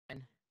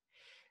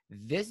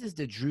This is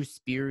the Drew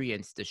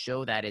experience, the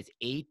show that is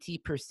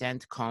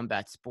 80%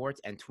 combat sports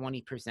and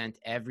 20%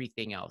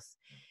 everything else.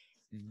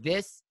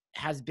 This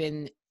has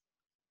been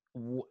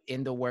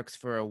in the works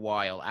for a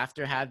while.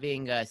 After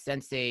having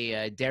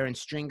Sensei Darren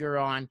Stringer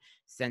on,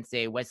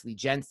 Sensei Wesley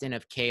Jensen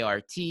of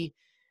KRT,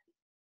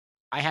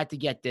 I had to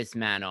get this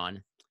man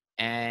on.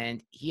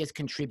 And he has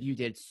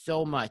contributed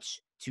so much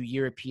to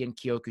European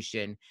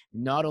Kyokushin,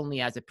 not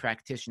only as a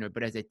practitioner,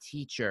 but as a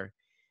teacher,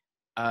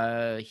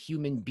 a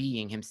human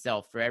being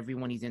himself for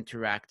everyone he's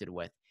interacted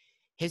with.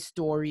 His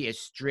story is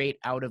straight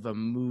out of a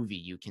movie,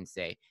 you can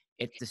say.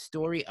 It's the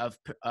story of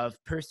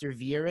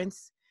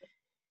perseverance,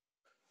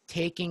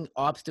 taking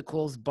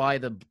obstacles by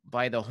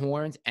the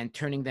horns and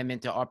turning them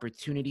into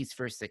opportunities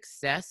for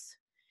success.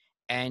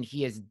 And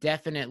he is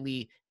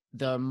definitely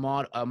a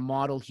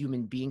model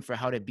human being for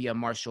how to be a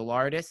martial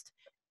artist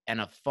and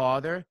a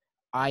father.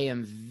 I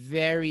am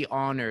very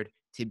honored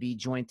to be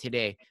joined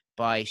today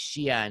by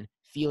Shihan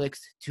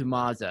Felix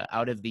Ntumazah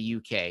out of the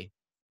UK.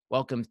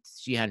 Welcome,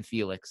 Shihan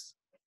Felix.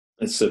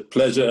 It's a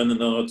pleasure and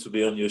an honor to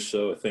be on your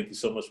show. Thank you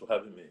so much for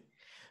having me.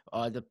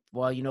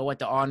 Well, you know what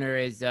the honor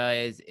is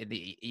it's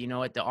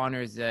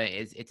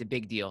a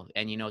big deal.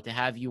 And, to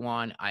have you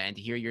on and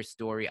to hear your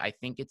story, I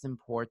think it's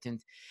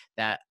important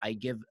that I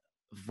give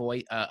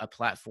a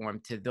platform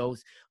to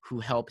those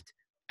who helped.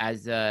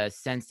 As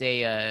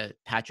Sensei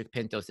Patrick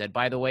Pinto said,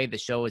 by the way, the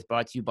show is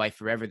brought to you by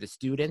Forever the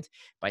Student,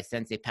 by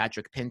Sensei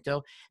Patrick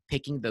Pinto,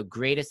 picking the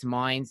greatest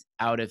minds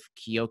out of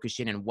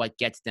Kyokushin and what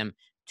gets them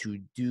to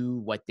do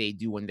what they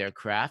do in their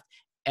craft.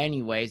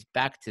 Anyways,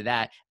 back to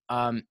that.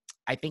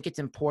 I think it's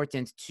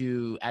important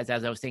to, as I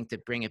was saying, to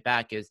bring it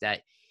back, is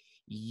that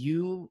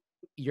your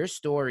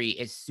story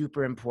is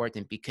super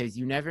important, because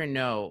you never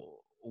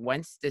know,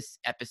 once this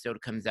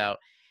episode comes out,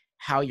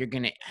 how you're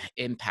going to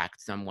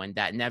impact someone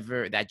that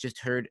just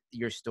heard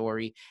your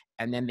story,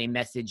 and then they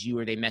message you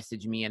or they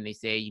message me and they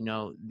say,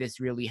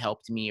 this really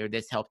helped me, or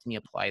this helped me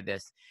apply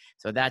this.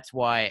 So that's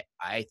why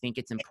I think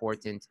it's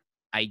important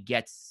I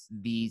get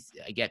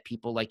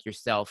people like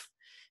yourself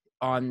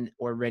on,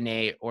 or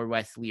Renee or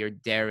Wesley or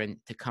Darren,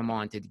 to come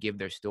on to give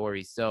their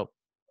stories. So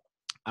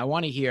I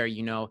want to hear,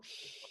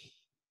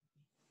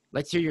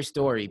 let's hear your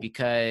story,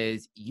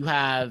 because you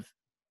have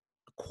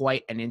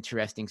quite an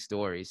interesting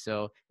story.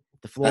 So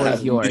the floor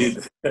is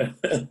yours.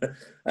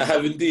 I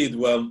have indeed.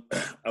 Well,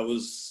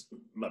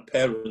 my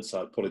parents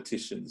are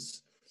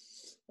politicians.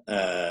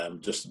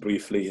 Just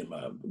briefly,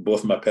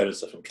 both my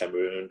parents are from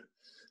Cameroon.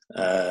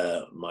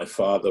 My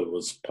father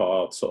was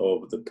part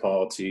of the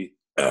party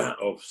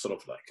of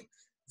sort of like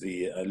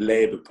the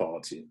Labour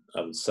Party,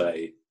 I would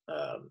say,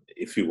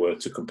 if you were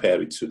to compare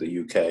it to the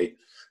UK.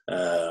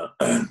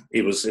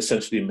 He was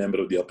essentially a member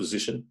of the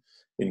opposition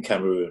in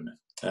Cameroon.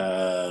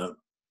 And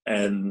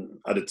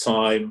at the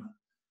time,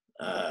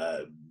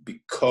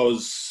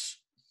 because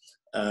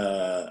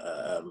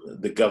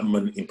the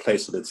government in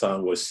place at the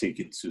time was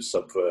seeking to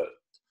subvert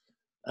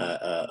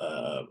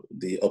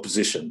the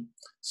opposition,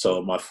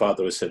 so my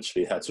father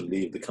essentially had to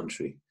leave the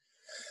country.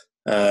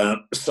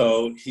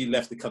 So he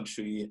left the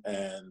country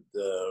and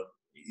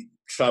he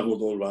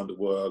traveled all around the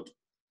world.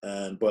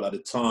 But at the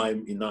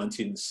time, in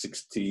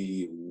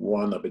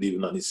 1961, I believe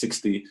in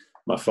 1960,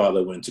 my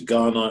father went to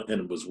Ghana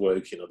and was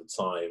working at the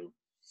time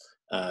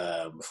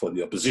for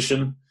the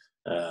opposition.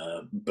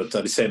 But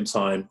at the same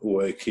time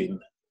working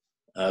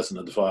as an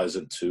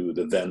advisor to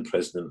the then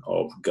president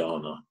of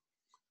Ghana,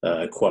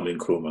 Kwame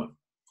Nkrumah.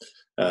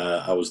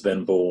 I was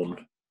then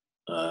born.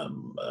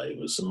 It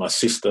was my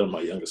sister,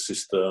 my younger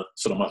sister,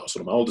 sort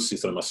of my older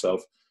sister and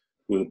myself.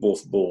 We were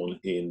both born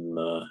in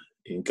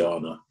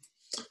Ghana.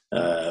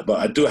 But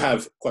I do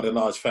have quite a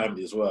large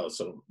family as well.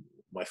 So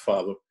my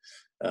father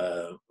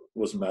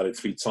was married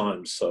 3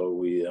 times,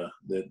 so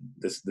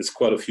there's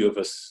quite a few of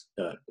us.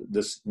 In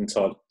its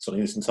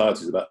entirety,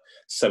 there's about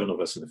 7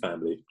 of us in the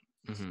family.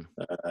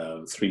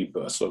 Mm-hmm. 3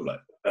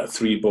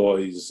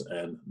 boys,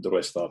 and the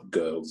rest are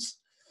girls.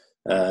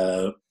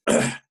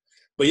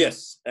 But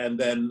yes, and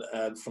then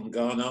from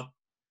Ghana,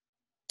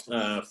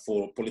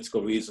 for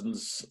political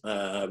reasons,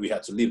 we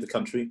had to leave the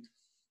country,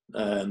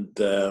 and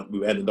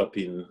we ended up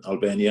in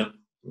Albania.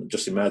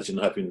 Just imagine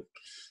having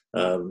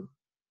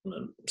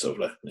sort of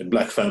like a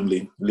black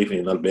family living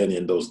in Albania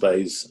in those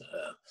days.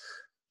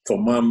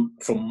 From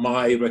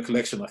my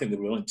recollection, I think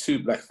there were only 2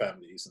 black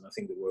families, and I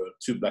think there were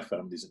 2 black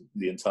families in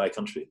the entire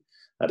country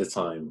at the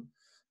time.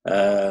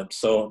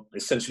 So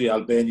essentially,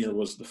 Albanian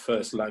was the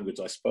first language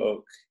I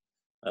spoke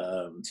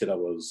until I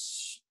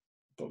was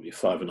probably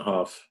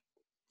 5.5.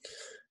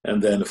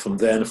 And then from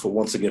then,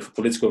 for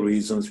political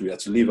reasons, we had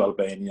to leave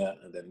Albania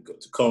and then go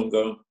to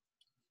Congo,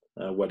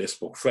 where they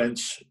spoke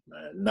French.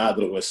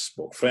 Neither of us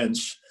spoke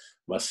French.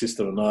 My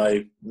sister and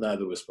I,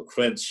 neither of us spoke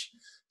French.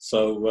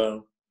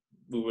 So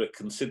we were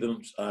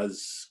considered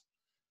as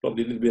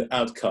probably a little bit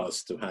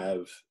outcast to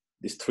have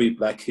these 3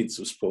 black kids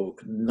who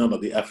spoke none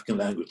of the African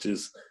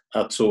languages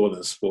at all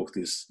and spoke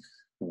this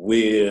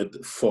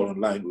weird foreign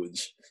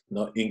language,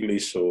 not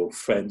English or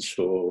French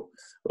or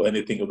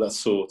anything of that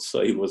sort.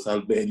 So it was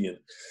Albanian.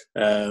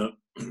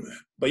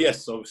 but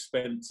yes, so we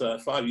spent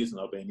 5 years in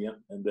Albania,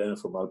 and then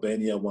from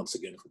Albania, once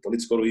again for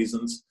political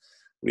reasons,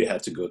 we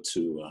had to go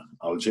to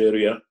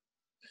Algeria,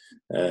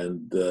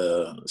 and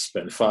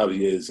spent 5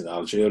 years in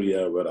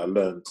Algeria where I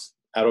learned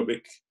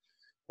Arabic.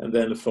 And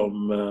then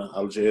from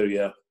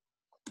Algeria,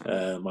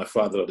 my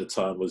father at the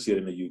time was here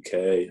in the UK,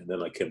 and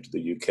then I came to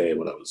the UK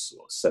when I was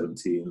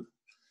 17,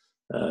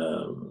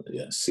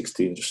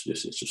 16,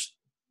 just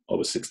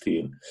over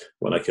 16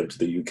 when I came to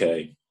the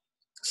UK.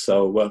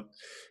 So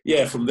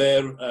from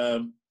there,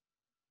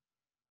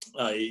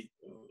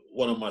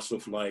 one of my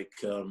sort of like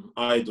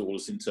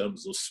idols in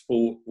terms of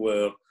sport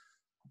were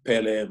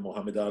Pele and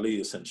Muhammad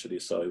Ali, essentially.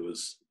 So it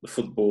was the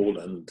football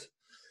and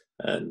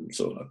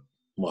sort of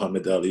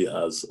Muhammad Ali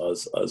as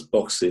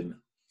boxing.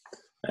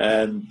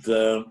 And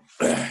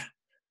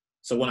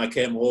so when I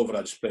came over,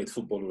 I just played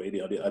football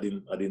really. I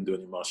didn't do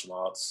any martial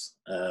arts.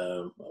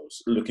 I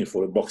was looking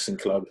for a boxing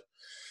club,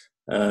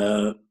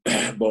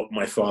 but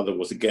my father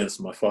was against.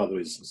 My father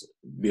is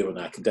a bit of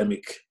an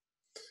academic,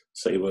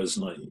 so he was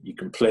like, you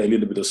can play a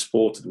little bit of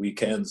sport at the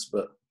weekends,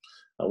 but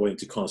I wanted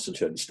to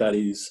concentrate on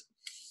studies.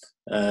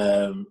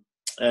 Then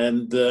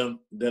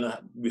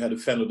we had a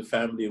friend of the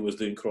family who was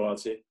doing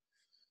karate,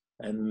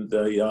 and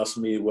he asked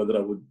me whether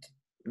I would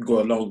go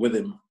along with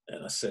him,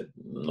 and I said,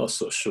 I'm not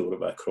so sure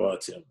about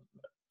karate.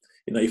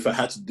 You know, if I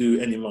had to do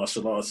any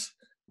martial arts,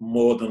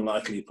 more than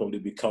likely it'd probably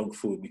be kung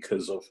fu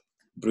because of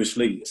Bruce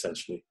Lee,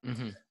 essentially.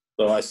 Mm-hmm.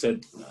 So I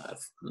said,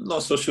 I'm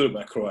not so sure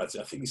about karate.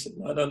 I think he said,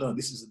 no,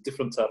 this is a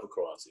different type of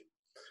karate.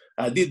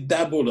 I did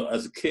dabble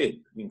as a kid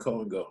in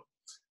Congo.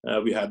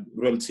 We had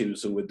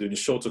relatives who were doing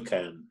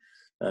Shotokan.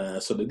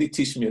 So they did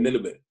teach me a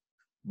little bit,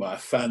 but I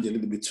found it a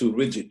little bit too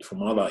rigid for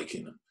my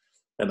liking.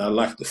 And I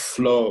liked the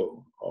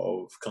flow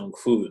of Kung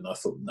Fu. And I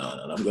thought, no,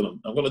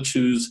 I'm gonna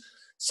choose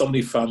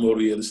something far more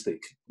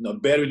realistic. Now,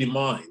 bearing in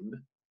mind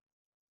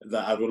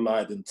that I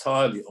relied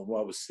entirely on what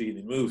I was seeing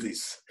in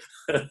movies.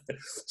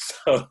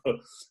 So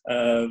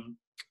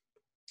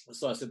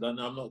I said, no,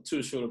 I'm not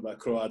too sure about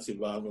karate,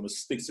 but I'm going to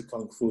stick to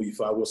Kung Fu if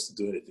I was to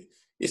do anything.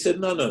 He said,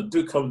 no,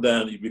 do come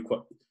down. You'd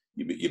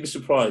be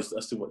surprised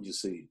as to what you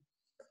see.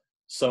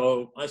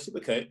 So I said,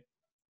 okay,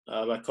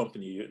 I'll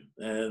accompany you.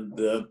 And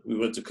we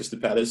went to Crystal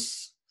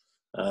Palace.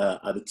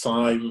 At the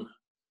time,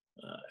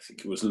 I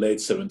think it was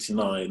late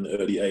 79,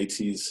 early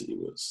 80s. It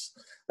was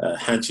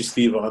Hanchi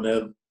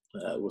Stevaner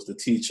was the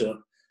teacher.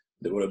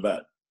 There were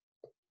about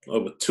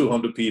over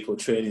 200 people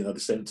training at the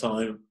same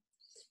time.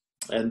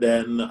 And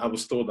then I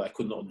was told I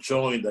could not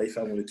join, that if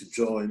I wanted to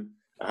join,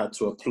 I had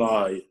to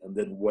apply and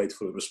then wait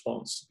for a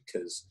response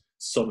because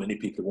so many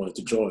people wanted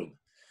to join.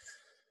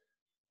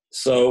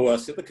 So I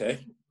said,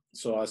 okay.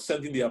 So I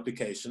sent in the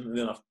application, and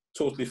then I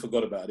totally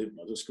forgot about it.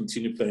 I just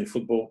continued playing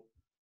football.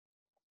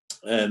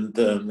 And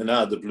then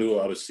out of the blue,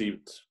 I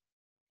received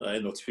a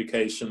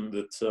notification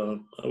that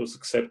I was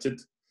accepted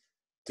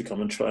to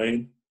come and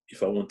train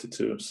if I wanted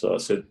to. So I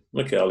said,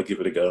 okay, I'll give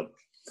it a go.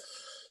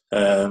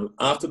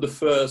 After the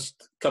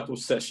first couple of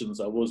sessions,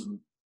 I wasn't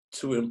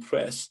too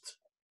impressed,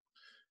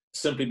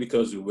 simply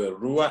because we were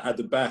right at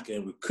the back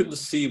and we couldn't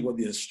see what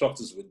the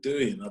instructors were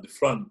doing at the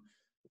front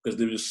because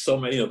there were so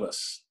many of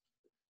us.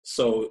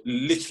 So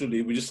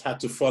literally, we just had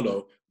to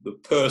follow the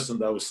person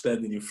that was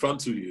standing in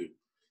front of you.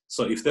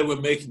 So if they were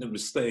making a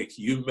mistake,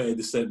 you made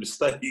the same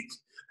mistake.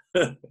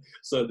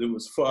 So there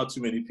was far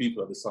too many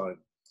people at the time.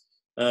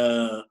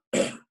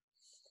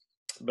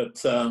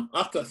 But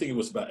after, I think it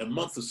was about a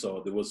month or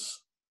so, there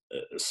was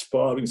a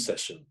sparring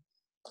session.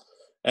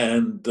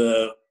 And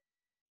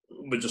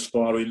we're just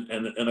sparring,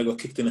 and I got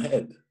kicked in the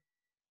head.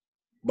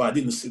 But I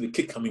didn't see the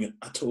kick coming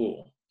at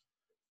all.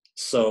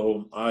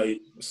 So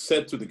I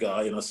said to the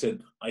guy, and I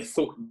said, I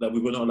thought that we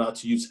were not allowed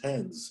to use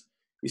hands.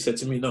 He said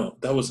to me, no,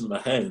 that wasn't my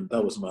hand,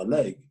 that was my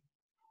leg.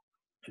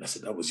 And I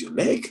said, that was your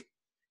leg?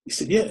 He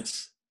said,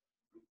 yes.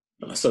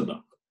 And I said,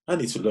 no, I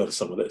need to learn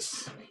some of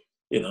this,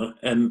 you know.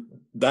 And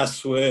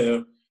that's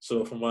where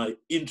sort of my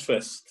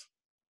interest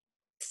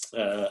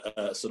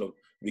sort of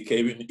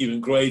became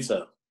even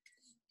greater.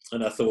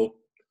 And I thought,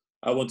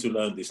 I want to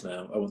learn this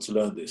now. I want to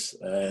learn this.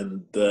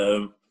 And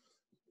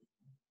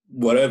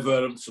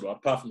whatever, sort of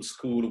apart from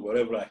school,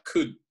 wherever I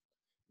could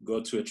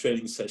go to a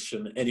training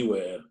session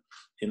anywhere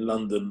in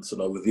London,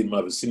 sort of within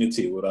my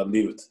vicinity where I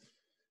lived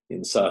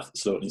in South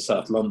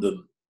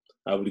London,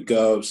 I would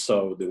go.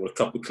 So there were a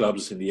couple of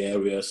clubs in the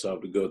area. So I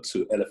would go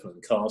to Elephant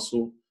and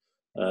Castle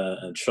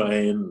and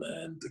train,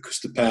 and the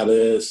Crystal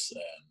Palace,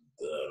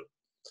 and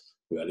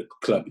we had a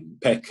club in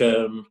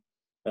Peckham.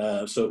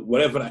 So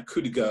wherever I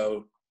could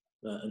go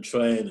and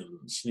train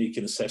and sneak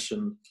in a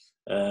session,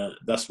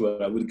 that's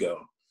where I would go.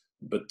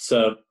 But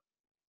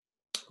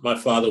my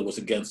father was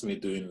against me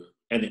doing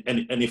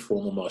any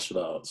form of martial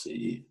arts.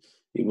 He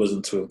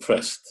wasn't too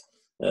impressed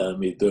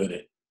me doing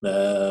it.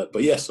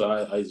 But yes,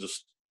 I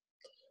just,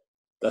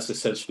 that's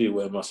essentially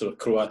where my sort of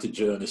karate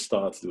journey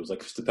started. It was like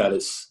Crystal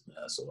Palace,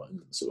 sort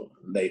of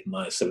late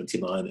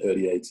 79,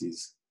 early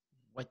 80s.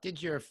 What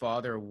did your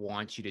father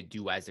want you to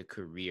do as a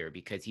career?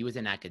 Because he was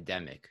an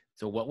academic.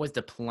 So what was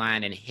the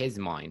plan in his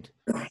mind?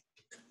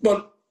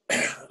 Well,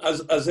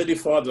 as any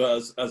father,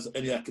 as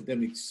any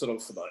academic sort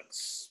of like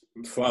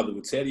father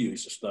would tell you,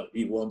 it's just that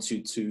he wants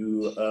you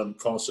to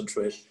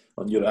concentrate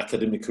on your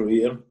academic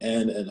career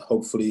and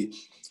hopefully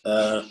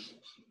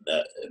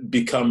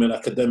become an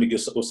academic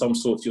or some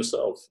sort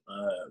yourself.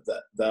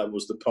 That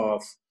was the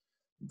path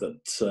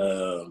that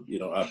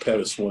our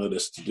parents wanted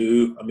us to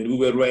do. I mean, we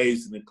were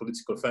raised in a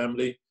political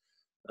family.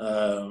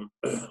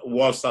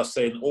 Whilst I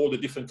say in all the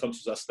different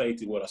countries I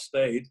stayed in where I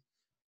stayed,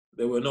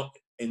 they were not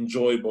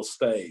enjoyable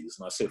stays.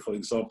 And I say, for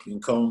example,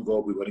 in Congo,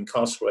 we were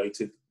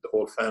incarcerated. The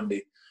whole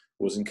family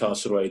was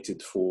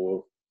incarcerated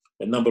for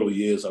a number of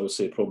years. I would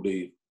say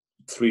probably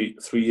three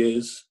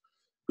years.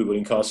 We were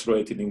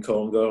incarcerated in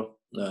Congo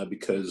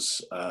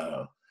because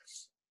the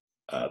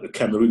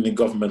Cameroonian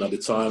government at the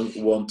time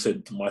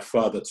wanted my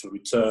father to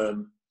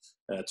return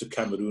to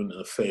Cameroon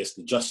and face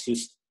the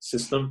justice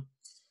system.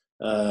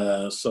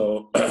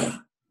 So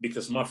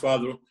because my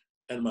father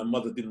and my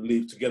mother didn't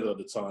live together at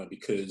the time,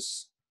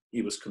 because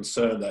he was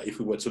concerned that if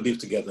we were to live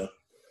together,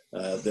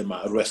 they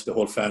might arrest the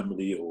whole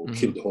family or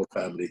kill the whole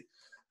family,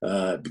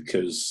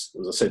 because,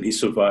 as I said, he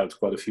survived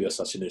quite a few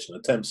assassination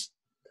attempts.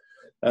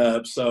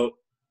 So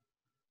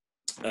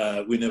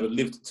we never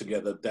lived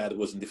together. Dad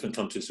was in different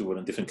countries, we were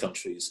in different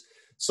countries.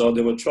 So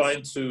they were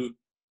trying to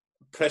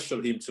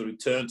pressure him to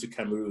return to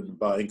Cameroon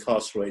by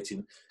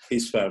incarcerating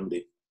his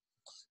family.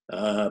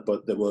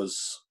 But there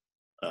was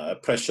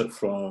pressure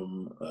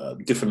from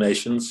different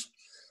nations,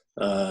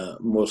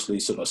 mostly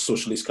sort of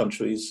socialist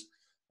countries,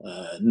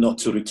 not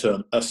to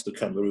return us to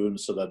Cameroon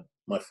so that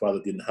my father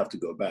didn't have to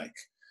go back.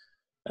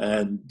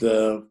 And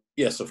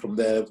so from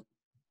there,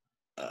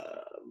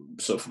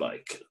 sort of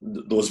like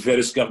those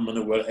various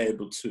governments were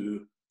able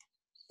to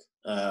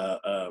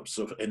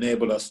sort of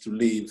enable us to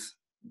leave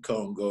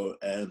Congo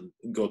and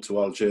go to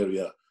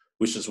Algeria,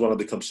 which is one of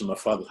the countries my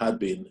father had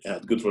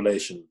good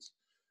relations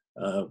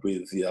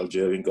with the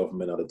Algerian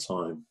government at the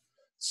time.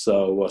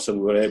 So we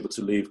were able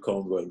to leave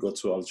Congo and go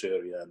to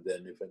Algeria, and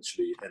then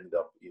eventually ended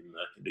up in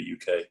the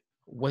UK.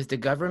 Was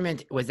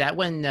that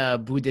when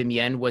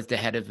Boudemienne was the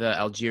head of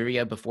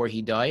Algeria before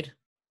he died?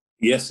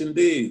 Yes,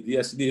 indeed.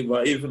 Yes, indeed.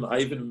 But Harry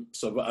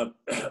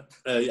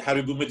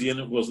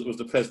Boumediene was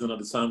the president at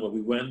the time when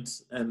we went,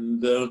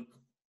 and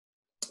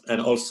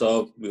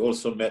we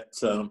also met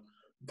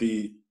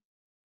the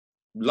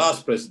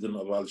last president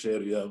of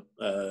Algeria,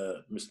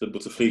 Mr.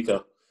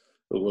 Bouteflika,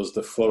 who was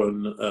the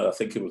foreign. I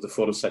think he was the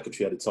foreign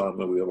secretary at the time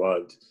when we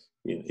arrived.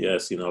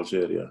 In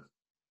Algeria.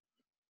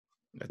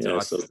 That's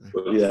awesome.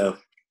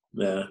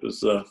 It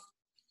was.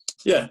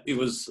 It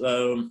was.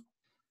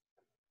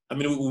 I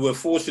mean, we were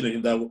fortunate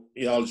in that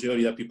in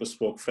Algeria people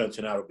spoke French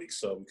and Arabic,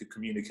 so we could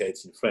communicate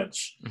in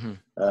French.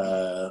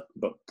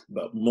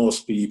 But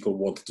most people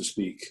wanted to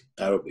speak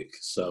Arabic.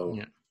 So,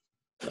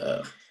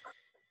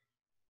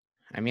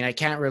 I mean, I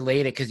can't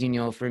relate it because,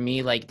 for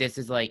me, like, this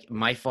is like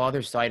my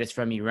father's side is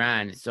from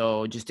Iran.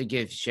 So just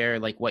to share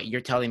like what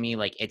you're telling me,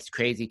 like, it's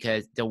crazy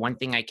because the one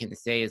thing I can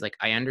say is like,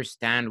 I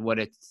understand what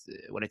it's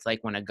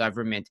like when a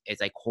government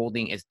is like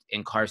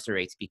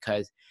incarcerates,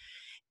 because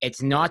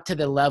it's not to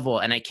the level,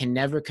 and I can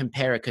never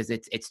compare it because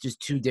it's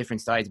just two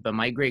different sides. But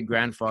my great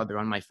grandfather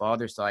on my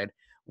father's side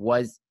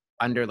was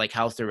under like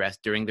house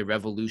arrest during the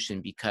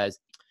revolution, because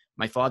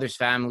my father's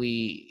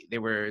family, they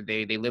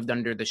lived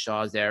under the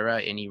Shah's era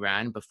in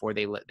Iran before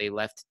they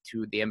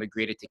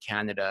emigrated to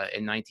Canada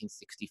in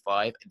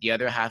 1965. The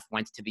other half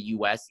went to the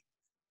US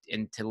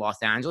into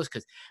Los Angeles,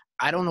 because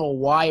I don't know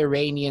why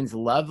Iranians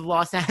love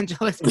Los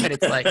Angeles, but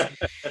it's like,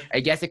 I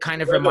guess it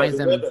kind of reminds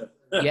them.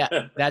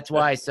 Yeah, that's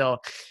why. So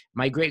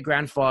my great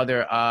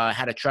grandfather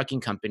had a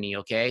trucking company.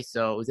 Okay.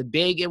 So it was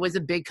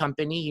a big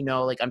company,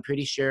 like I'm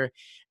pretty sure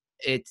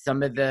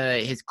some of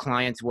his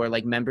clients were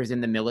like members in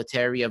the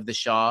military of the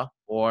Shah,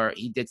 or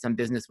he did some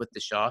business with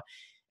the Shah.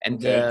 And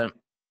the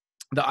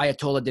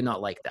Ayatollah did not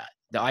like that.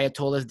 The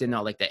Ayatollahs did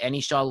not like that. Any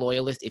Shah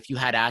loyalist, if you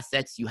had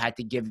assets, you had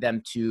to give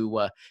them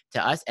to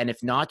us. And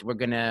if not, we're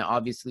going to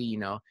obviously,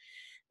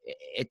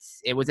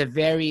 it was a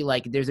very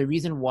like, there's a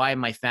reason why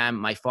my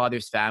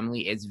father's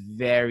family is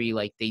very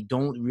like, they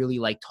don't really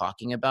like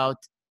talking about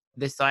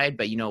this side.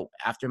 But,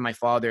 after my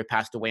father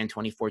passed away in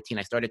 2014,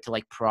 I started to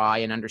like pry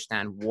and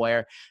understand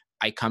where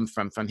I come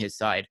from his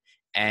side.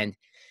 And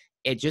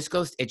it's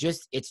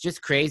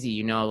just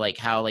crazy, like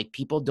how like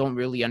people don't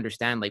really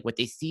understand like what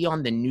they see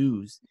on the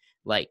news,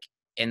 like,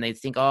 and they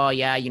think, oh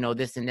yeah,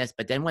 this and this.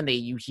 But then when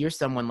you hear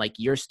someone like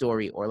your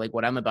story, or like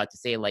what I'm about to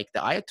say, like the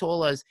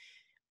Ayatollahs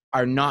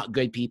are not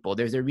good people.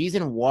 There's a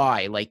reason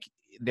why, like,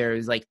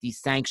 there's like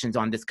these sanctions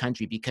on this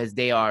country, because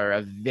they are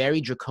a very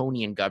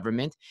draconian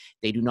government.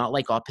 They do not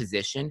like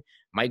opposition.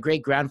 My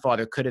great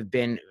grandfather could have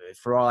been,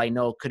 for all I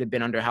know,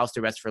 under house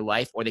arrest for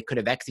life, or they could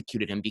have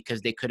executed him,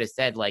 because they could have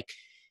said like,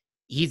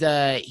 he's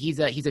a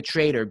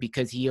traitor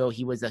because he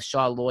was a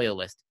Shah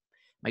loyalist.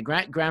 My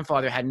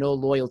grandfather had no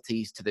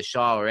loyalties to the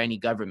Shah or any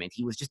government.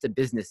 He was just a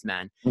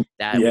businessman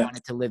that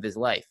wanted to live his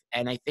life.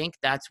 And I think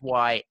that's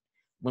why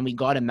when we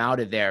got him out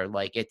of there,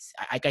 like, it's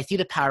like, I see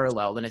the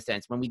parallel in a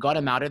sense. When we got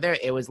him out of there,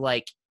 it was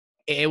like,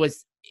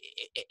 it's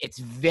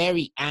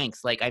very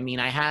angst. Like, I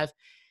mean, I have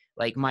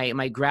like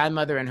my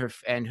grandmother and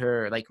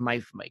her like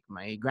my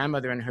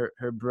grandmother and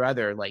her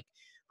brother, like,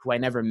 who I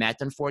never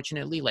met,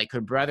 unfortunately, like her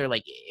brother,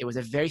 like it was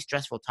a very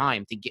stressful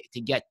time to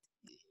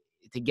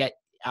get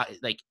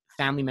like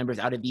family members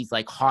out of these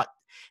like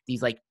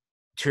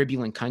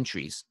turbulent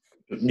countries.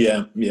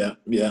 Yeah, yeah,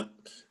 yeah.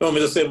 No, I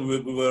mean, I say we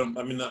were.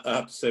 I mean, I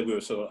have to say we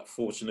were sort of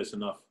fortunate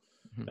enough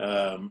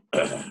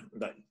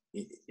that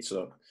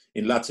sort of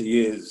in latter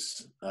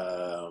years,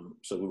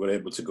 so we were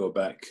able to go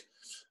back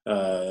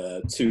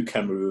to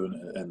Cameroon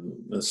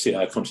and see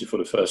our country for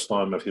the first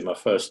time. I think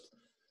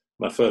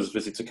my first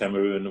visit to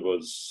Cameroon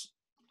was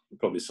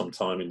probably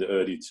sometime in the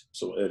early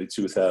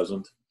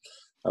 2000.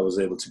 I was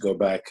able to go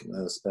back,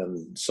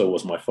 and so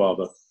was my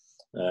father.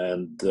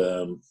 And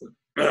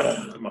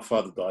my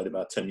father died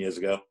about 10 years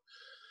ago,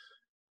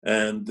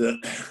 and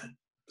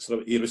sort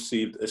of he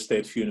received a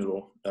state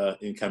funeral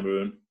in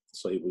Cameroon.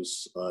 So he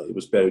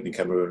was buried in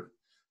Cameroon.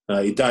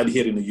 He died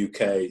here in the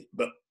UK,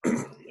 but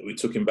we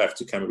took him back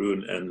to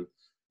Cameroon, and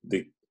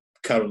the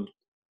current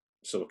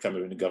sort of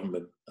Cameroon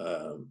government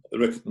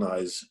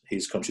recognized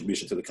his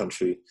contribution to the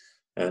country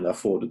and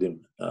afforded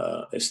him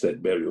a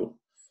state burial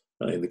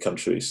in the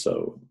country.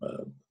 So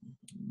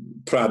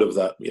proud of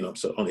that,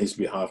 so on his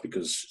behalf,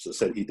 because as I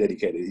said, he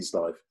dedicated his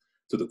life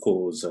to the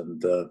cause,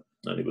 and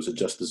it was a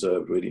just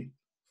deserved, really,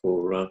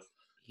 for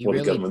what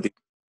the government did.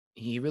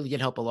 He really did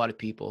help a lot of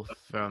people,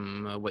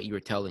 from what you were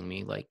telling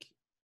me, like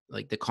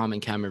the common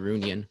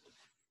Cameroonian.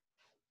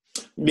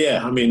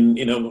 Yeah, I mean,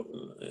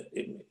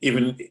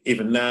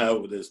 even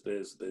now, there's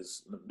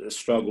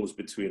struggles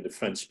between the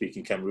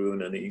French-speaking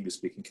Cameroon and the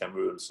English-speaking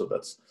Cameroon. So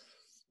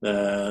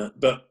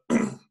but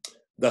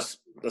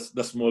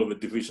that's more of a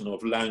division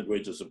of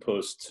language as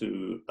opposed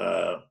to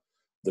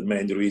the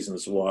main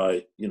reasons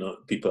why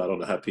people are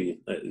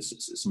unhappy.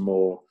 It's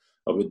more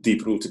of a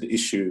deep-rooted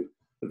issue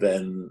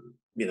than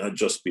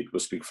just people who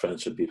speak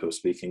French and people who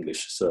speak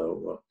English.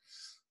 So,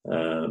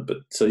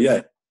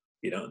 yeah.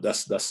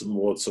 That's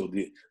more so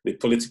the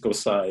political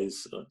side,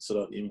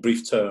 sort of in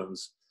brief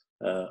terms,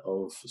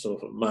 of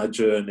sort of my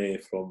journey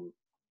from,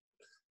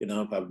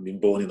 having been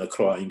born in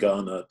Accra in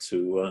Ghana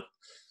to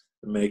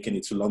making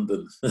it to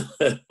London,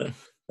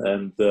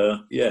 and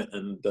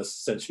and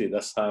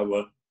that's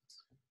how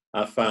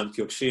I found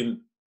Kyokushin.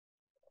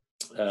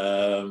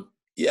 I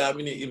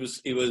mean,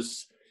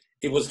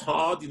 it was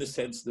hard in the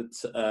sense that,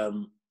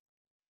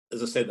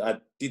 as I said, I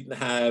didn't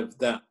have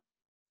that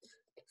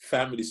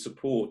family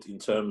support in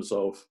terms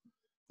of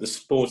the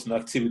sport and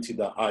activity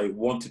that I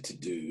wanted to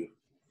do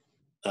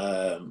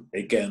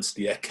against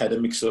the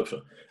academic sort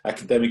of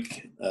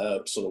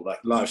like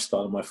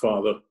lifestyle my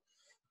father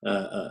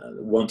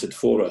wanted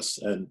for us,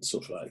 and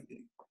sort of like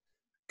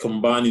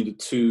combining the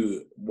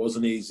two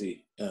wasn't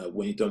easy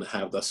when you don't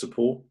have that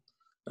support.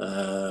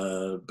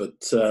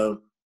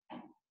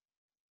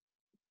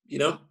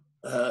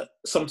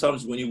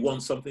 Sometimes when you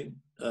want something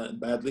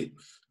badly,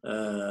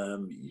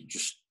 you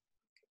just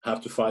have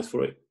to fight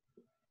for it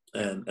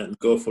and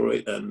go for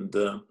it. And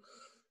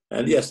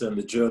yes, then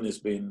the journey has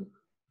been,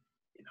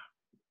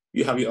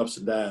 you have your ups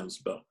and downs,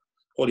 but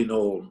all in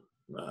all,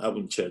 I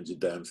wouldn't change a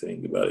damn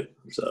thing about it.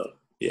 So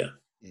yeah.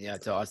 Yeah,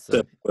 it's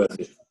awesome.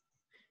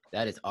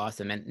 That is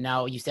awesome. And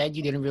now, you said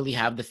you didn't really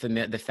have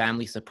the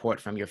family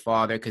support from your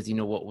father because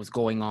what was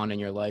going on in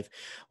your life.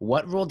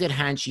 What role did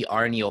Hanshi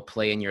Arnio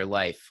play in your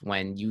life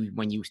when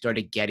you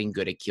started getting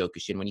good at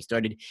Kyokushin, when you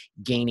started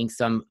gaining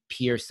some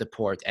peer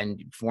support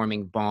and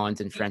forming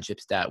bonds and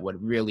friendships that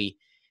would really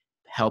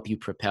help you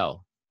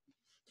propel?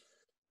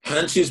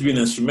 Hanshi's been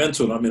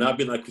instrumental. I mean, I've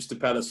been at Crystal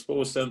Palace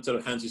Sports Center.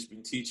 Hanshi's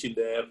been teaching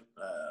there.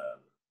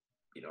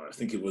 I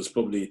think it was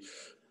probably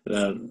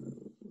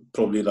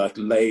like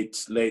late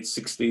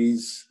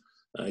 60s.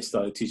 I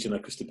started teaching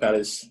at Crystal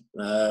Palace,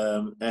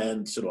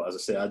 and sort of, as I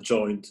say, I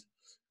joined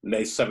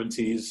late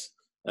 70s.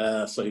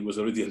 So he was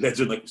already a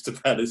legend at Crystal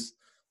Palace,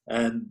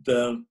 and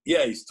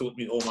he's taught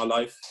me all my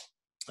life,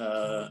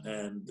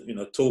 and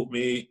taught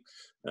me,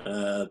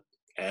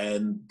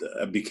 and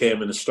I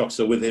became an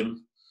instructor with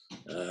him,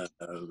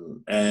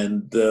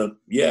 and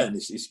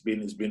it's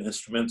been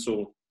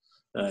instrumental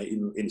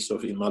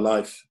in my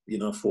life,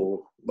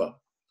 for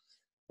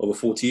over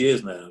 40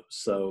 years now.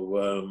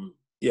 So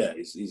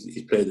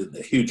he's played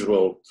a huge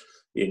role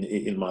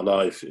in my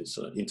life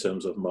in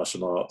terms of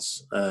martial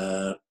arts.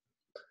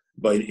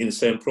 But in the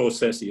same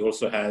process, he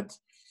also had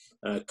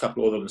a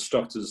couple of other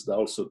instructors that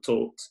also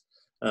taught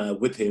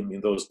with him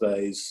in those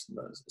days,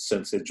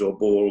 Sensei Joe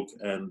Borg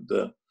and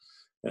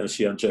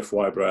Shihan Jeff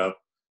Wybrow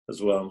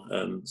as well.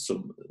 And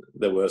so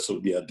there were sort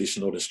of the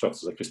additional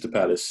instructors at Crystal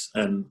Palace,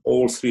 and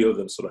all three of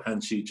them, sort of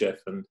Hanshi, Jeff,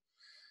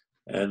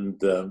 and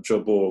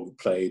Joe Borg,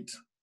 played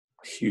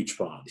huge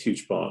part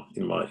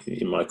in my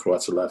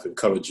karate life,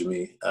 encouraging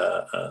me,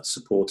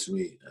 supporting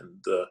me,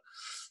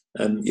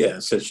 and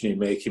essentially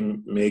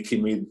making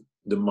me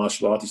the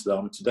martial artist that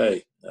I'm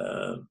today.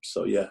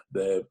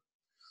 They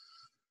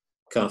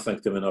can't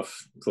thank them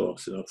enough for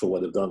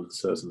what they've done.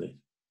 Certainly.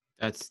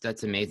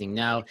 That's amazing.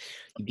 Now,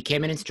 you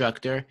became an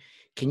instructor.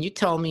 Can you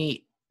tell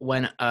me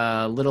when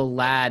a little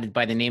lad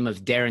by the name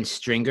of Darren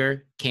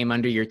Stringer came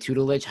under your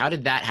tutelage. How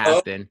did that Oh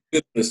happen?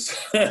 goodness!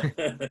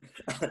 I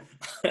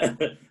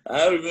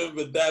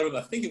remember that when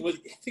I think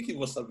it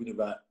must have been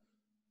about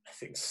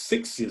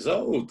 6 years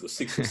old or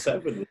 6 or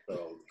 7 years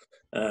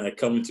old,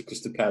 coming to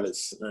Crystal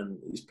Palace and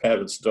his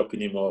parents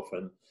dropping him off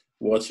and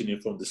watching him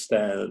from the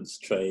stands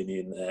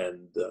training,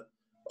 and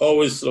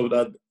always sort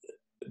of that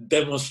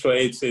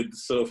demonstrated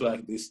sort of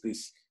like this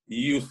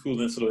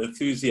youthful and sort of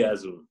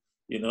enthusiasm,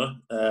 you know.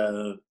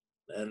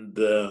 And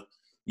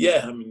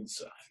yeah, I mean,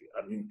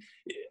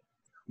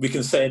 we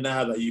can say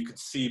now that you could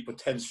see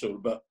potential,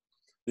 but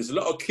there's a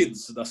lot of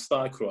kids that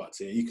start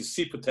karate, and you can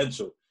see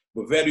potential,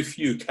 but very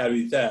few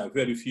carry it out,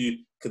 very few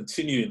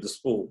continue in the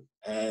sport.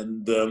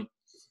 And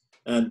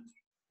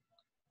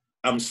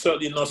I'm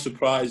certainly not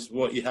surprised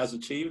what he has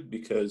achieved,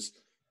 because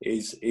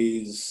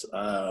he's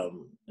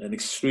an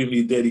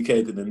extremely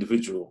dedicated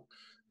individual.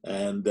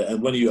 And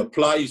when you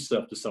apply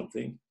yourself to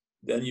something,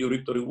 then you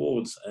reap the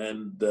rewards.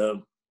 And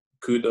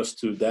kudos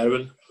to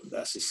Darren.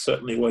 That's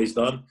certainly what he's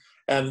done.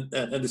 And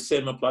the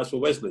same applies for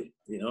Wesley.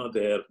 You know,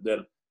 they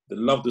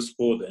love the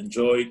sport, they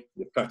enjoy it,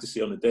 they practice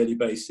it on a daily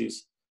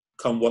basis,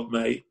 come what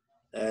may.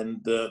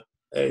 And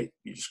hey,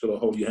 you just got to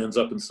hold your hands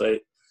up and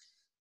say,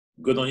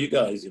 good on you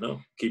guys, you know,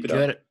 keep it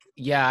up.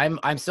 Yeah,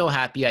 I'm so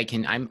happy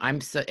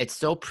it's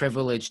so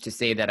privileged to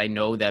say that I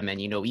know them.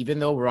 And, you know, even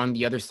though we're on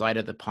the other side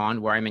of the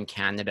pond, where I'm in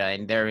Canada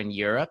and they're in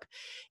Europe,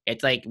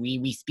 it's like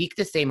we speak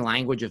the same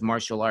language of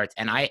martial arts.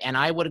 And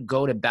I would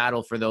go to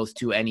battle for those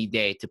two any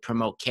day to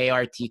promote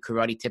KRT,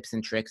 karate tips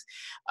and tricks,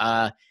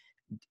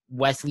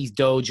 Wesley's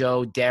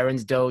dojo,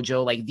 Darren's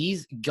dojo. Like,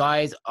 these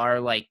guys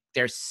are like,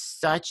 they're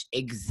such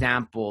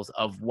examples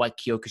of what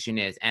Kyokushin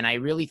is. And I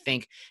really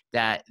think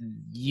that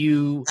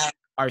you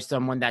are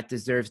someone that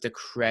deserves the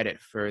credit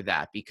for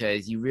that,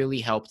 because you really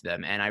helped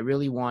them. And I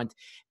really want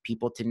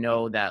people to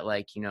know that,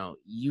 like, you know,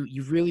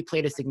 you've really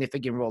played a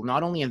significant role,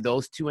 not only in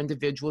those two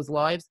individuals'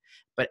 lives,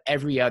 but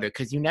every other,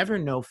 because you never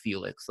know,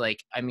 Felix.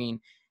 Like, I mean,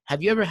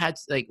 have you ever had,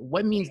 like,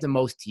 what means the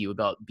most to you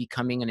about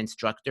becoming an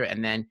instructor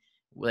and then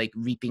like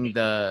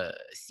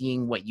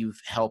seeing what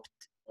you've helped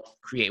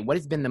create? What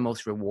has been the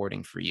most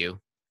rewarding for you?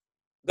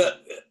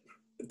 That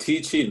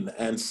teaching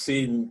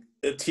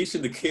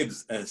the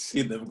kids and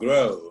seeing them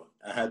grow.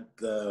 I had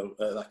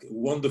like a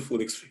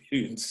wonderful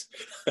experience,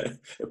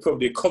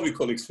 probably a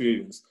comical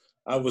experience.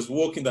 I was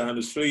walking down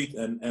the street,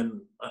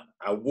 and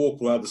I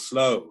walked rather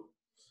slow,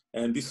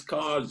 and this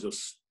car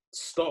just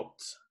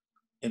stopped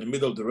in the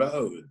middle of the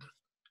road,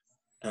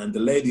 and the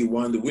lady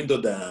wound the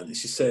window down, and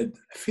she said,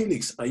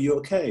 "Felix, are you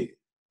okay?"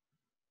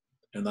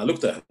 And I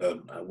looked at her,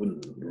 I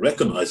wouldn't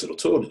recognize her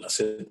at all, and I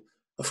said,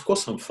 "Of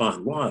course I'm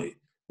fine, why?"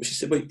 But she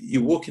said, "But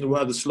you're walking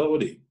rather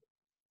slowly."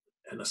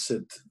 And I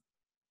said,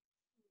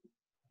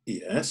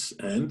 "Yes."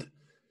 And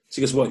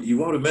she goes, "Well, you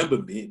won't remember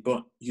me,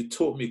 but you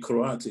taught me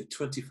karate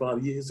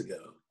 25 years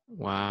ago."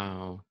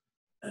 Wow.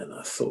 And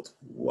I thought,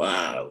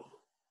 wow,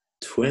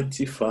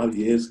 25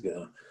 years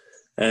ago.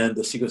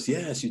 And she goes,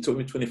 "Yes, you taught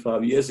me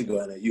 25 years ago,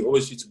 and you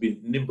always used to be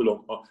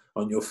nimble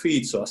on your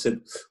feet." So I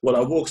said, "Well,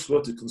 I walk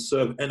slow to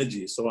conserve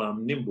energy, so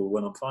I'm nimble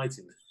when I'm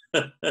fighting."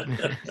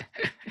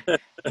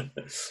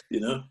 You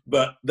know,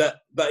 but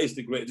that is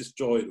the greatest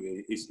joy,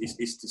 really,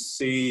 is to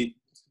see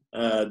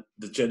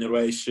the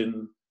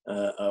generation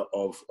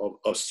of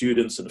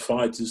students and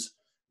fighters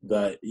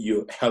that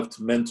you helped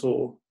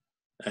mentor,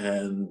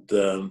 and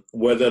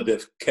whether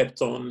they've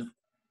kept on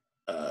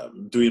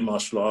doing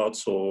martial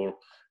arts or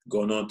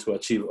gone on to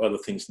achieve other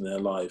things in their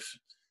life,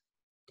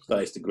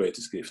 that is the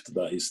greatest gift.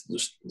 That is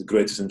just the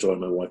greatest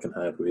enjoyment one can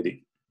have,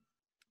 really.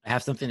 I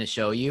have something to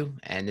show you,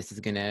 and this is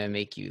gonna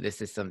make you. This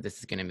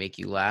is gonna make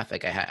you laugh.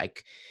 Like,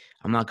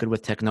 I'm not good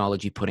with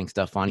technology, putting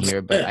stuff on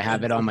here, but I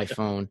have it on my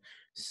phone.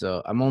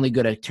 So I'm only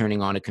good at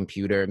turning on a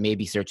computer,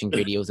 maybe searching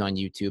videos on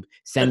YouTube,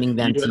 sending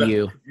them to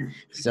you.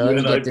 So let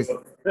me get this.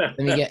 Let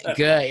me get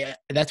good. Yeah,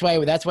 that's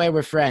why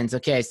we're friends.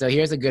 Okay, so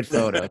here's a good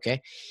photo.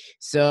 Okay,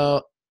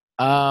 so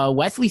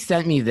Wesley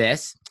sent me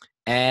this,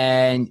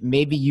 and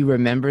maybe you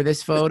remember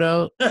this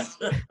photo.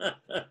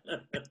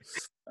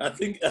 I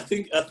think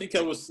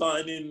I was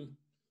signing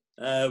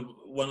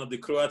one of the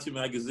karate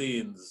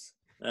magazines,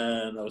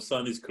 and I was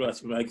signing his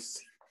karate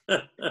magazine.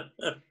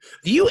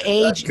 Do you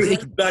age?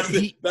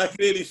 That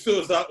really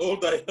shows how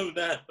old I am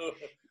now.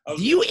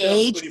 Do you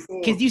age?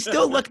 Because you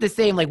still look the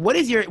same. Like, what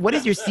is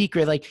your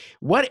secret? Like,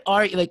 what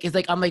are like? It's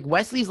like, I'm like,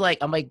 Wesley's like,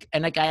 I'm like,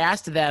 and like I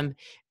asked them,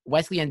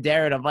 Wesley and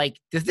Darren, I'm like,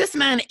 does this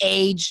man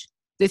age?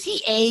 Does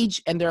he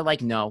age? And they're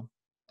like, no.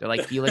 They're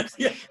like, Felix,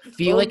 Yeah.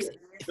 Felix,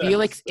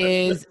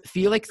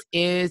 Felix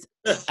is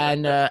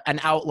an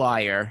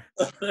outlier.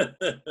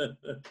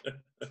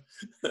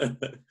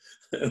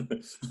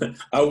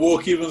 I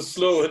walk even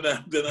slower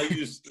now than I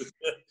used to,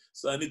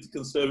 so I need to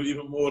conserve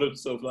even more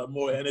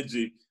more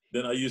energy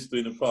than I used to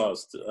in the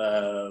past.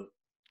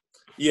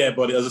 Yeah,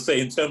 but as I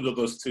say, in terms of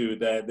those two,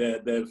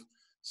 they've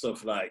sort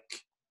of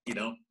like, you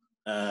know,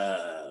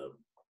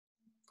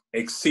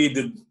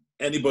 exceeded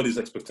anybody's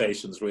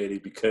expectations, really,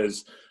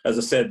 because, as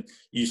I said,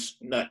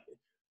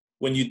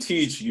 when you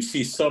teach, you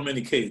see so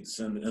many kids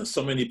and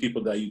so many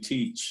people that you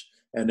teach,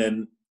 and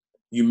then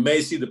you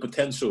may see the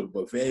potential,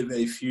 but very,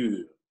 very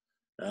few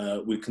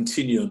will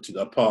continue onto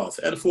that path.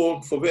 And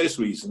for various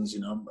reasons,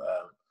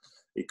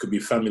 it could be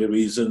family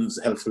reasons,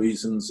 health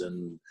reasons,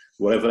 and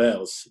whatever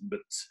else.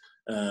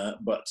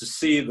 But to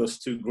see those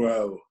two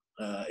grow,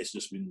 it's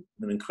just been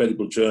an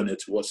incredible journey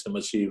to watch them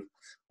achieve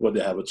what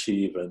they have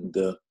achieved, and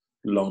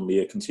long may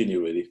it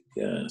continue, really.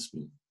 Yeah, it's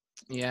been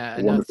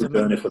a wonderful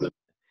journey for them.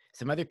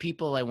 Some other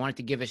people I wanted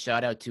to give a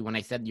shout out to when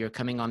I said you're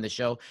coming on the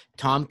show.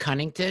 Tom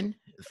Cunnington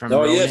from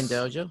Ronin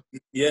Dojo.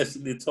 Yes,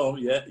 Tom.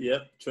 Yeah,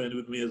 trained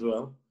with me as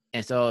well.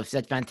 And so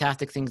said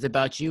fantastic things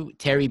about you.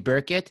 Terry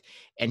Burkett.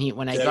 And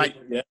when I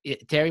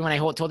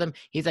told him,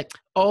 he's like,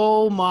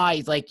 oh my,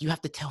 he's like, you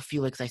have to tell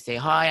Felix I say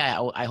hi.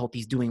 I hope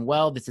he's doing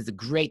well. This is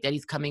great that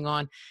he's coming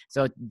on.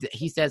 So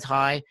he says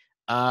hi.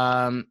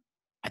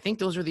 I think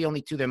those are the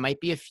only two. There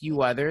might be a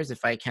few others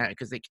if I can't,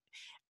 because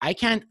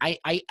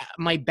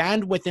my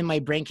bandwidth in my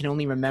brain can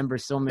only remember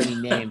so many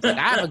names. Like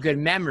I have a good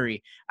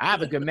memory.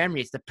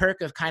 It's the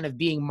perk of kind of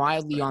being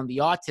mildly on the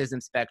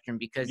autism spectrum,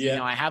 because,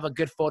 I have a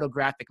good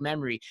photographic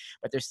memory,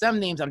 but there's some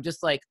names I'm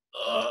just like,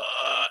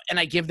 and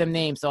I give them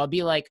names. So I'll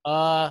be like,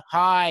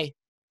 hi,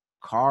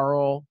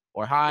 Carl,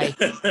 or hi,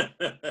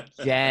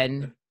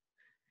 Jen.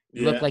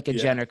 You look like a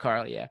Jen or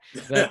Carl, yeah.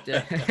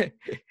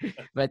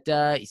 But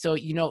so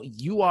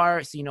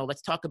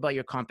let's talk about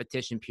your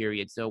competition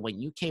period. So when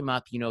you came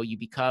up,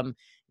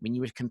 when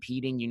you were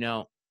competing,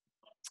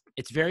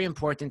 it's very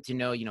important to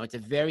know, it's a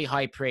very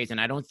high praise, and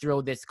I don't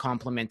throw this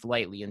compliment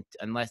lightly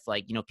unless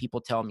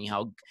people tell me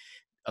how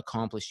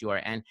accomplished you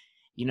are. And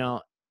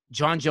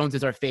John Jones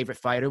is our favorite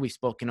fighter. We've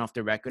spoken off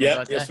the record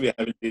about that. Yes, we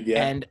have indeed,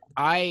 yeah. And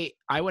I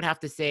would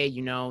have to say,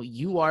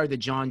 you are the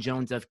John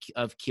Jones of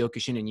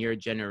Kyokushin in your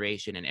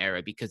generation and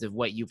era because of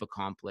what you've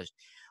accomplished.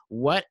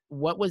 What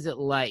was it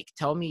like?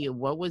 Tell me,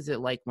 what was it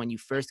like when you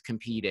first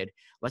competed?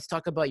 Let's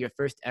talk about your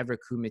first ever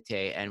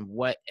kumite and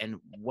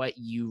what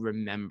you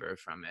remember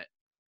from it.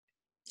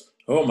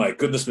 Oh my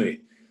goodness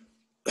me.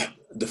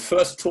 The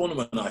first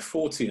tournament I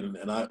fought in,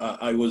 and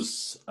I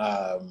was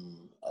a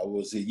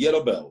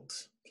yellow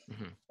belt.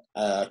 Mm-hmm.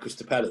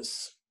 Crystal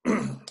Palace.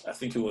 I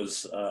think it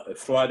was a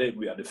Friday.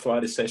 We had a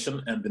Friday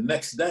session, and the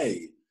next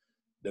day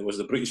there was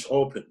the British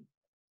Open,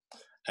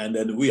 and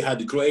then we had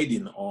the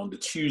grading on the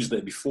Tuesday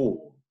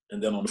before,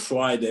 and then on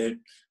Friday,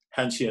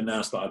 Hanshi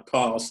announced that I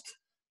passed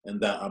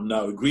and that I'm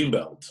now a green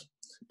belt,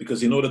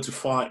 because in order to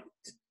fight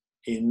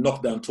in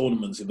knockdown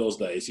tournaments in those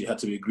days, you had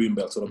to be a green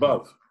belt or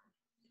above.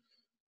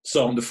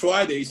 So on the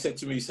Friday, he said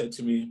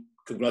to me,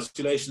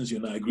 "Congratulations, you're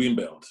now a green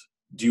belt.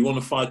 Do you want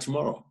to fight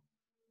tomorrow?"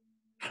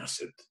 And I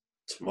said,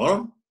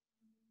 "Tomorrow?"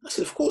 I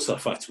said, "Of course I'll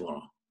fight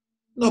tomorrow.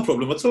 No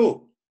problem at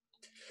all."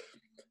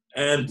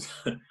 And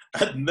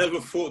I'd never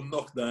fought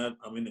knockdown.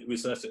 I mean,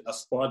 I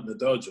sparred in the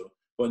dojo,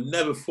 but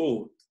never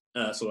fought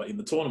in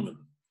the tournament.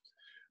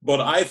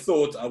 But I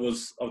thought I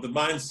was of the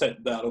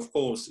mindset that, of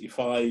course, if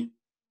I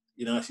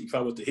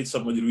were to hit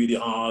somebody really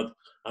hard,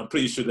 I'm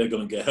pretty sure they're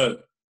going to get hurt.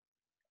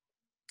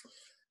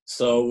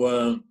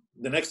 So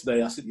the next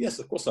day I said, "Yes,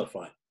 of course I'll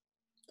fight."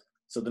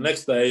 So the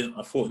next day,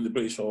 I fought in the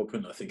British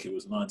Open. I think it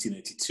was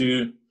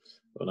 1982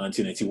 or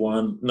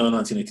 1981. No,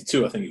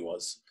 1982, I think it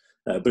was.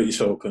 British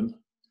Open.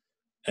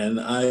 And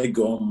I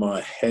got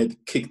my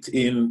head kicked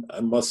in,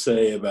 I must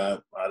say,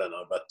 about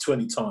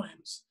 20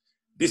 times.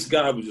 This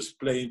guy was just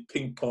playing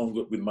ping pong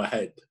with my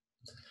head.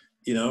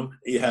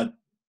 He had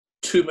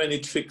too many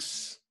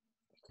tricks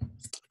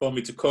for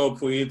me to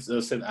cope with. As I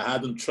said, I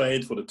hadn't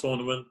trained for the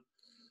tournament,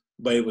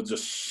 but it was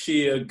just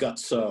sheer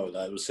guts out.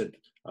 I said,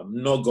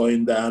 I'm not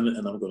going down,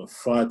 and I'm going to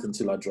fight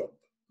until I drop.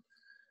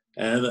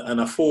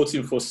 And I fought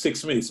him for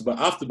 6 minutes. But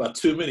after about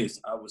 2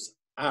 minutes, I was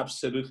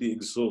absolutely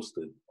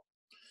exhausted.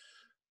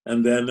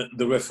 And then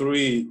the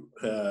referee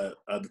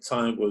at the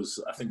time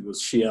was, I think it was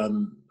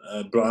Shihan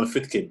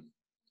Brown-Fitkin.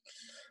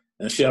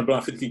 And Shihan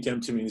Brown-Fitkin came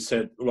to me and he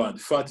said, "Right, the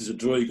fight is a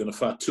draw. You're going to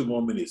fight 2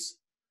 more minutes."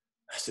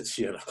 I said,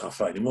 "Shihan, I can't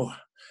fight anymore.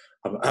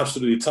 I'm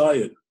absolutely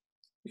tired."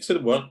 He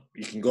said, "Well,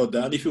 you can go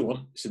down if you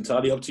want. It's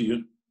entirely up to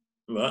you.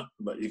 Right?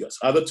 But you got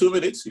either 2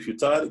 minutes. If you're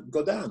tired,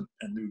 go down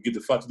and you give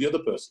the fight to the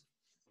other person."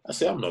 I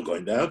said, "I'm not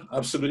going down.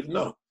 Absolutely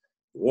not.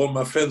 All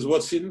my friends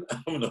watching,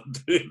 I'm not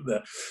doing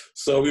that."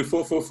 So we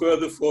fought for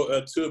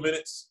 2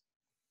 minutes.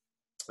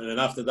 And then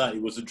after that,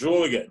 it was a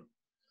draw again.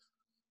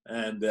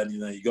 And then,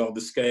 you go on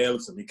the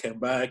scales and he came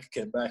back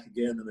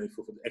again, and they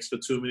fought for the extra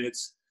 2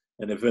 minutes.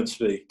 And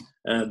eventually,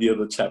 the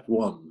other chap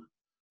won.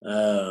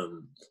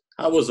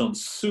 I was on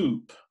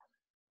soup.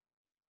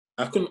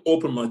 I couldn't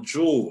open my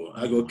jaw.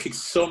 I got kicked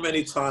so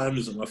many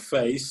times in my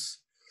face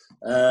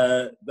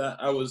that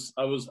I was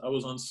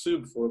on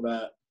soup for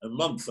about a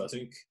month, I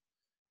think.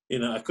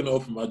 I couldn't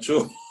open my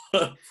jaw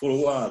for a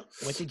while.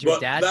 What did your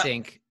dad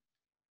think?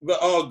 But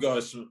oh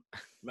gosh,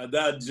 my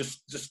dad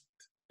just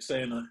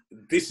saying,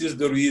 "This is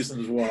the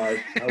reasons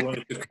why I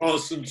wanted to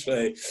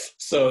concentrate."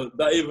 So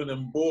that even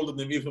emboldened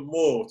him even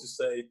more to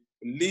say,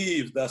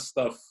 "Leave that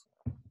stuff,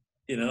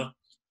 and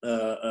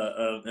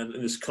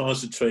just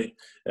concentrate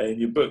in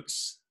your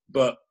books."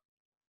 But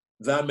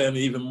that made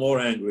me even more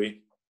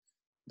angry.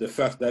 The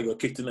fact that I got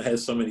kicked in the head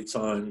so many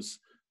times,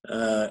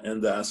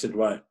 and I said,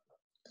 right,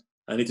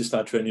 I need to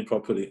start training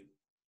properly.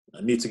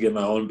 I need to get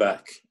my own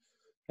back,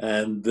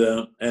 and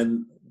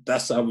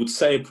that's, I would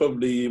say,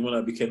 probably when I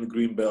became a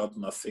green belt,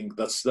 and I think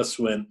that's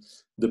when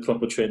the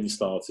proper training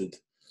started,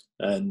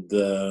 and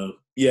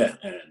yeah,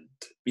 and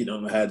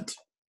I had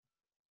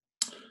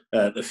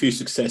a few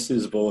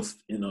successes, both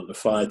the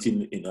fight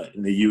in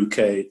the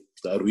UK,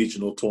 the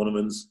regional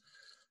tournaments,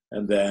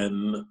 and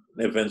then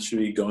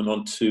eventually going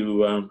on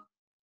to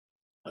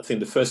I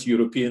think the first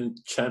European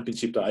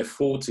championship that I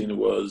fought in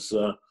was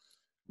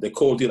they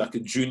called it like a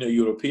junior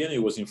European.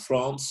 It was in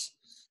France,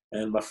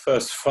 and my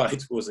first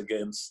fight was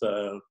against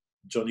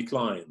Johnny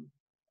Klein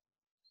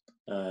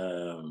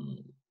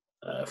from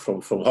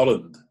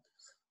Holland,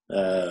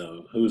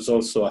 who's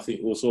also, I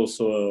think, was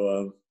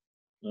also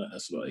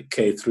sort of a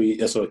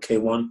K3, sort of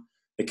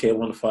a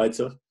K1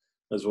 fighter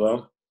as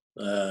well.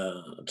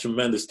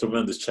 Tremendous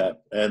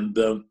chap, and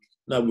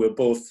now we're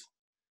both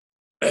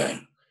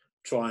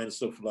trying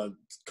sort of like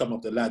come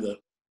up the ladder,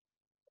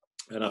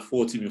 and I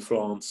fought him in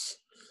France.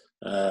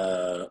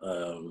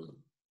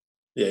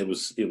 Yeah, I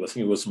think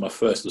it was my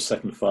first or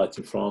second fight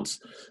in France.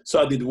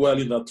 So I did well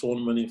in that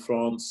tournament in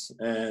France,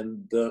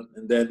 and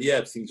then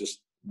yeah, things just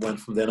went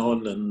from then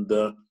on, and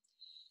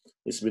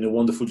it's been a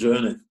wonderful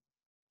journey.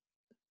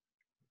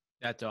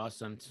 That's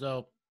awesome.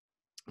 So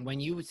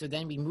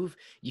then we move,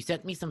 you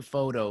sent me some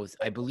photos.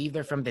 I believe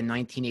they're from the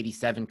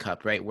 1987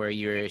 Cup, right? Where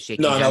you're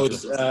shaking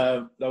hands.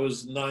 No, that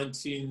was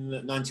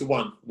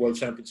 1991 World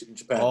Championship in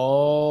Japan.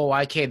 Oh,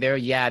 okay.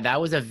 That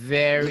was a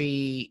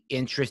very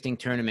interesting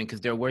tournament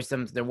because there was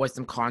some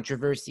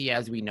controversy,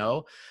 as we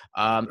know,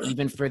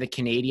 even for the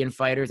Canadian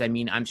fighters. I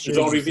mean, I'm sure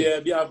Jean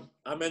Rivière, yeah,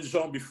 I met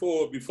Jean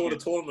before the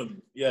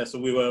tournament. Yeah, so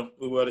we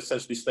were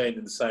essentially staying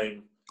in the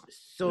same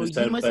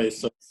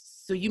place.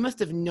 So you must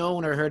have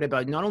known or heard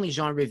about not only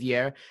Jean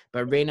Rivière,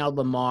 but Reynald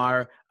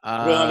Lamar,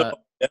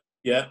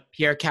 yeah,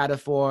 Pierre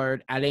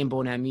Cataford, Alain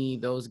Bonamy,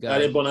 those guys.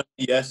 Alain Bonamy,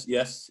 yes.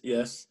 Yeah,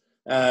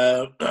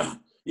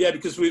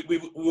 because we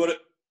were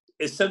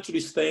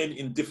essentially staying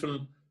in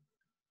different,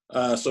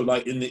 so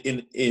like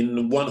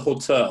in one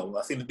hotel.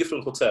 I think in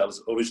different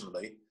hotels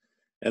originally,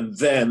 and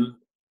then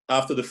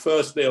after the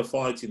first day of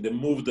fighting, they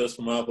moved us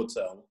from our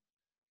hotel,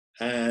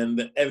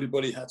 and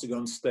everybody had to go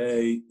and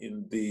stay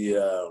in the.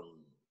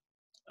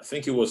 I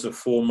think it was a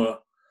former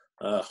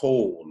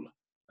hall.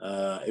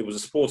 It was a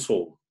sports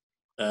hall,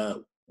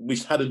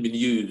 which hadn't been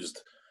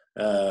used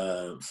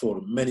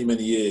for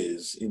many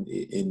years in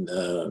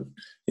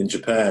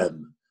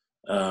Japan.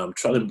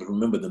 Trying to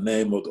remember the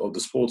name of the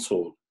sports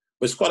hall,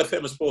 but it's quite a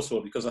famous sports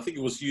hall because I think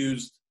it was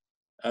used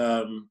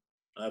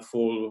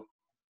for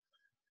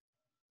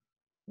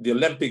the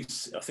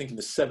Olympics. I think in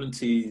the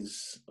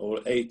 70s or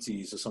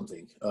 80s or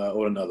something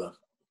or another.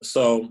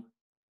 So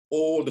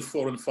all the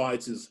foreign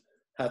fighters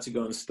had to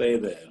go and stay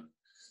there,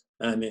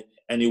 and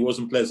it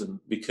wasn't pleasant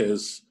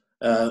because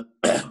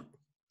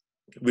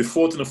we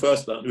fought on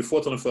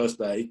the first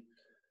day,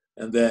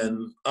 and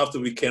then after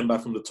we came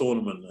back from the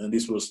tournament, and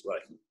this was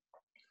like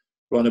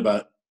around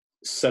about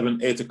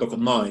 7-8 o'clock at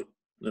night,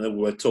 and then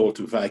we were told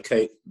to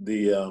vacate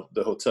the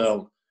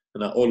hotel,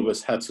 and I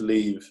always had to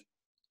leave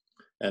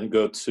and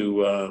go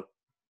to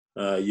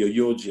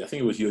Yoyogi. I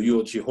think it was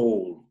Yoyogi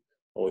Hall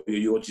or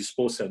Yoyogi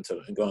Sports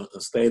Center, and go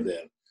and stay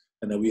there.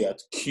 And then we had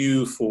to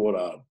queue for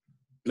our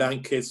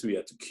blankets, we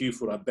had to queue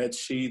for our bed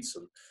sheets,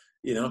 and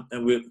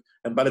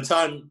and by the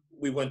time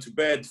we went to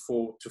bed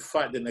to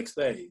fight the next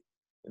day,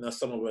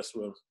 some of us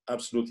were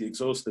absolutely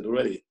exhausted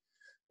already.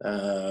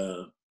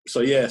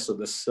 So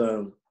this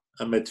I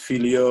met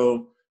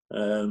Filio,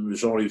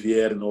 Jean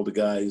Rivière, and all the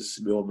guys.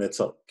 We all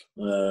met up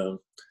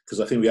because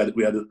I think we had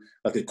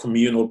like a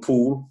communal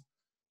pool.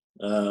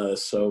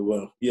 It's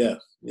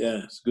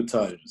good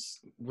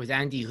times. Was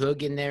Andy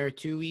Hoog in there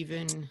too,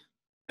 even?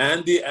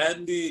 Andy,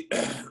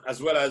 as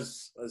well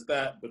as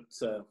that, but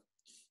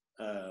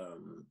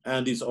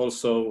Andy's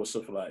also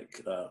sort of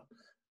like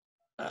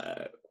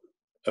a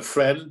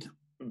friend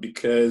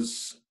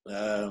because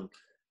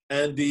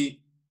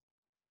Andy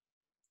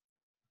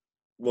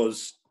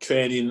was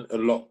training a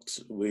lot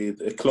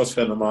with a close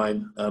friend of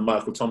mine,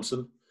 Michael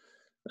Thompson.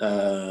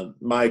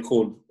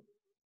 Michael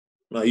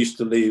used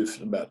to live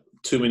about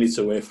 2 minutes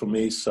away from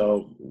me,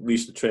 so we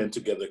used to train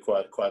together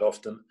quite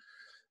often.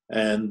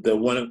 And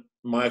when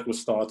Michael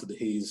started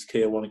his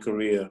K1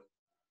 career,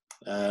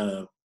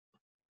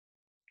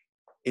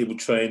 he would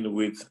train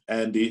with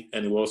Andy,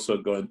 and he would also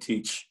go and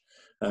teach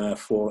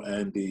for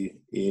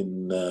Andy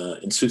in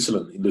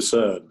Switzerland, in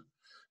Lucerne,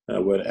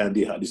 where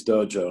Andy had his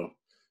dojo.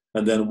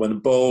 And then when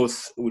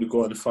both would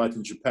go and fight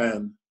in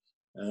Japan,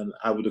 and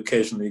I would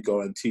occasionally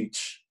go and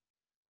teach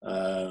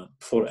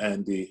for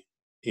Andy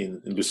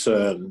in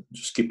Lucerne,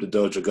 just keep the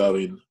dojo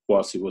going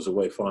whilst he was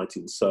away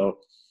fighting. So,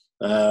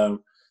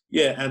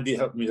 Andy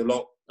helped me a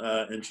lot,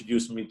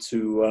 introduced me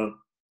to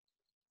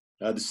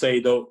the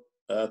Seido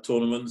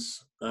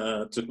tournaments,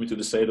 took me to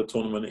the Seido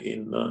tournament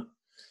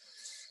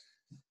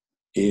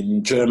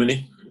in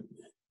Germany,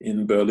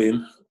 in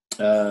Berlin.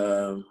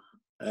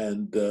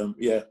 and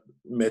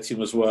met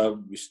him as well.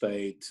 We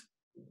stayed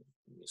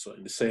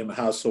in the same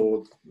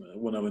household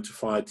when I went to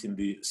fight in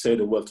the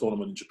Seido World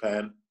Tournament in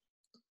Japan.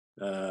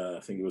 I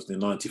think it was the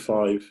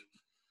 '95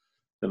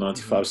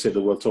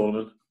 Seido World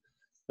Tournament.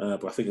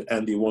 But I think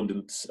Andy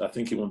won. I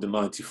think he won the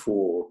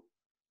 '94,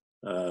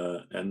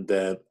 and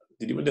then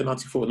did he win the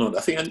 '94? No,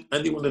 I think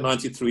Andy won the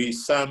 '93.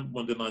 Sam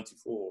won the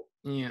 '94.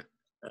 Yeah.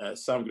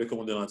 Sam Greco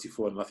won the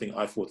 '94, and I think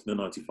I fought in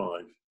the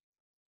 '95.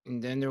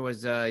 And then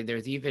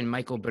there's even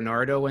Michael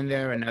Bernardo in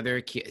there,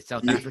 another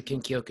South African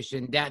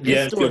Kyokushin.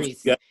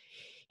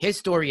 His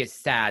story is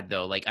sad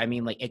though. Like, I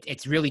mean, like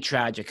it's really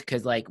tragic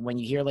because like when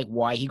you hear like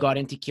why he got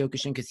into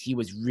Kyokushin, because he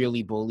was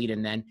really bullied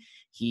and then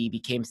he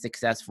became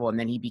successful and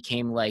then he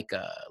became like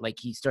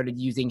he started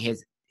using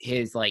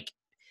his like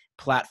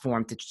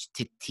platform to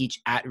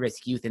teach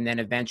at-risk youth, and then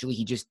eventually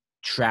he just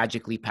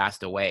tragically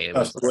passed away.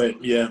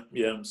 Yeah.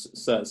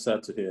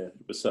 Sad to hear.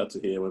 It was sad to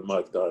hear when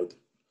Mike died.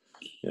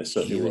 Yeah,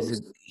 so he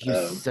was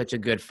such a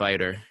good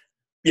fighter.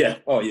 Yeah.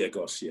 Oh yeah,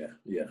 gosh, yeah.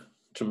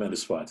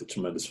 Tremendous fighter.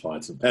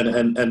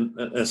 And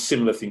a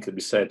similar thing can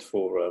be said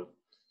for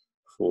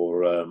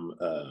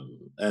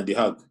Andy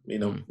Hug. You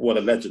know, what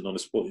a legend on the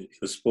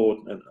sport.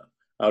 And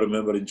I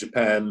remember in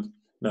Japan,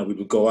 we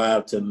would go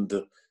out and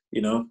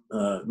we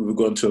would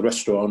go into a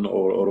restaurant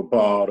or a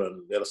bar,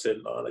 and they'll say,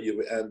 "No, you're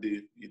with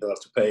Andy. You don't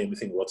have to pay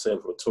anything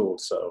whatsoever at all."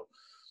 So,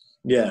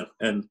 yeah.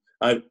 And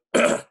I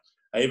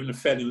even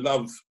fell in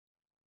love.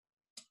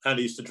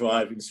 Andy used to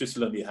drive in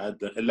Switzerland. He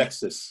had a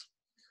Lexus.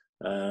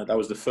 That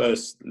was the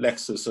first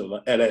Lexus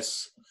or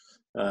LS,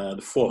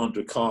 the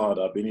 400 car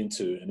that I've been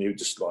into, and it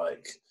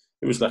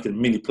was like a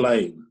mini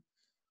plane.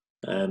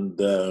 And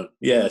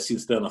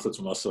since then I thought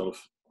to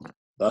myself,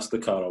 that's the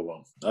car I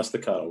want.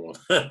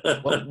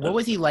 What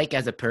was he like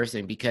as a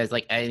person? Because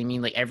like, I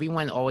mean, like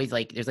everyone always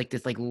like, there's like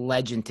this like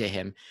legend to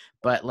him,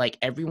 but like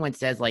everyone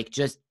says like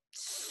just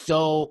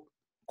so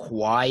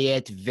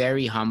quiet,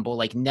 very humble,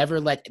 like never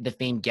let the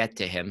fame get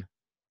to him.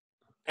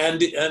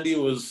 Andy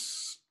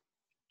was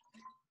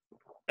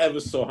ever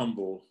so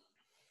humble,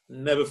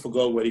 never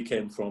forgot where he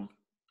came from,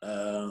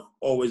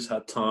 always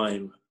had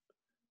time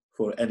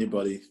for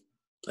anybody.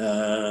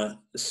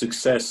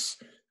 Success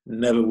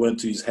never went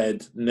to his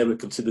head, never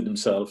considered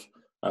himself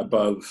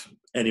above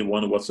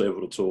anyone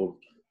whatsoever at all,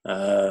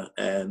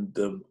 and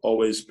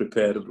always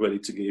prepared and ready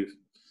to give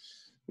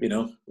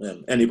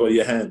anybody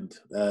a hand.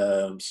 He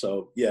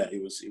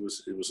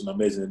was an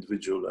amazing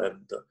individual,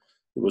 and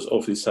it was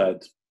awfully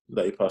sad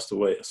that he passed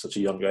away at such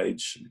a young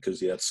age because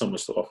he had so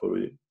much to offer,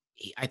 really.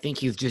 I think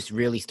he was just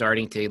really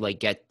starting to like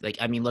get like,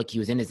 I mean, look, he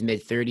was in his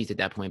mid 30s at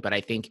that point, but I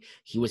think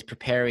he was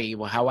preparing.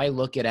 Well, how I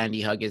look at Andy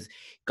Hug is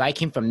guy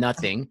came from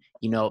nothing,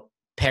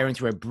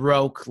 parents were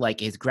broke, like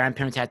his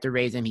grandparents had to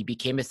raise him. He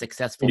became a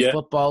successful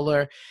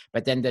footballer,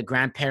 but then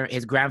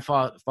his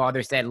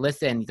grandfather said,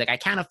 listen, he's like, I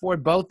can't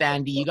afford both,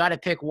 Andy. You got to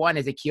pick one.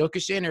 Is it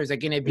Kyokushin or is it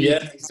going to be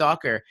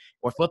soccer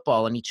or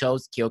football? And he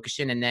chose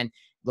Kyokushin, and then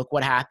look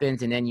what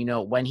happens. And then,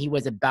 when he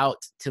was about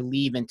to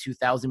leave in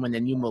 2000, when the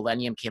new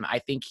millennium came, I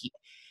think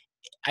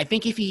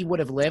if he would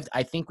have lived,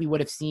 I think we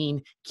would have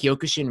seen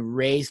Kyokushin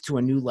raised to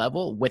a new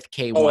level with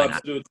K1. Oh,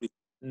 absolutely.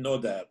 No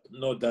doubt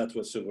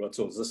whatsoever at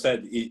all. As I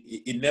said,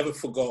 he never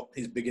forgot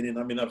his beginning.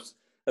 I mean, as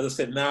I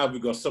said, now we've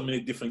got so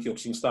many different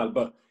Kyokushin styles,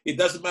 but it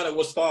doesn't matter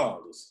what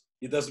styles.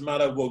 It doesn't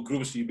matter what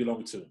groups you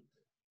belong to.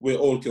 We're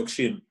all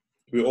Kyokushin.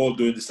 We're all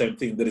doing the same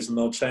thing. There is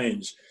no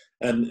change.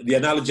 And the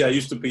analogy I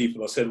used to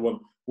people, I said, well,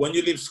 when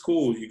you leave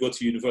school, you go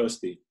to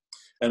university.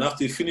 And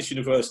after you finish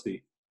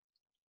university,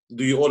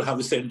 do you all have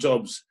the same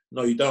jobs?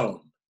 No, you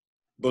don't.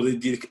 But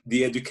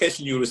the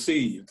education you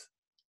received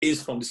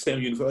is from the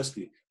same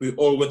university. We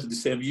all went to the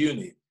same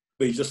uni,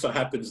 but it just so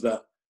happens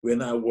that we're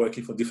now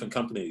working for different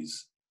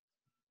companies.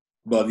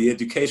 But the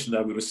education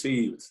that we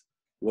received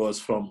was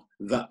from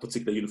that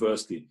particular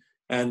university.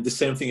 And the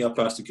same thing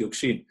applies to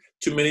Kyokushin.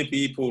 Too many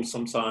people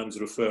sometimes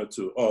refer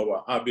to,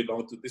 I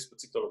belong to this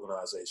particular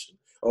organization,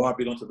 or I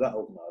belong to that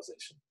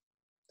organization.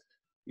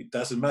 It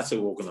doesn't matter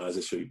what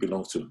organization you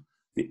belong to.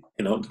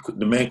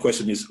 The main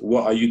question is,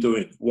 what are you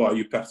doing? What are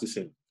you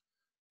practicing?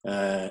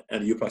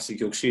 And you're practicing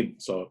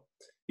Kyokushin. So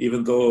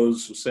even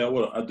those who say,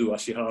 well, I do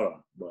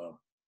Ashihara. Well,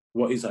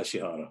 what is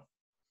Ashihara?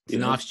 It's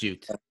an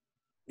offshoot.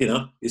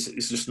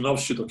 It's just an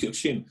offshoot of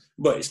Kyokushin.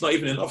 But it's not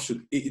even an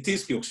offshoot. It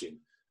is Kyokushin.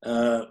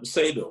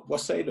 Seido.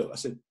 What's Seido? I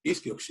said,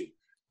 it's Kyokushin.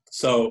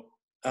 So,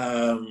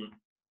 as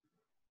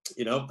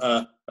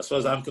far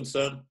as I'm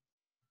concerned,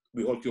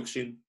 we all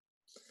Kyokushin.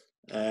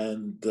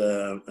 And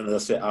as I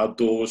say, our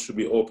doors should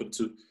be open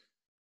to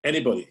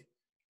anybody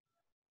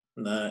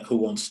who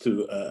wants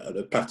to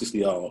practice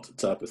the art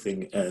type of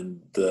thing.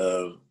 And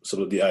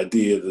sort of the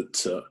idea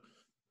that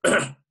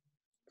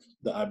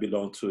that I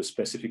belong to a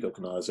specific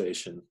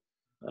organization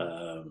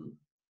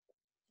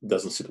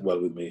doesn't sit well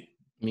with me.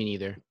 Me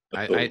neither.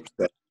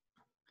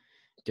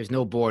 There's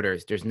no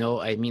borders. That's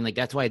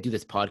why I do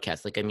this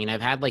podcast. Like, I mean,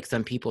 I've had like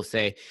some people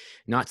say,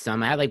 not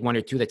some, I had like one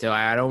or two that say,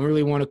 I don't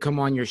really want to come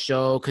on your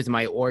show because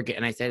my organ.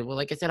 And I said, well,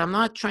 like I said, I'm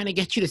not trying to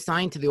get you to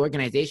sign to the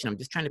organization. I'm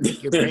just trying to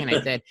pick your brain.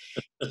 I said,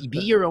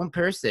 be your own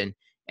person.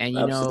 And,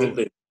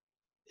 Absolutely.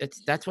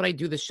 that's what I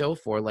do the show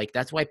for. Like,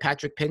 that's why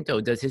Patrick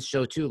Pinto does his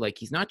show too. Like,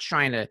 he's not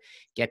trying to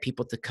get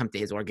people to come to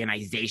his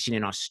organization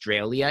in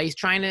Australia. He's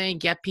trying to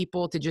get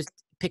people to just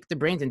pick the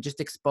brains and just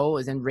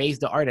expose and raise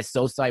the artist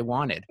Sosai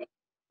wanted.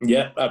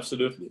 Yeah,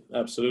 absolutely,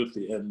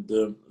 absolutely. And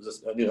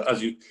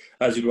as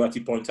you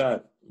rightly point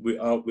out, we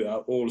are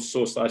all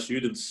source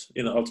students,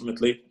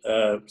 ultimately.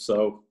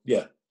 So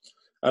yeah,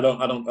 I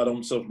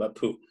don't sort of like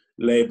put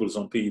labels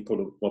on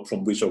people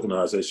from which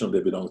organization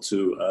they belong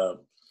to.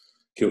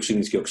 Kyokushin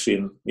is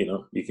Kyokushin,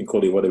 you can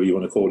call it whatever you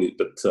want to call it,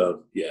 but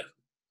yeah,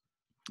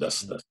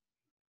 that's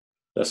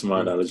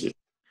my analogy.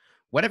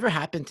 Whatever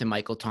happened to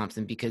Michael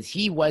Thompson? Because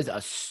he was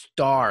a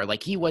star.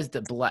 Like, he was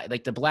the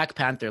Black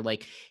Panther.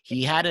 Like,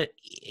 he had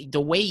the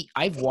way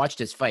I've watched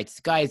his fights, this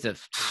guy's a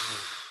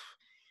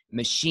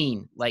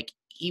machine. Like,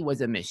 he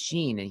was a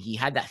machine, and he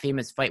had that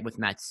famous fight with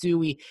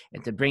Matsui,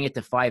 and to bring it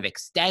to 5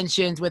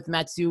 extensions with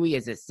Matsui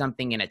is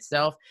something in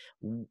itself.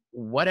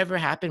 Whatever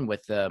happened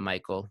with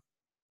Michael?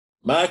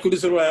 Michael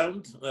is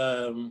around.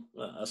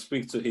 I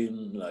speak to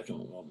him like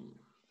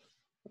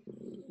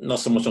not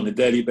so much on a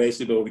daily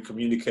basis, but we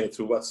communicate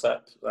through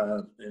WhatsApp.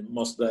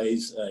 Most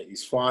days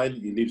he's fine.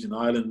 He lives in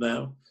Ireland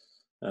now.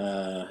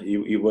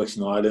 He works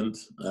in Ireland.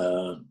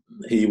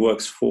 He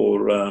works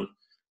for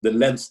the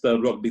Leinster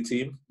rugby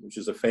team, which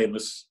is a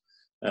famous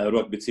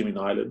rugby team in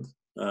Ireland.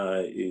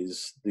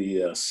 Is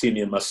the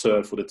senior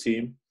masseur for the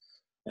team,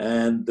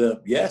 and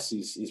yes,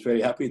 he's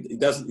very happy. He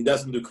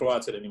doesn't do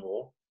karate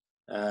anymore.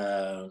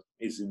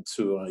 He's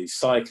into he's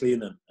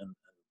cycling and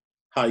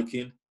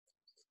hiking.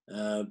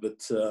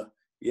 But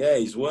yeah,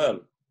 he's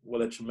what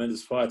a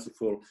tremendous fighter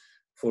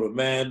for a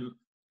man,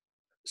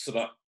 sort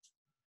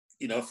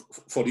of,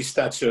 for his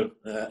stature,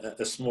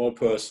 a small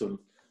person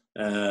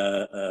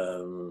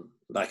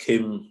like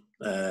him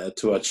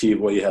to achieve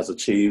what he has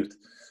achieved,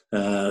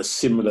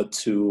 similar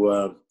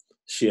to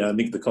Shihan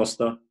Nick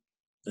DaCosta,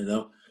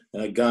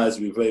 guys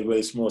with very,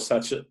 very small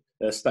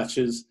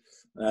statures,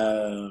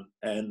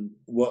 and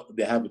what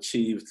they have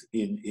achieved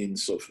in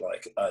sort of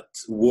like at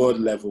world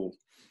level.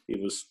 It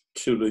was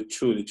truly,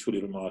 truly,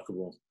 truly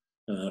remarkable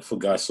for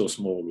guys so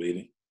small,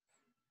 really.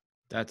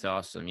 That's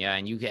awesome. Yeah,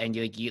 and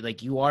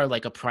you are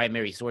like a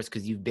primary source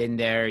because you've been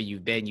there,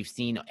 you've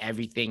seen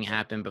everything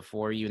happen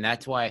before you, and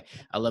that's why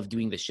I love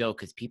doing the show,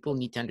 because people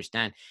need to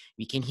understand.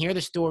 We can hear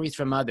the stories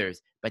from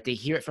others, but they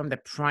hear it from the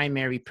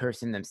primary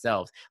person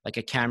themselves, like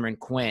a Cameron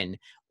Quinn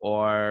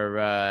or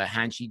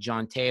Hanshi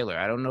John Taylor.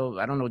 I don't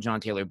know John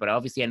Taylor, but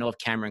obviously I know of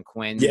Cameron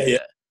Quinn. Yeah.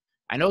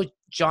 I know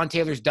John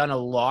Taylor's done a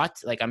lot.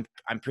 Like, I'm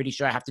pretty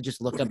sure I have to just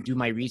do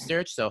my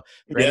research. So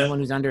for anyone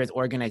who's under his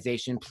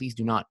organization, please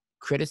do not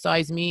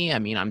criticize me. I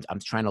mean, I'm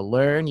trying to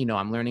learn.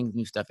 I'm learning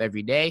new stuff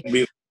every day.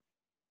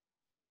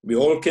 We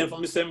all came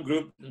from the same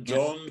group.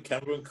 John,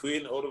 Cameron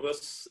Quinn, all of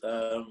us,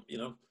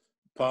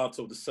 part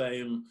of the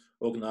same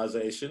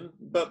organization.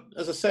 But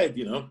as I said,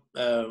 you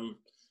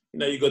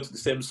go to the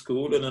same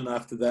school, and then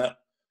after that,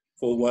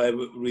 for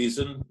whatever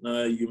reason,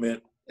 you may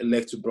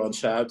elect to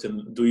branch out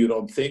and do your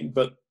own thing.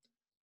 But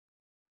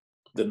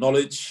the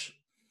knowledge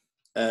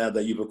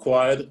that you've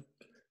acquired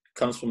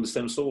comes from the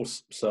same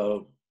source.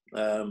 So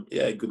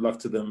good luck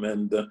to them,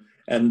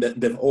 and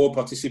they've all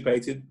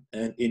participated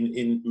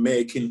in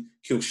making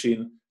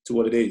Kyokushin to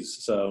what it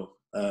is. So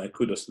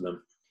kudos to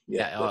them.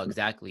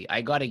 Exactly.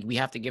 We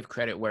have to give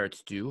credit where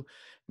it's due.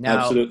 Now,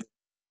 absolutely.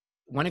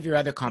 One of your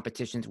other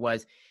competitions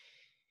was,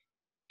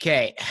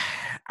 okay,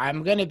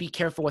 I'm gonna be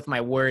careful with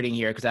my wording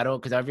here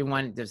because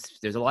everyone,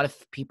 there's a lot of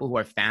people who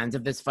are fans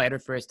of this fighter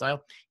for his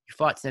style. You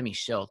fought Semi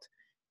Schilt.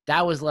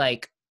 That was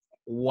like,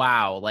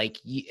 wow. Like,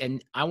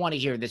 and I want to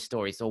hear this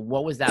story. So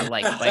what was that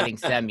like, fighting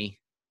Semi?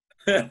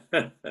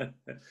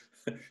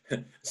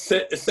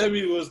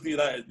 Semi was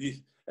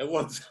and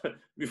once,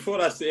 before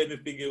I say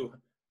anything,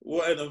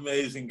 what an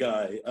amazing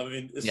guy. I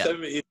mean,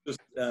 Semi is just,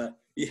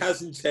 he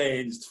hasn't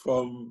changed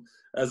from,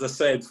 as I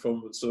said,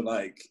 from so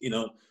like,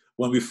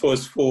 when we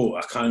first fought.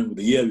 I can't remember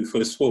the year we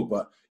first fought,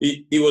 but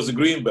he was a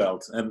green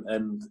belt,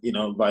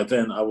 and by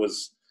then I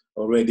was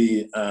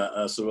already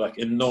sort of like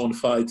a known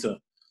fighter.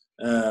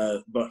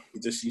 But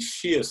just his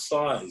sheer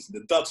size,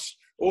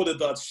 all the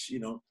Dutch,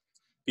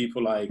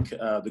 people like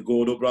the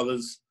Gordo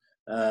brothers,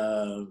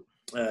 as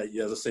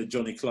I said,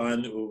 Johnny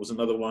Klein was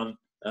another one,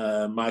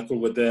 Michel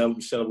Waddell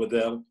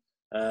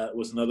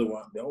was another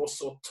one. They're all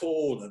so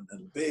tall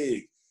and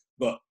big,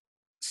 but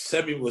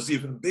Semi was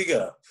even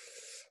bigger.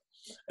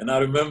 And I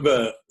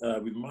remember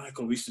with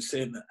Michael, we used to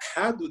say,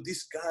 how do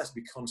these guys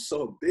become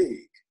so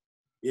big?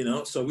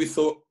 So we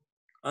thought,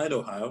 I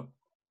know how.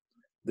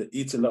 They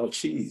eat a lot of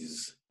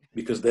cheese,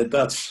 because they're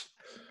Dutch.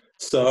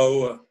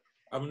 So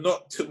I'm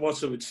not too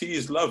much of a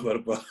cheese lover,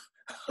 but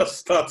I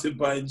started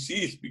buying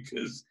cheese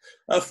because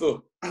I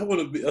thought, I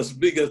want to be as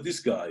big as these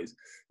guys.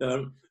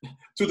 To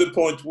the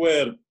point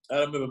where I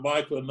remember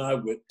Michael and I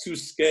were too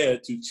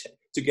scared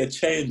to get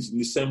changed in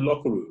the same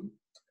locker room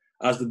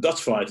as the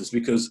Dutch fighters,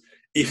 because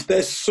if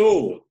they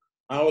saw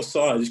our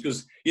size,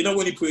 because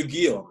when you put a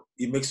gi on,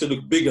 it makes you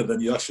look bigger than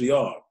you actually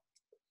are.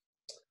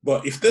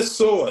 But if they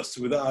saw us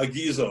without our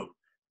gis on,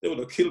 they would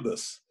have killed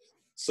us.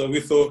 So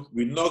we thought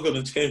we're not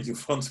going to change in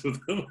front of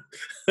them.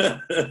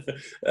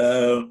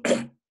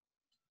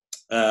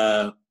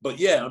 But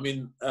yeah, I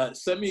mean,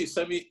 Semi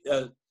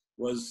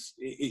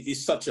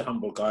he's such a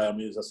humble guy. I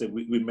mean, as I said,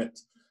 we met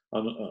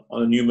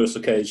on numerous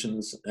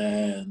occasions,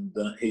 and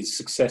his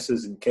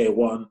successes in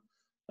K1,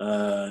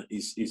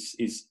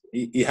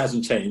 he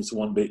hasn't changed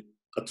one bit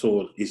at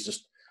all.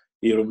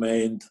 He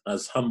remained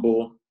as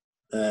humble,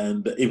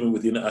 and even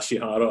within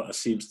Ashihara, I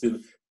see him still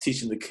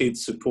teaching the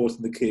kids,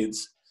 supporting the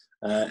kids,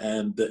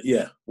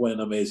 yeah, what an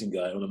amazing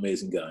guy,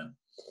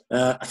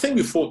 I think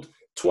we fought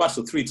twice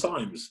or three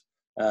times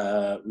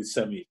with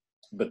Semi,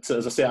 but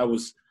as I say, I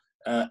was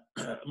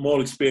more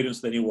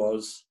experienced than he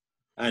was.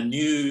 I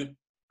knew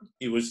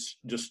he was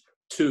just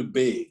too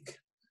big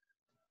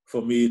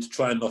for me to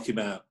try and knock him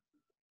out.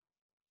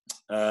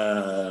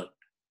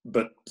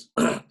 But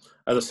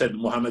as I said,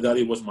 Muhammad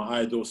Ali was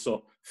my idol,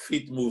 so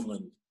feet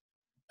movement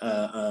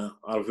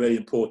are very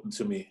important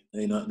to me.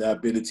 You know, the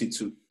ability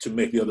to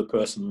make the other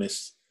person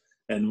miss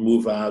and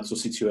move out of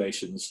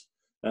situations.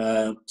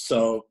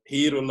 So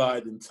he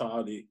relied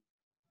entirely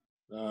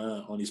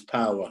on his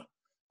power,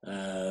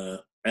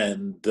 but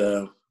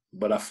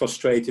I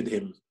frustrated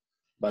him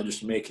by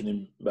just making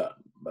him, by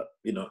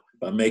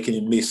making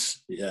him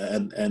miss. Yeah,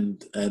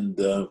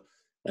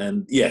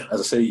 and yeah,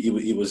 as I say,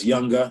 he was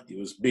younger, he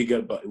was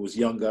bigger, but he was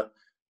younger,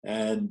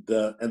 and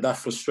that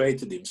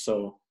frustrated him.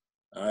 So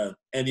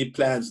any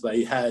plans that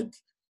he had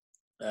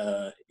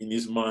in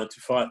his mind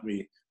to fight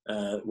me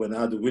went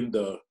out the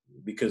window,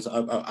 because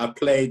I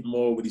played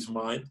more with his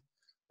mind,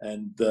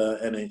 and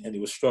he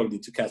was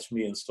struggling to catch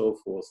me and so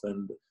forth.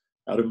 And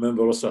I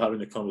remember also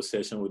having a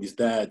conversation with his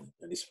dad,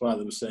 and his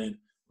father was saying,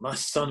 "My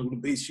son will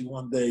beat you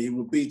one day. He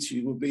will beat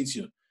you. He will beat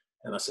you."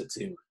 And I said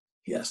to him,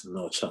 "He has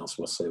no chance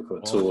whatsoever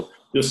at all."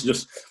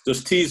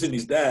 Just teasing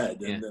his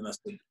dad, and then I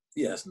said,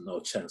 "He has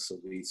no chance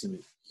of beating me."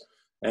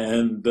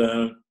 And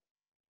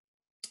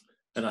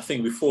I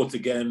think we fought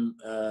again,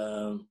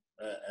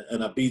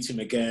 and I beat him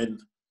again.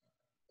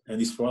 And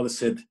his father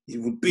said, "He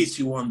will beat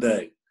you one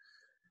day."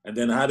 And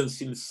then I hadn't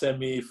seen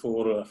Semi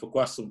for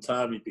quite some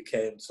time. He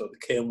became sort of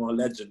the K1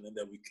 legend. And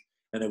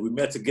then we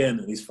met again.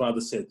 And his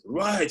father said,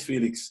 "Right,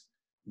 Felix,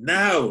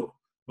 now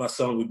my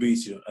son will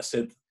beat you." I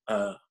said,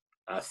 "I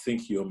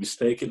think you're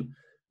mistaken.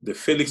 The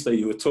Felix that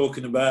you were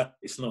talking about,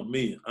 it's not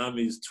me. I'm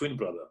his twin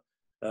brother.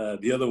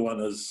 The other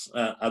one is,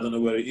 I don't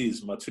know where he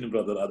is. My twin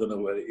brother, I don't know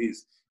where he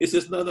is." He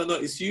says, no,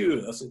 it's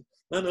you." I said,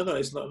 no,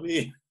 it's not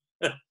me."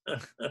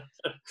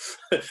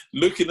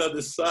 Looking at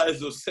the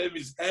size of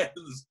Semi's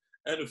hands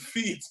and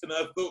feet, and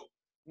I thought,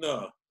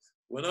 no,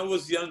 when I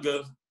was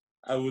younger,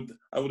 I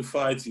would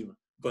fight him.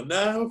 But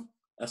now,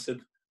 I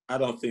said, I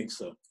don't think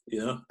so, you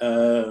know.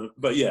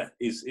 But yeah,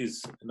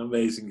 he's an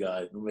amazing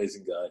guy,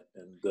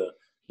 and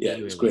yeah,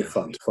 it was great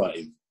fun to fight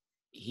him.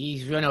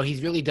 He's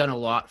really done a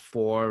lot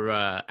for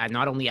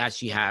not only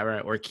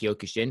Ashihara or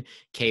Kyokushin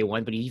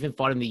K1, but he even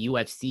fought in the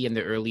UFC in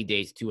the early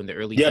days too. In the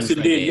early yes,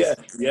 indeed, days.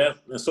 yeah.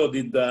 And so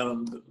did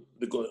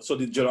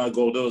Gerard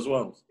Gordeau as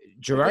well.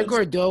 Gerard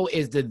Gordeau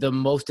is the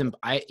most.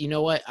 You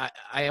know what?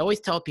 I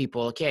always tell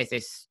people, okay, I say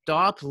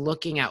stop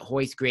looking at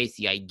Royce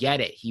Gracie. I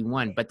get it, he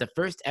won, but the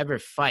first ever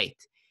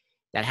fight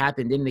that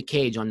happened in the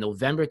cage on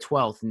November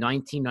 12th,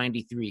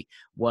 1993,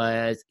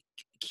 was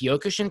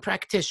Kyokushin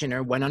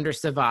practitioner, went under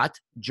Savat,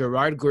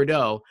 Gerard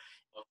Gordeau,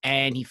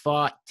 and he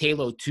fought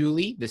Taylor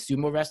Tooley, the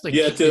sumo wrestler.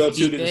 Yeah, Taylor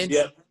Tooley.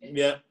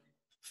 Yeah.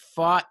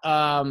 Fought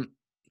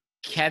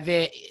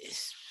Kevin.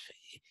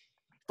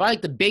 Fought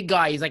like the big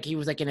guy. He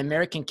was like an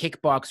American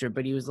kickboxer,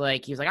 but he was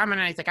like I'm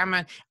an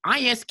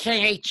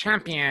ISKA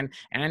champion,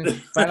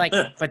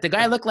 but the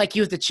guy looked like he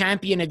was the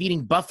champion of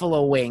eating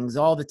buffalo wings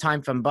all the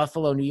time from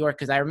Buffalo, New York.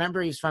 Because I remember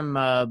he was from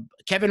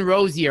Kevin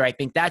Rosier, I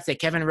think that's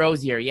it. Kevin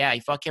Rosier, yeah, he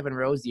fought Kevin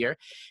Rosier,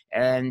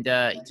 and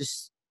he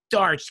just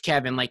starched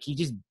Kevin. Like he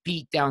just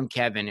beat down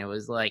Kevin. It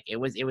was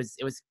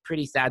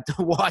pretty sad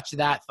to watch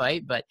that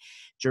fight. But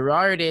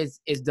Gerard is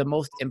the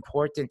most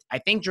important. I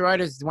think Gerard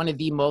is one of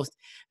the most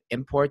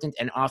important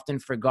and often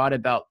forgot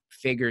about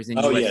figures in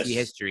UFC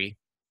history.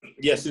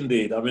 Yes,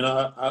 indeed. I mean,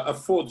 I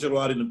fought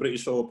Gerard in the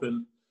British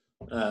Open.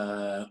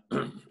 I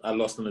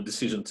lost on a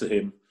decision to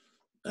him,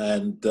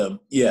 and I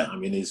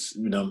mean, he's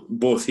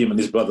both him and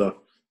his brother,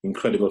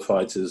 incredible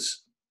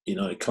fighters.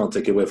 You can't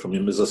take away from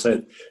him. As I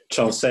said,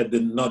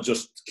 transcended not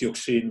just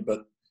Kyokushin,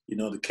 but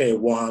the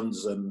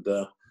K1s and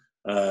not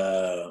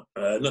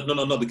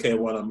the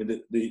K1. I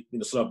mean,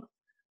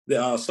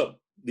 there are some.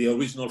 The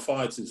original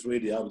fighters,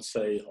 really, I would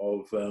say,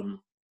 of the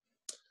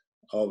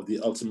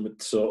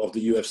ultimate of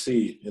the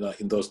UFC,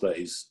 in those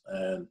days.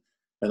 And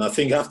I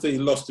think after he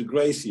lost to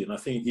Gracie, and I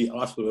think he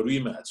asked for a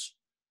rematch,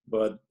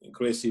 but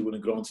Gracie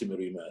wouldn't grant him a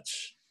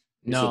rematch.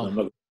 He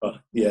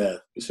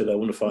said, "I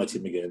want to fight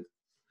him again."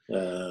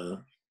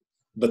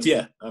 But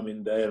yeah, I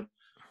mean,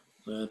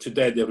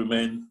 today they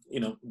remain,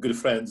 good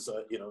friends.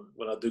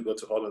 When I do go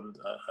to Holland,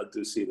 I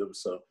do see them.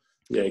 So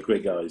yeah,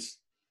 great guys.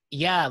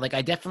 Yeah,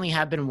 I definitely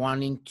have been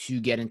wanting to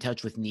get in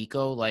touch with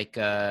Nico. I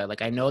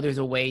know there's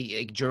a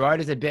way.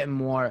 Gerard is a bit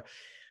more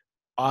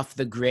off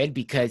the grid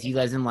because he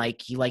doesn't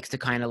like, he likes to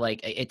kind of like,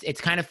 it's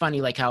kind of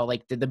funny like how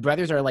like the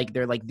brothers are like,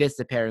 they're like this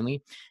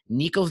apparently.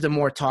 Nico's the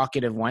more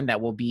talkative one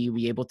that will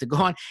be able to go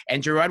on,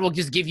 and Gerard will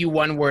just give you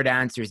one word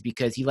answers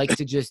because he likes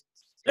to just,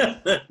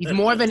 he's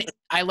more of an,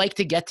 I like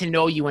to get to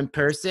know you in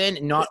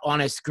person, not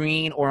on a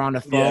screen or on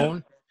a phone.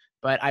 Yeah.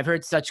 But I've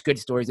heard such good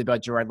stories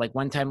about Gerard. Like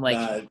one time,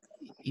 like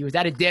he was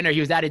at a dinner.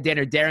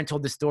 Darren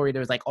told the story.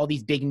 There was like all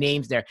these big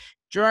names there.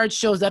 Gerard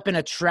shows up in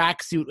a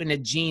tracksuit and a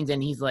jeans,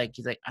 and he's like,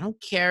 I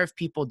don't care if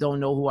people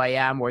don't know who I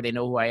am or they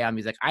know who I am.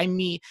 He's like, I'm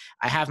me.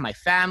 I have my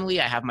family.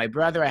 I have my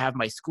brother. I have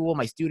my school,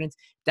 my students.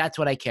 That's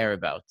what I care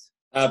about.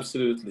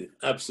 Absolutely,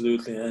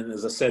 absolutely. And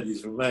as I said,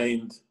 he's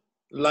remained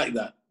like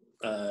that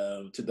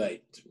to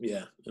date.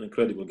 Yeah,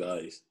 incredible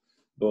guys,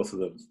 both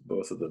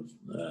of them.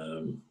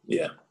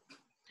 Yeah.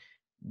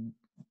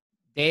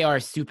 They are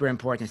super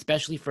important,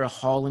 especially for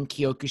Holland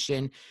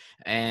Kyokushin,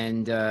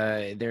 and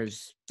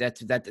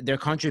that their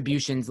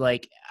contributions.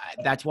 Like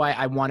that's why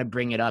I want to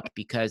bring it up,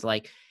 because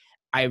like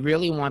I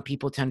really want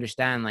people to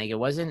understand. Like it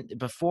wasn't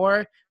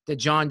before the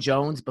John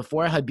Jones,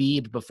 before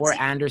Habib, before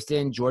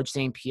Anderson, George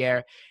St.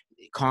 Pierre,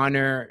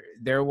 Connor.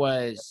 There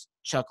was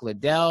Chuck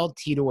Liddell,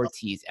 Tito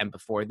Ortiz, and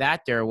before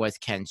that there was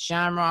Ken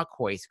Shamrock,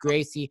 Hoist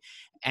Gracie,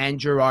 and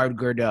Gerard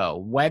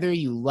Gordeau. Whether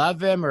you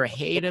love him or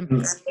hate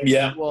him,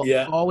 Yeah, will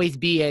yeah. always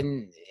be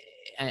in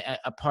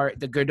a part.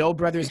 The Gordeau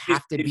brothers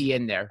have to be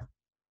in there.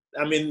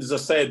 I mean, as I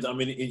said, I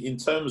mean, in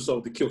terms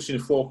of the Kyokushin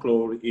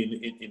folklore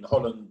in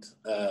Holland,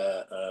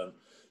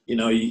 you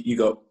know, you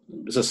got,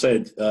 as I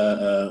said,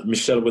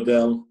 Michel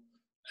Waddell,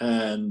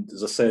 and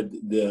as I said,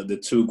 the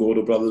two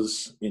Gordeau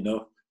brothers, you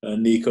know,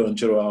 Nico and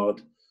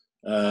Gerard.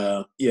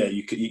 Yeah,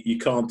 you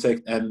can't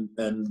take and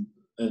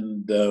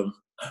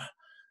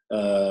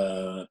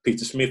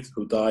Peter Smith,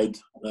 who died.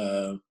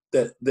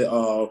 They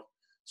are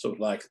sort of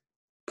like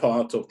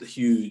part of the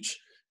huge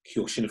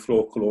Kyokushin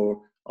folklore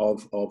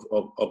of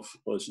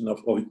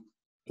the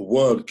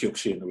world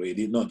Kyokushin,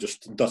 really, not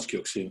just Dutch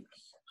Kyokushin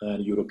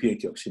and European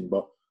Kyokushin,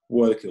 but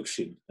world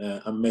Kyokushin.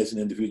 Amazing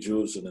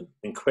individuals and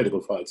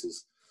incredible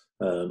fighters,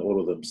 and all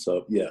of them.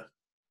 So yeah,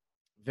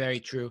 very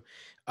true.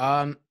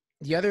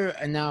 The other,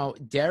 now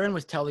Darren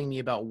was telling me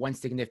about one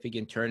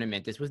significant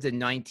tournament. This was the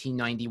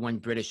 1991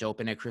 British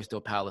Open at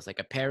Crystal Palace. Like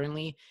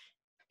apparently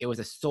it was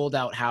a sold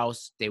out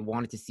house. They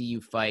wanted to see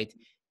you fight.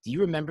 Do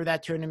you remember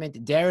that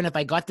tournament? Darren, if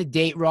I got the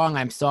date wrong,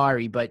 I'm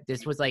sorry, but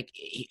this was like,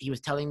 he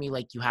was telling me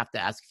like, you have to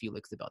ask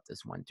Felix about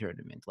this one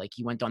tournament. Like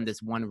he went on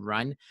this one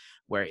run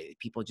where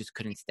people just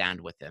couldn't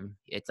stand with him.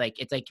 It's like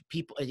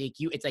people,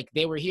 like you, it's like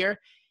they were here,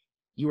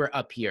 you were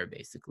up here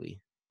basically.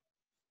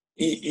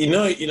 You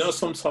know,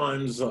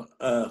 sometimes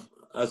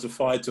as a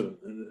fighter,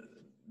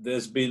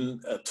 there's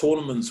been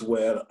tournaments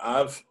where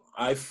I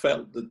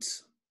felt that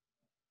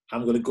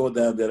I'm going to go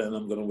down there and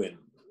I'm going to win,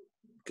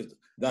 because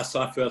that's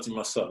how I felt in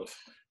myself.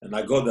 And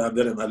I go down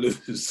there and I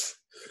lose.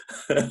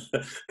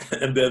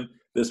 And then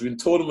there's been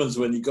tournaments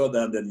when you go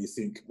down there and you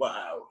think,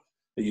 wow.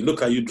 And you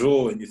look at your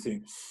draw and you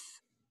think,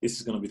 this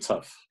is going to be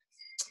tough.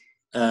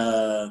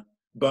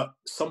 But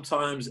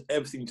sometimes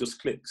everything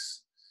just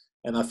clicks.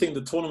 And I think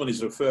the tournament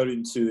is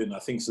referring to, and I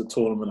think it's a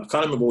tournament, I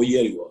can't remember what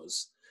year it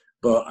was,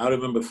 but I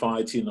remember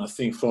fighting, I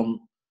think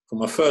from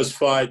my first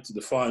fight to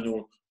the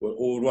final were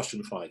all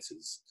Russian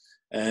fighters.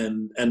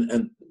 And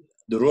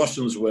the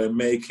Russians were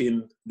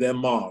making their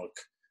mark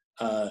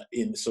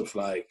in sort of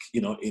like, you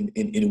know,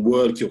 in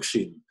world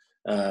Kyokushin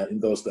in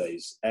those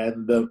days.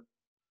 And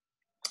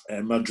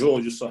my draw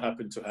just so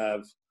happened to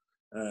have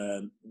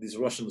these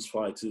Russian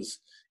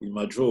fighters in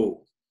my draw.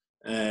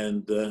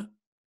 And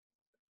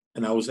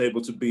I was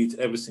able to beat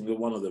every single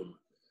one of them,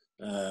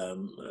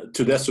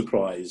 to their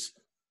surprise.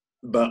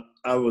 But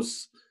I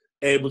was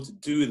able to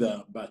do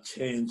that by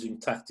changing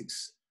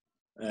tactics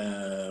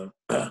for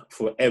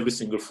every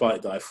single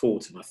fight that I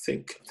fought. And I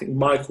think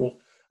Michael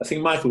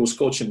was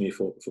coaching me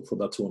for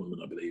that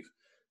tournament, I believe.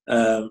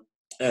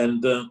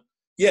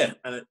 Yeah,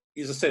 and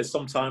as I said,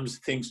 sometimes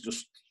things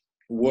just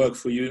work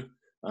for you.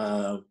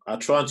 I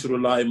try to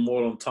rely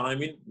more on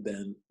timing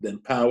than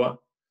power.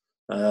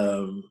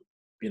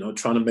 You know,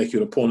 trying to make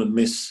your opponent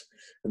miss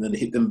and then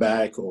hit them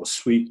back or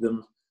sweep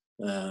them.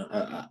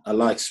 I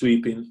like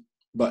sweeping,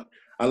 but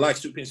I like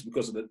sweeping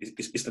because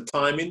it's the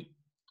timing.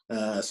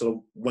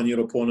 So when your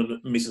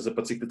opponent misses a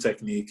particular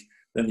technique,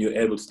 then you're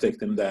able to take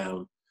them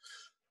down.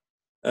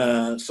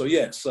 So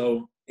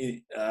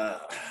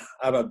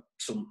I've had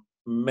some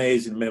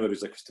amazing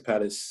memories at Crystal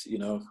Palace. You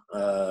know,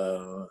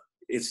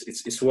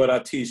 it's where I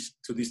teach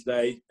to this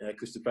day.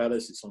 Crystal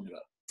Palace, it's only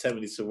about 10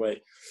 minutes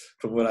away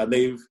from where I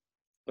live.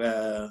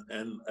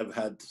 And I've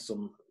had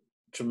some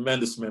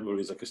tremendous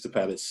memories at Crystal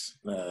Palace,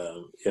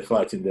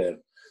 fighting there.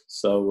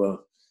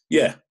 So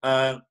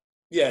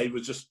it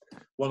was just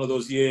one of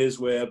those years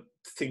where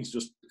things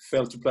just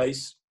fell to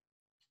place,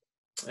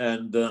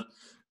 and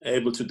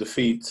able to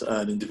defeat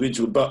an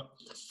individual. But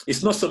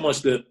it's not so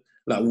much that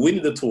like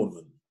winning the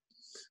tournament;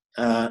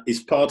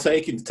 it's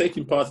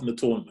taking part in the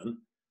tournament,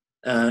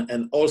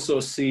 and also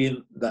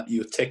seeing that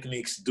your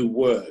techniques do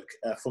work.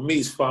 For me,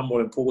 it's far more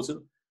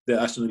important than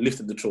actually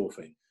lifting the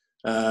trophy.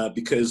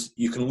 because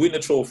you can win a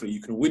trophy,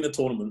 you can win a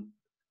tournament,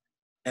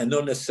 and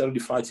not necessarily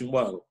fighting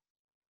well.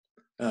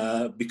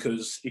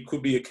 Because it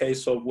could be a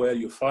case of where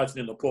you're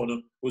fighting an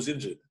opponent who's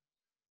injured,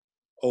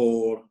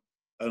 or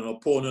an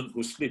opponent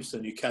who slips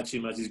and you catch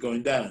him as he's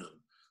going down.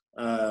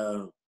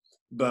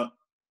 But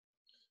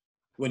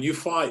when you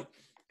fight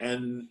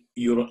and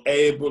you're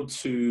able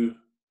to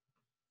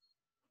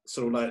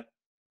sort of like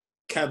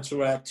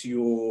counteract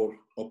your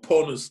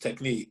opponent's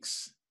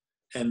techniques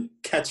and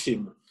catch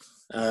him,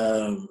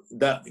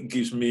 that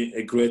gives me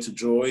a greater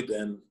joy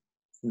than,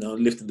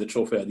 lifting the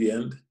trophy at the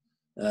end.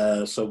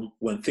 So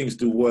when things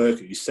do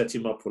work, you set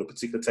him up for a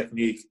particular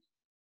technique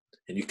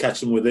and you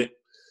catch him with it,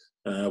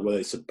 whether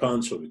it's a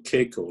punch or a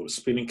kick or a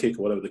spinning kick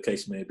or whatever the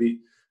case may be,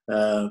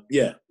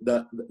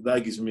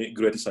 that gives me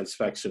greater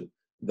satisfaction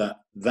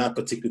that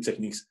particular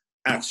technique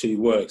actually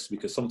works.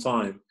 Because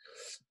sometimes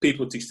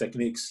people teach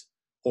techniques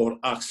or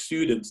ask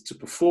students to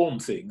perform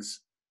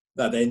things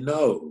that they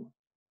know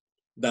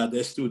that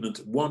their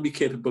student won't be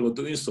capable of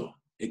doing so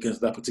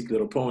against that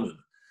particular opponent.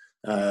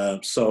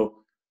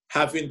 So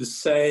having the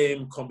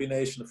same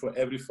combination for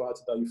every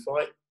fighter that you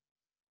fight,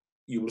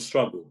 you will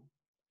struggle.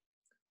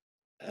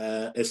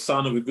 A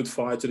sign of a good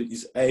fighter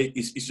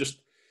is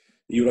just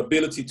your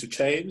ability to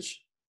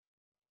change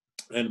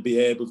and be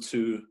able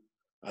to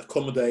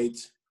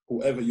accommodate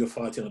whoever you're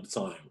fighting at the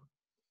time.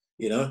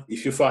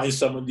 If you're fighting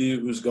somebody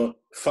who's got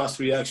fast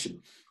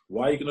reaction,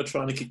 why are you going to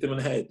try and kick them in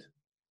the head?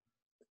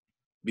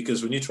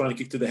 Because when you're trying to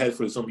kick to the head,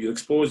 for example, you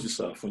expose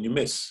yourself when you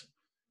miss.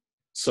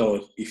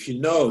 So if you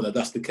know that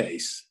that's the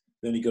case,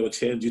 then you got to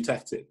change your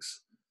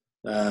tactics.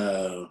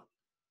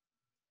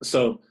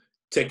 So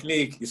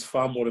technique is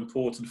far more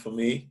important for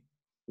me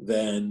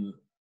than,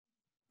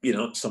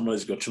 someone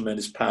who's got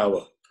tremendous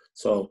power.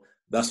 So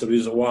that's the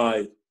reason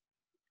why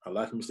I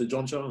like Mr.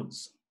 John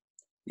Jones.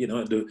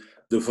 The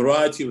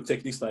variety of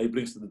techniques that he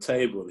brings to the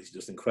table is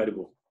just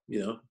incredible.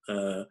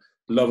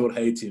 Love or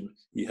hate him,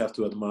 you have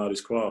to admire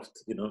his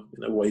craft,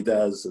 what he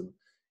does and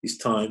his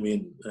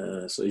timing.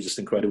 So he's just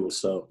incredible.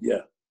 So,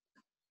 yeah.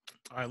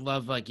 I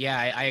love, I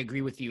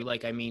agree with you.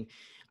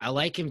 I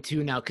like him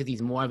too now because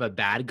he's more of a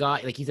bad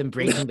guy. He's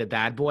embracing the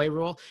bad boy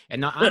role.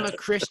 And now I'm a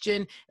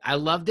Christian. I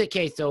loved it.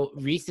 Okay, so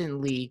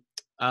recently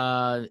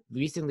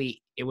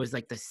it was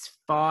like the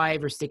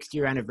 5 or 6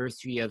 year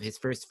anniversary of his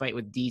first fight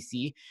with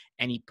DC,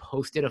 and he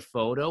posted a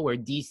photo where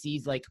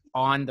DC's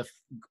on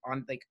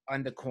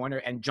the corner,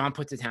 and John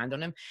puts his hand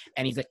on him,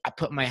 and he's like, "I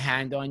put my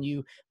hand on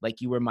you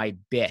like you were my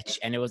bitch,"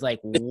 and it was like,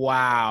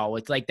 wow,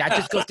 it's like that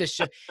just goes to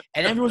show.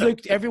 And everyone's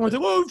like,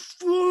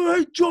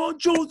 "Oh, John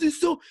Jones is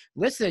so."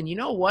 Listen, you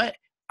know what?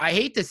 I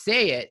hate to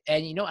say it,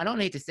 and I don't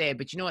hate to say it,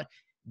 but you know what?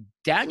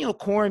 Daniel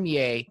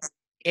Cormier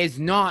is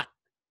not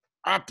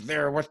up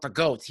there with the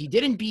GOATs. He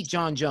didn't beat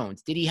John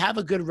Jones. Did he have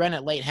a good run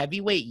at light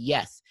heavyweight?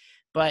 Yes.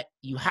 But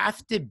you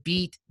have to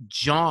beat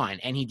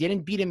John, and he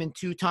didn't beat him in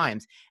 2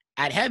 times.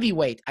 At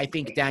heavyweight, I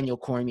think Daniel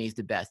Cormier is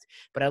the best.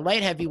 But at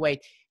light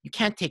heavyweight, you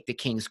can't take the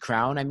king's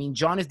crown. I mean,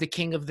 John is the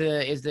king of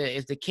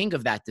the king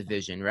of that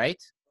division,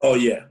 right? Oh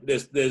yeah,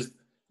 there's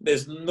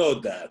no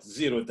doubt,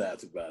 zero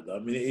doubt about that. I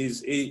mean, he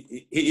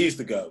is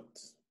the GOAT.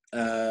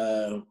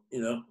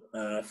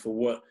 For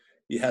what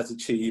he has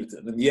achieved.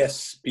 And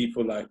yes,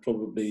 people like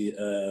probably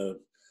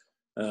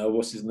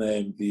what's his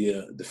name,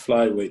 the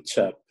flyweight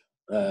chap,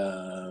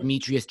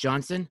 Demetrius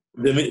Johnson.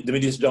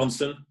 Demetrius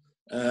Johnson.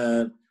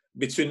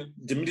 Between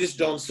Demetrius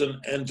Johnson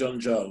and John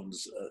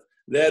Jones,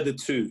 they're the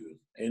two.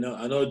 I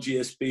know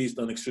GSP's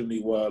done extremely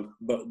well,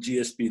 but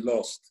GSP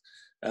lost.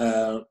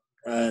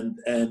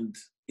 And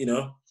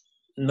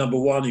number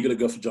one, you're gonna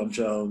go for John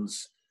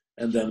Jones,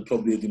 and then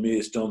probably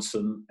Demetrius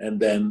Johnson, and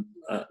then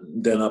I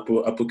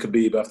put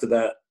Khabib after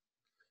that.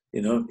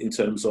 In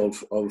terms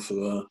of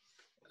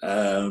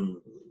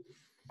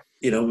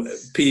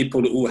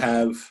people who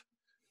have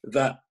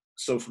that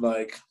sort of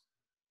like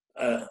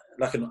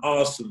an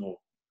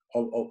arsenal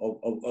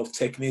of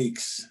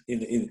techniques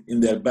in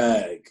their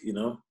bag,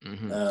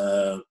 Mm-hmm.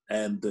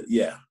 And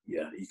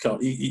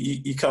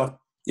you can't,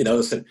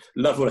 I said,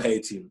 love or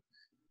hate him,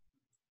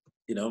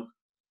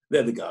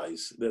 they're the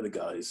guys,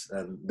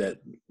 and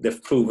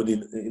they've proven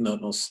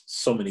it,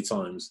 so many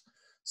times.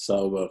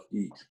 So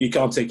you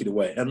can't take it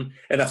away. And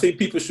I think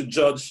people should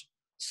judge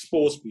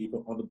sports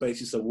people on the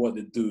basis of what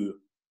they do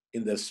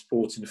in their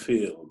sporting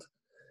field.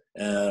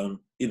 To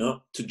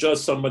judge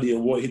somebody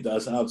on what he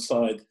does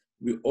outside,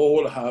 we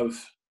all have,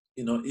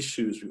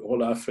 issues. We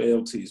all have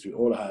frailties. We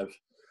all have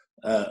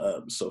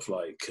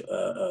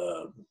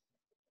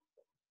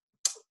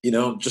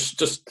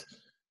just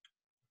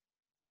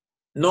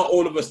not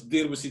all of us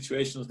deal with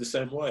situations the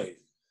same way.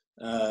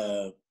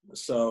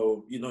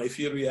 So, if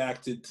you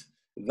reacted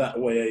that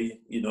way,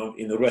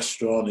 in a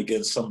restaurant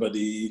against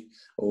somebody,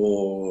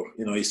 or,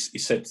 he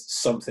said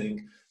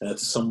something to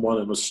someone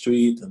on the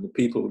street, and the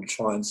people would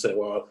try and say,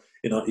 well,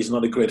 he's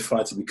not a great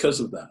fighter because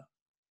of that.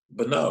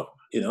 But no,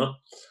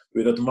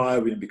 we'd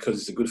admire him because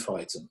he's a good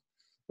fighter.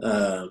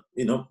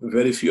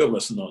 Very few of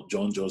us know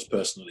John Jones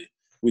personally.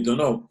 We don't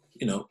know,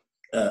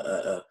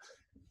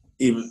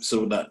 even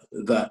sort of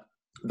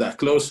that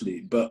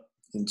closely. But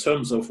in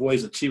terms of what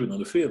he's achieving on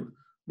the field,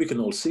 we can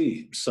all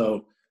see.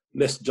 So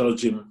let's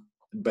judge him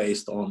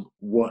based on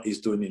what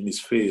he's doing in his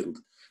field,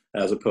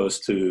 as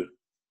opposed to,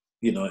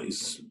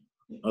 his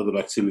other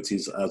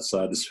activities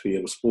outside the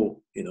sphere of sport.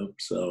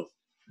 So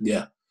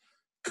yeah,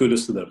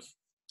 kudos to them.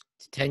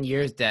 10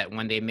 years that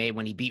when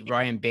he beat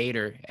Ryan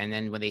Bader, and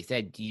then when they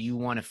said, do you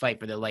want to fight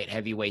for the light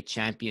heavyweight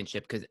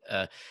championship, because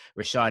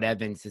Rashad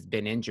Evans has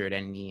been injured,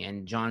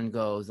 and John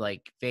goes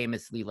like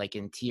famously like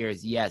in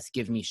tears, yes,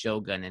 give me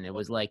Shogun. And it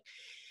was like,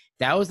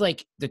 that was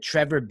like the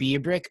Trevor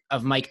Biebrick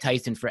of Mike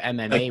Tyson for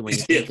MMA when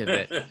you think of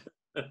it.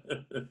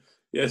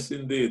 Yes,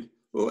 indeed.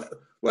 What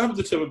happened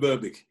to Trevor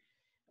Biebrick?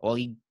 Well,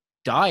 he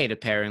died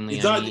apparently.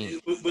 He died.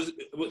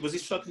 Was he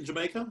shot in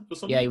Jamaica or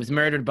something? Yeah, he was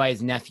murdered by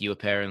his nephew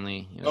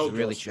apparently. It was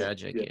really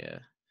tragic.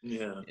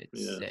 Yeah.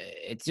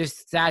 It's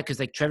just sad because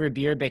like Trevor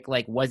Biebrick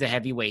like was a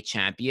heavyweight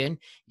champion,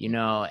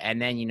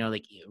 and then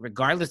like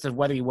regardless of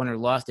whether he won or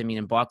lost, I mean,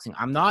 in boxing,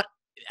 I'm not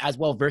as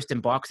well versed in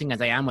boxing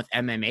as I am with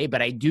MMA,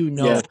 but I do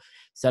know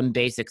some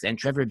basics. And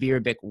Trevor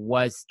Biebrick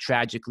was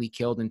tragically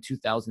killed in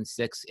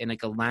 2006 in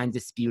like a land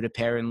dispute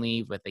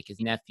apparently with like his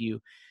nephew.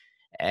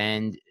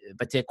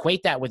 But to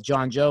equate that with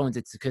John Jones,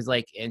 it's because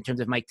like in terms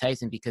of Mike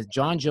Tyson, because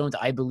John Jones,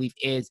 I believe,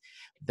 is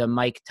the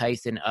Mike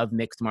Tyson of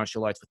mixed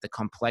martial arts with the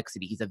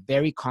complexity. He's a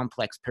very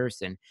complex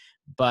person,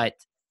 but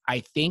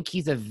I think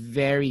he's a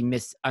very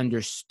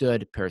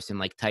misunderstood person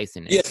like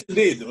Tyson is. Yes,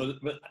 indeed.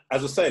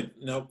 As I said,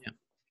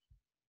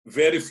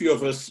 very few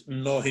of us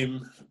know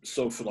him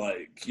sort of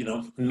like,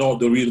 know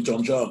the real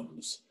John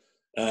Jones.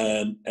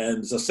 And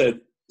as I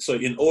said, so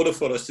in order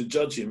for us to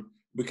judge him,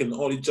 we can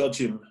only judge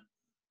him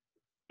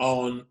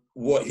on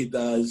what he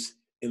does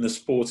in the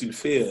sporting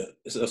sphere.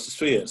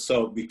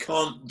 So we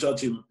can't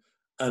judge him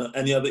on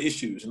any other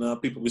issues.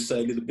 People will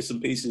say little bits and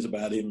pieces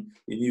about him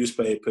in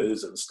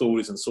newspapers and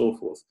stories and so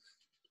forth.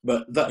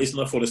 But that is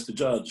not for us to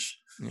judge.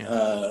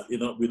 Yeah.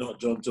 We're not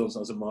John Jones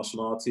as a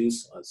martial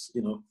artist, as,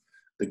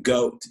 the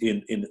GOAT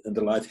in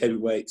the light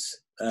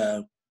heavyweights.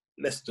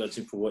 Let's judge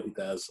him for what he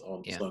does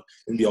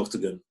in the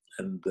octagon.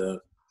 And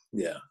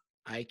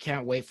I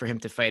can't wait for him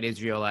to fight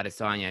Israel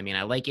Adesanya. I mean,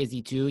 I like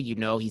Izzy too.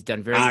 He's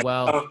done very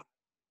well.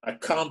 I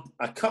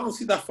can't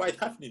see that fight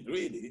happening.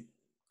 Really,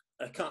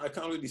 I can't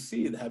really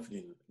see it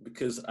happening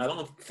because I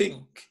don't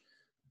think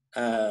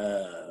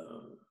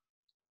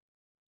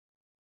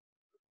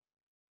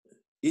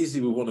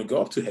Izzy will want to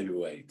go up to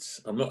heavyweights.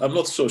 I'm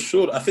not so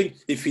sure. I think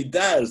if he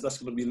does, that's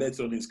going to be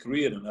later on in his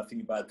career, and I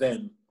think by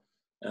then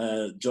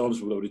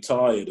Jones will have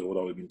retired or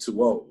will have been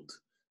too old.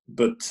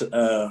 But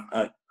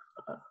I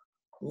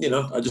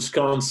just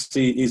can't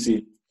see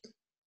Izzy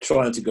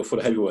trying to go for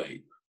the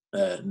heavyweight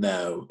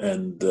now.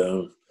 And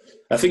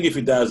I think if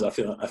he does, I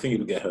think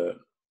he'll get hurt.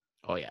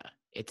 Oh yeah,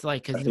 it's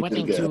like because the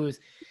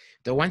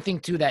one thing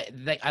too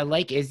that I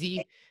like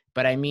Izzy,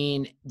 but I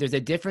mean, there's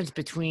a difference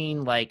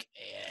between like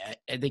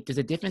I think there's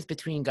a difference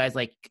between guys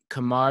like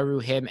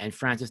Kamaru, him, and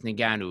Francis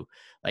Ngannou.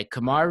 Like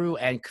Kamaru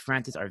and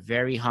Francis are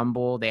very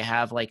humble. They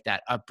have like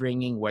that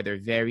upbringing where they're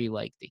very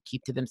like they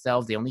keep to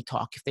themselves. They only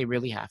talk if they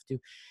really have to.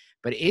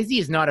 But Izzy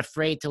is not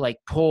afraid to like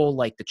pull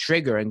like the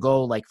trigger and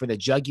go like for the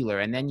jugular.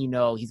 And then,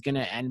 he's going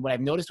to, and what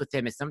I've noticed with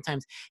him is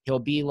sometimes he'll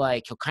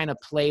kind of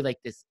play like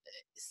this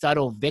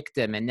subtle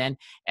victim. And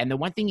the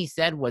one thing he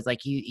said was like,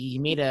 he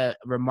made a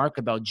remark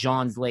about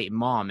John's late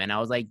mom. And I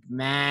was like,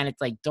 man,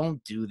 it's like,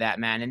 don't do that,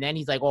 man. And then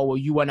he's like, oh, well,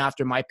 you went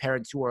after my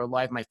parents who are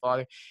alive, my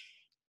father.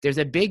 There's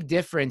a big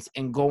difference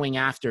in going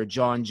after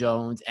John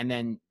Jones and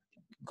then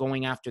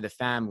going after the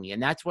family.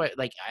 And that's what,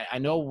 like, I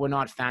know we're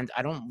not fans.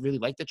 I don't really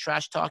like the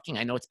trash talking.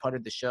 I know it's part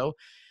of the show,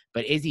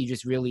 but Izzy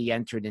just really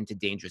entered into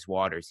dangerous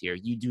waters here.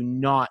 You do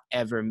not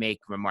ever make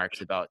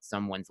remarks about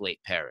someone's late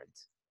parent.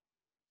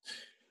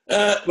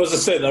 Well, as I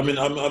said, I mean,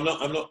 I'm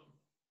not,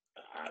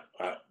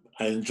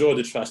 I enjoy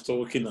the trash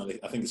talking.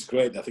 I think it's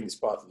great. I think it's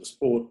part of the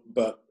sport,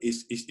 but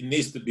it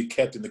needs to be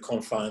kept in the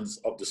confines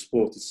of the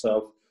sport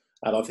itself.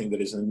 I don't think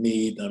there is a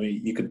need. I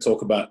mean, you can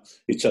talk about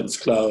each other's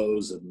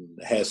clothes and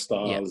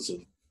hairstyles,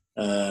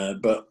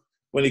 but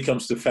when it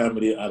comes to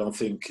family, I don't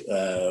think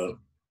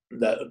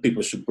that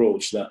people should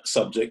broach that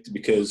subject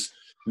because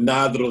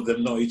neither of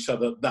them know each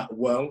other that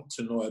well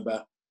to know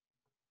about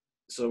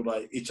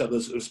each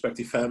other's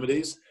respective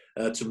families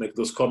to make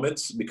those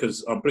comments,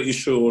 because I'm pretty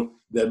sure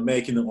they're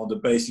making them on the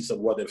basis of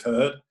what they've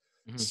heard.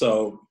 Mm-hmm.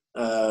 So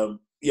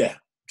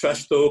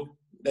trash talk.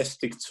 Let's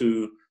stick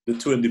to the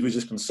two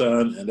individuals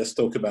concerned, and let's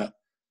talk about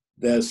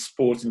their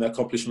sporting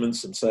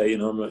accomplishments and say,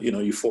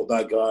 you fought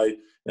that guy,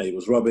 he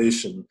was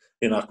rubbish, and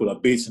I could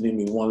have beaten him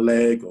in one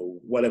leg or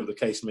whatever the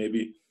case may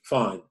be.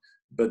 Fine,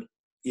 but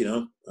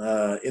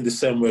in the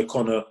same way,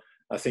 Conor,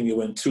 I think he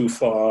went too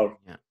far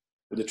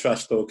with the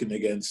trash talking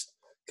against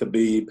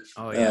Khabib.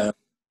 Oh yeah.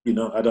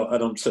 I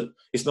don't.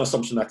 It's not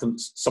something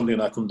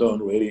I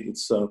condone really.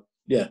 It's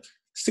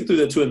stick to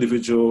the two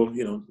individual.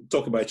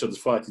 Talk about each other's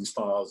fighting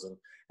styles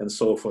and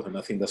so forth. And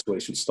I think that's where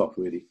it should stop,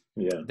 really.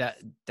 Yeah.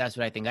 That's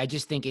what I think. I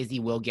just think Izzy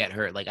will get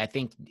hurt. Like, I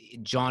think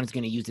John's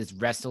going to use his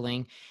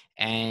wrestling,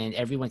 and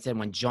everyone said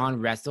when John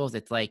wrestles,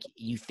 it's like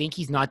you think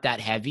he's not that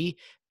heavy,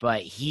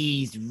 but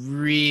he's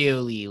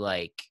really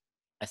like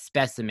a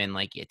specimen.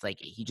 Like, it's like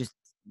he just.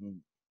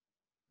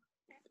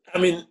 I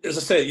mean, as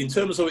I say, in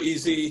terms of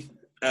Izzy,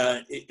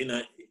 you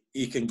know,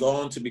 he can go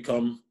on to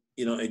become,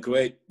 you know, a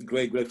great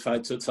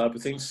fighter type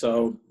of thing.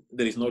 So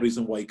there is no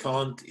reason why he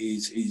can't.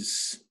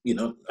 He's you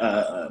know,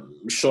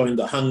 showing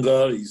the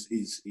hunger. He's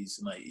you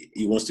know,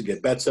 he wants to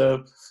get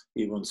better.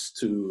 He wants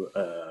to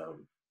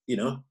you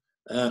know,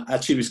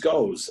 achieve his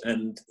goals.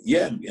 And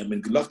yeah, I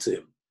mean, good luck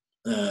to him.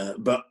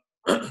 But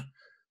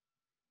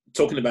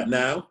talking about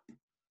now,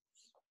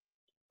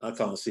 I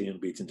can't see him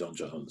beating John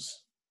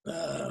Jones.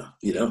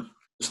 You know,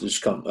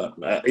 just can't.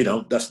 You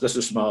know, that's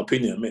just my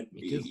opinion.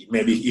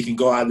 Maybe he can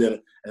go out there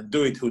and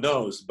do it. Who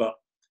knows? But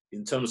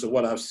in terms of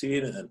what I've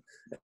seen and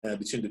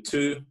between the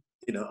two,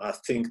 you know, I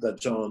think that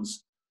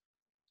Jones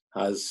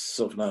has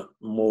sort of like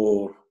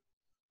more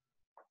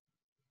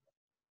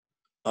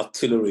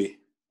artillery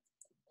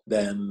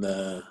than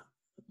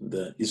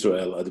the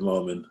Israel at the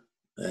moment.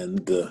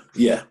 And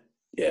I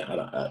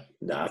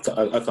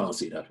can't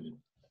see it happening.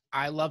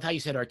 I love how you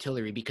said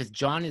artillery, because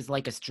John is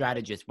like a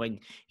strategist. When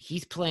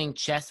he's playing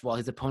chess while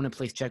his opponent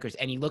plays checkers,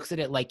 and he looks at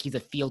it like he's a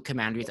field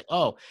commander. He's like,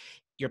 "Oh,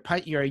 you're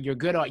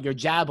good at your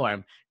jab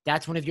arm.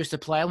 That's one of your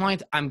supply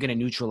lines. I'm gonna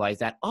neutralize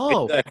that.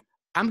 Oh, exactly.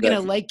 I'm gonna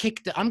leg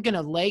kick.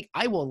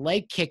 I will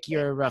leg kick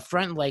your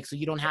front leg, so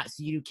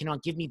you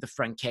cannot give me the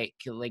front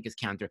leg as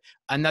counter.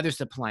 Another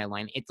supply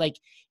line.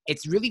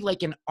 It's really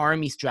like an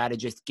army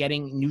strategist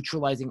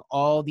neutralizing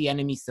all the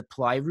enemy's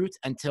supply routes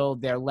until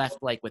they're left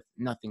like with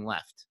nothing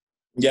left."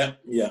 Yeah.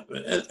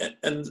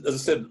 And as I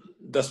said,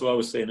 that's what I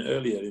was saying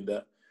earlier, in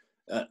that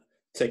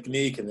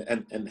technique,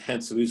 and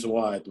hence the reason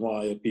why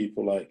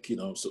people like, you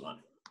know, so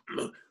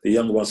the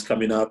young ones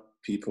coming up,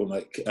 people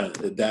like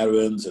the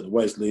Darrens and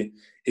Wesley,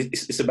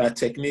 it's about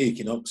technique,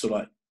 you know, so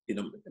like, you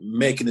know,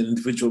 making an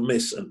individual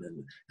miss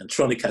and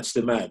trying to catch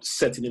them out,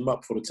 setting him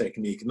up for the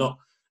technique, not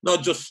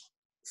just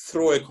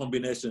throw a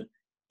combination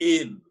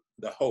in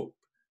the hope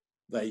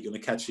that you're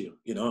going to catch him.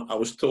 You know, I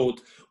was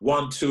told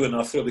 1-2 and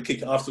I'll throw the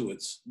kick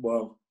afterwards.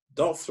 Well,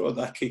 don't throw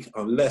that kick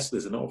unless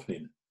there's an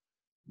opening.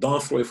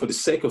 Don't throw it for the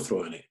sake of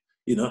throwing it.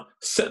 You know,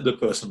 set the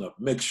person up.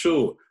 Make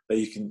sure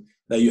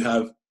that you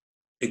have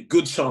a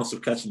good chance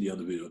of catching the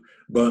individual.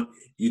 But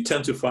you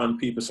tend to find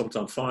people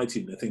sometimes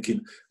fighting and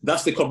thinking,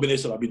 that's the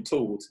combination I've been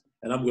told,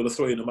 and I'm going to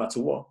throw it no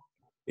matter what.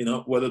 You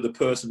know, whether the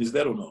person is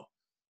there or not.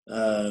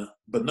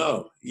 But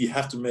no, you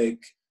have to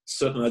make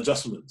certain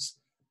adjustments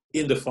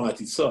in the fight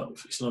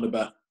itself. It's not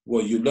about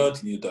what you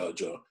learned in your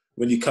dojo.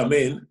 When you come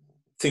in,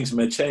 things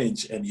may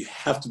change, and you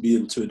have to be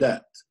able to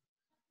adapt.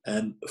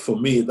 And for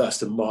me, that's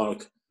the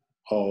mark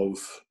of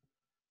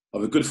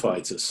a good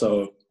fighter.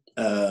 So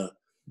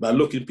by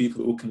looking at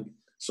people who can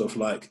sort of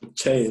like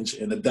change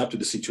and adapt to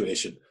the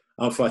situation.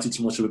 I'm fighting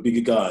too much of a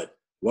bigger guy.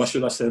 Why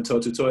should I stand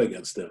toe-to-toe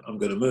against them? I'm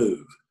going to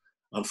move.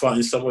 I'm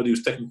fighting somebody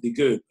who's technically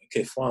good.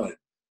 Okay, fine.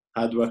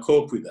 How do I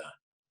cope with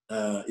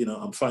that? You know,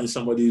 I'm fighting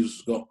somebody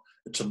who's got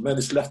a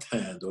tremendous left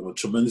hand or a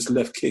tremendous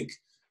left kick.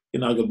 You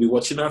know, I'm going to be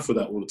watching out for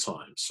that all the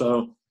time.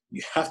 So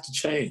you have to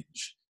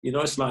change. You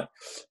know, it's like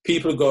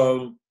people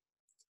go,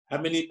 how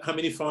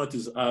many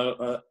fighters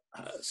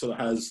sort of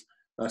has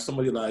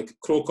somebody like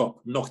Krokop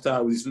knocked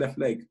out with his left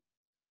leg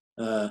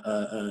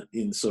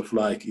in sort of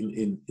like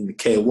in the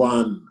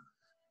K1,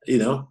 you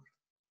know,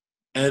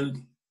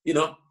 and you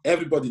know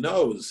everybody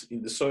knows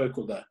in the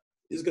circle that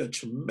he's got a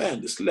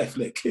tremendous left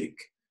leg kick.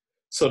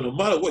 So no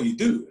matter what you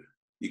do,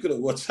 you got to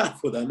watch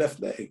out for that left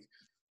leg,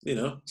 you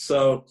know.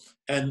 So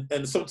and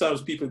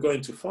sometimes people go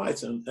into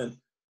fights and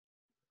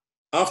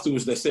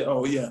afterwards they say,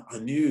 oh yeah, I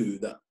knew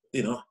that,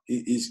 you know,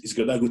 he's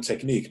got that good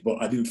technique,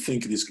 but I didn't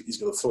think he's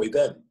going to throw it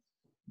then.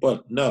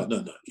 But no,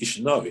 you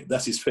should know it.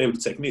 That's his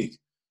favorite technique.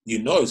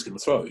 You know he's going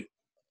to throw it.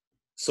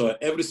 So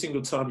every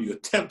single time you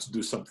attempt to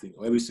do something,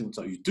 or every single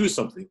time you do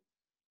something,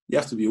 you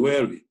have to be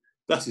wary.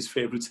 That's his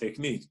favorite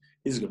technique.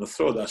 He's going to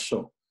throw that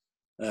shot.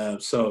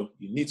 So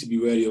you need to be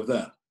wary of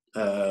that.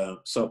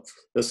 So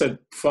as I said,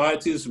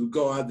 fighters will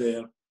go out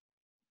there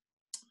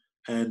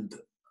and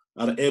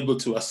are able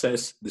to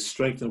assess the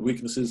strengths and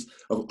weaknesses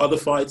of other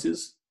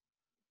fighters.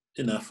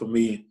 You know, for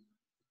me,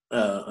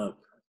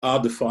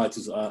 other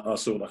fighters are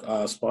sort of like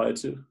I aspire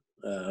to.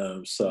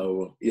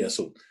 So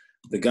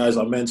the guys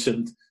I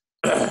mentioned,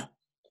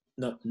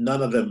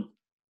 none of them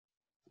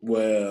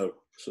were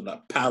sort of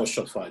like power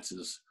shot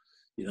fighters.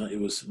 You know, it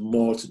was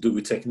more to do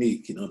with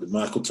technique. You know, the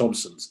Michael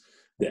Thompsons,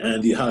 the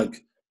Andy Hug,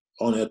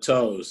 on their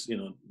toes. You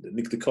know, the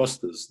Nick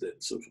DeCostas,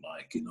 that sort of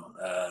like, you know,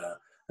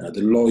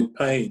 the Lloyd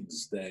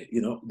Paynes.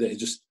 They're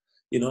just,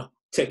 you know,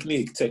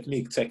 technique.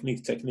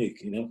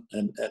 You know,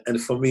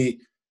 and for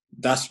me,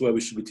 that's where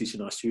we should be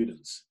teaching our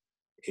students,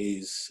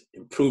 is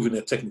improving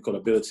their technical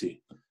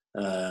ability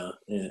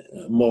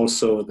more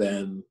so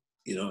than,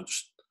 you know,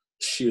 just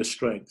sheer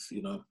strength,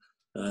 you know,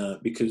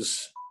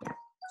 because,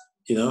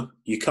 you know,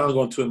 you can't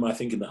go into my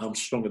thinking that I'm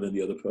stronger than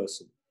the other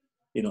person.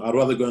 I'd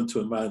rather go into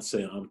a man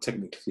saying I'm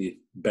technically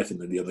better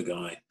than the other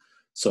guy,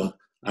 so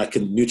I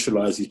can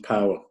neutralize his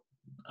power.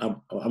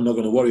 I'm not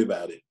going to worry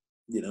about it,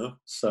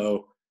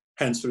 So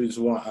hence the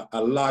reason why I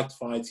liked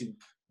fighting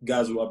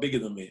guys who are bigger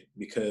than me,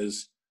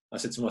 because I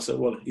said to myself,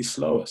 well, he's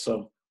slower,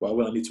 so why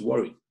would I need to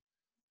worry?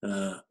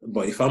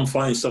 But if I'm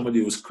finding somebody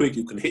who's quick,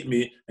 who can hit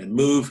me and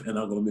move, and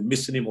I'm going to be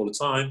missing him all the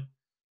time,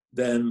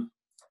 then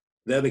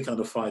they're the kind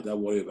of fight I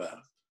worry about.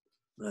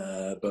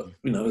 But,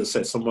 as I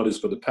said, somebody's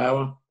got the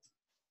power.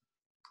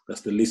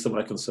 That's the least of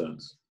my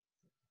concerns.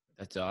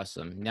 That's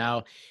awesome.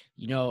 Now,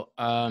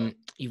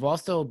 you've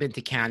also been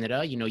to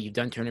Canada. You've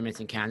done tournaments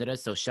in Canada.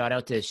 So shout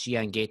out to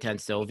Shihan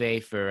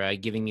Sauve for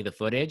giving me the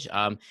footage.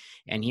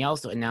 And he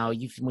also,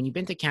 when you've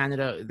been to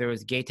Canada, there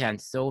was Gaetan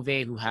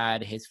Sauve, who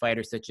had his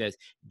fighters such as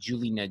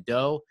Julie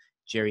Nadeau,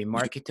 Jerry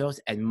Marketos,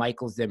 and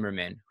Michael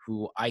Zimmerman,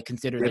 who I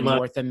consider the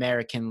North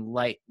American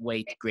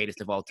lightweight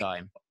greatest of all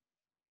time.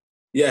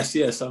 Yes.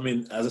 I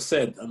mean, as I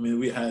said,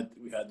 we had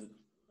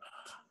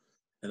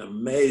an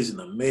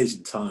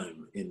amazing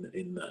time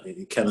in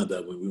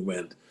Canada when we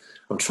went.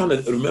 I'm trying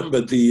to remember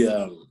the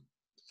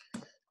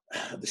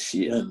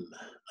Shihan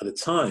at the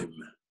time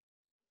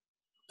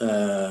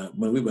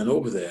when we went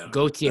over there.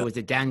 Gauthier, was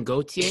it Dan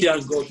Gauthier?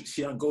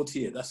 Shihan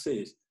Gauthier, that's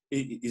it.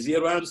 Is he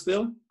around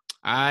still?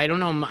 I don't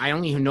know. I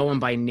only know him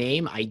by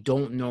name. I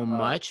don't know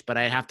much, but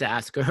I'd have to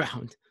ask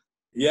around.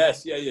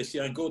 Yes,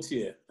 Shihan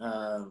Gauthier.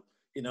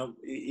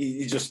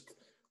 He just,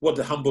 what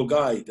a humble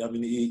guy. I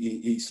mean,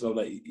 he sort of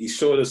like, he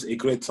showed us a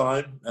great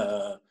time,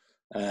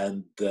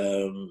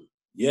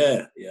 we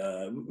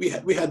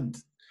had.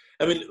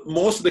 I mean,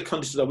 most of the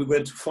countries that we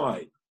went to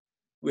fight,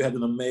 we had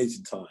an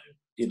amazing time.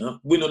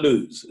 Win or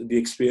lose, the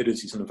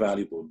experience is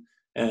invaluable,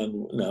 and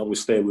will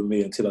stay with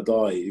me until I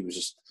die. It was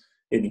just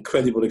an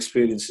incredible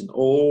experience in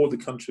all the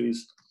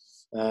countries,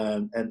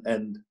 and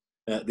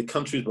the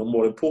countries were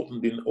more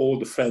important than all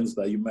the friends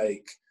that you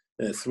make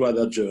throughout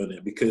that journey,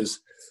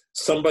 because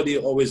somebody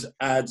always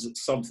adds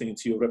something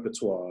to your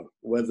repertoire,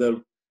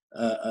 whether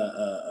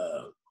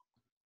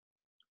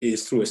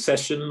is through a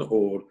session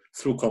or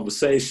through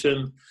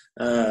conversation.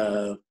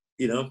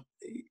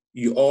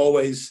 You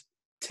always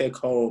take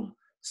home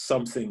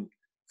something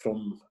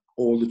from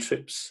all the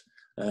trips,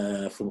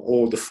 from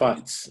all the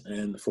fights,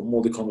 and from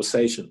all the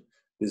conversation.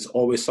 There's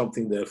always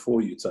something there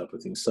for you, type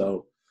of thing.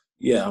 So,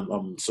 yeah,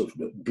 I'm sort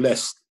of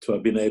blessed to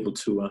have been able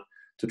to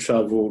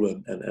travel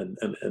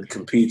and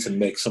compete and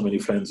make so many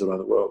friends around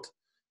the world.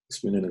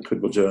 It's been an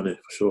incredible journey,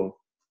 for sure.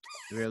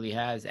 It really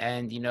has.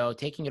 And,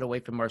 taking it away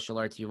from martial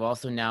arts, you've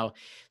also now,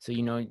 so,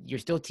 you're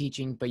still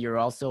teaching, but you're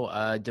also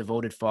a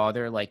devoted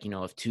father,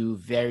 of two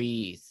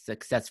very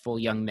successful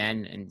young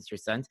men and your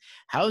sons.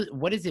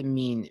 What does it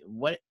mean?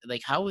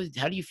 How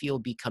do you feel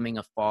becoming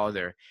a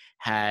father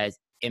has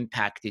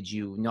impacted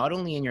you, not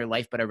only in your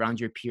life, but around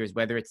your peers,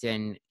 whether it's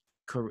in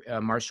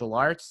martial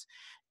arts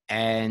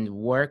and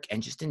work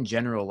and just in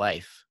general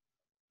life?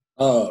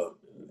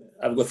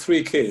 I've got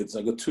 3 kids.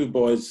 I've got 2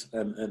 boys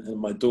and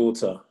my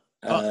daughter.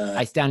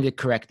 I stand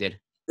corrected.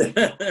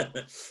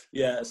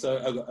 Yeah, so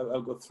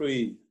I've got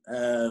 3.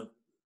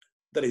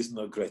 There is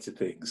no greater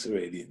things,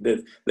 really.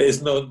 There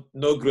is no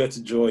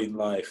greater joy in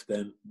life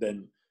than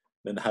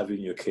having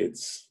your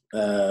kids.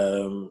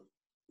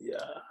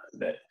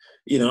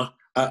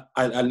 I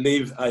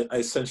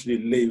essentially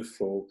live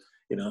for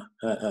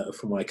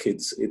my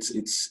kids.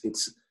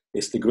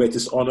 It's the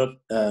greatest honor,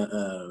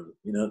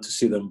 to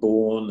see them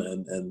born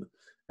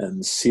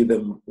and see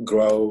them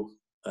grow.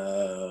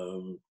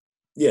 I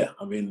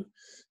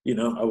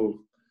will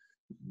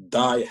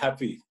die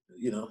happy,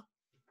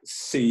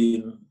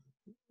 seeing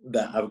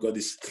that I've got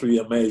these 3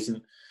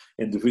 amazing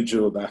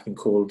individuals that I can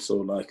call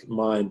sort of like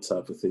mine,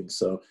 type of thing.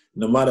 So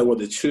no matter what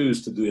they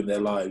choose to do in their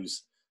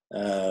lives,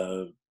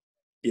 them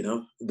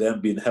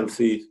being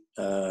healthy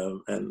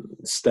and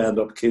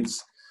stand-up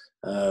kids,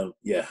 I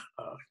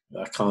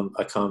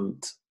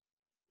can't.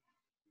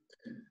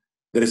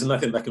 There is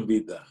nothing that can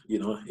beat that.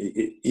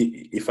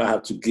 If I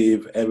have to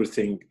give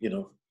everything,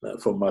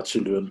 for my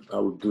children, I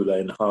would do that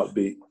in a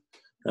heartbeat.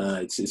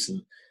 It's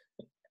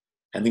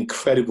an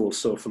incredible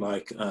sort of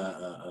like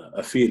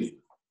a feeling,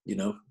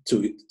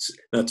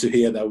 to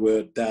hear that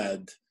word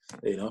 "dad,"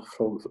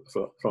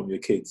 from your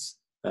kids.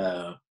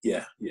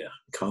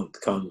 Can't.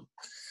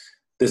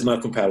 There's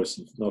no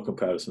comparison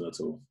at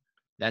all.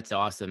 That's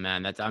awesome,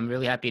 man. I'm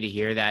really happy to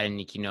hear that.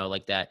 And,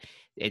 that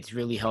it's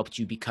really helped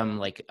you become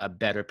like a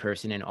better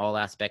person in all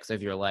aspects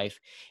of your life.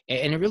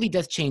 And it really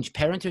does change.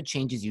 Parenthood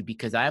changes you,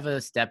 because I have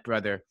a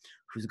stepbrother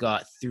who's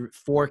got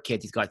 4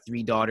 kids. He's got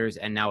 3 daughters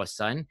and now a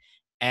son.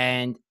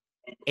 And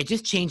it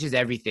just changes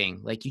everything.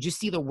 Like, you just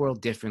see the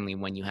world differently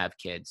when you have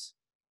kids.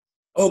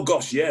 Oh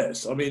gosh,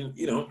 yes. I mean,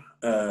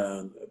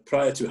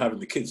 prior to having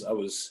the kids, I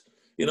was,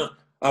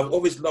 I've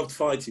always loved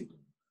fighting.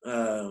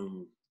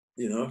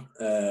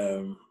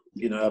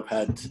 I've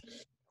had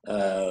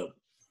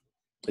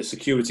a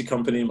security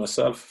company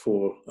myself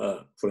for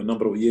a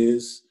number of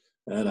years,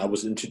 and I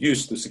was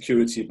introduced to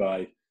security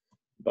by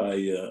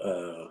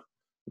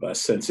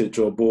Sensei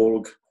Joe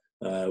Borg,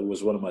 who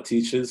was one of my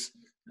teachers.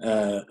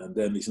 And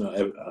then,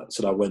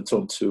 so I went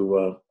on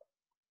to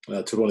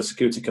run a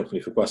security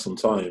company for quite some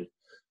time,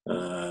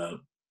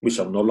 which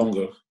I'm no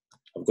longer.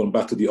 I've gone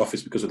back to the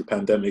office because of the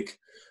pandemic.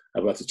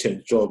 I've had to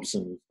change jobs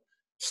and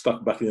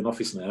stuck back in an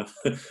office now.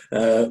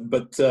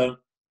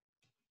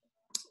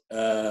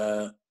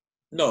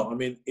 No, I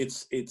mean,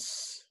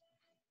 it's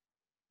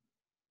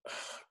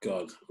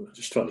God, I'm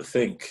just trying to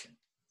think.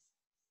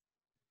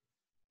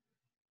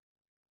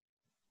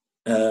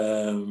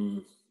 I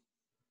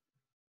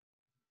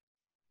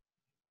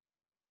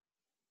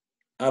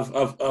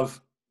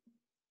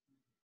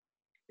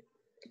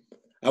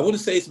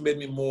wouldn't say it's made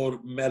me more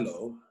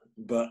mellow,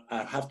 but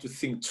I have to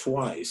think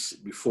twice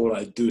before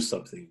I do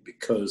something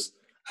because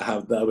I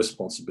have that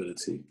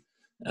responsibility.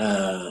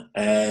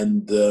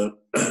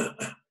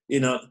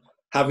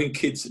 Having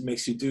kids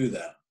makes you do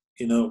that,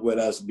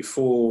 whereas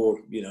before,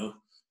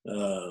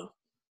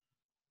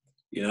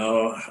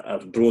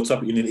 I've brought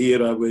up in an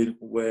era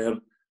where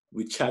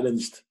we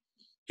challenged,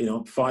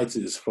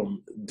 fighters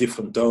from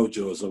different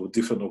dojos or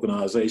different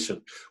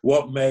organizations.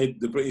 What made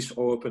the British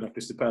Open at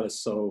Crystal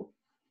Palace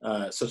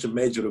such a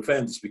major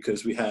event is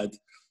because we had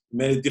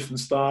many different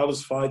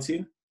styles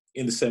fighting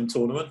in the same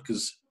tournament,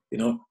 because,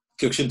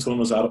 Kyokushin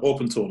tournaments are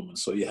open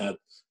tournaments. So you had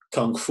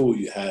Kung Fu,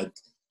 you had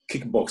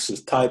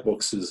kickboxers, Thai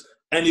boxers,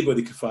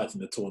 anybody could fight in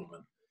the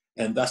tournament.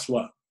 And that's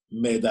what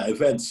made that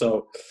event.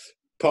 So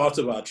part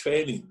of our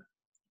training,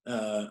 we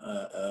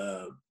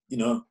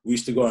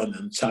used to go in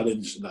and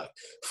challenge, like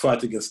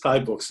fight against Thai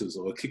boxers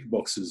or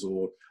kickboxers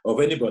or of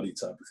anybody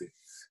type of thing.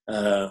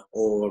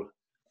 Or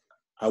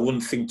I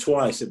wouldn't think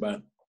twice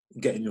about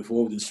getting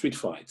involved in street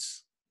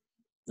fights.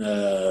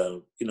 I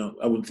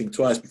wouldn't think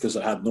twice because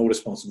I had no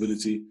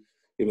responsibility.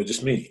 It was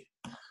just me.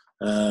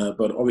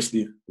 But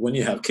obviously, when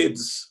you have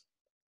kids,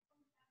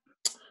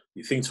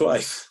 you think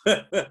twice.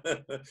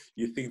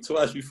 You think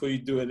twice before you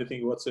do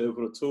anything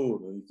whatsoever at all.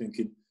 And you're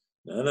thinking,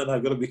 no,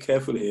 I've got to be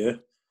careful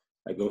here.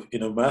 I go,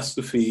 mouth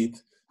to feed.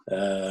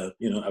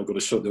 I've got to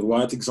show the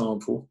right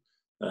example.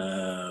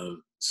 But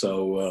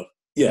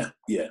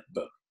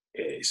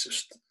it's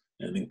just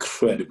an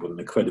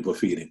incredible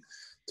feeling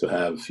to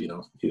have,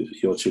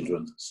 your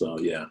children. So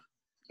yeah.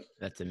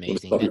 That's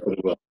amazing.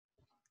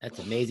 That's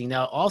amazing.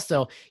 Now,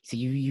 also, so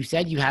you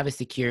said you have a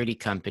security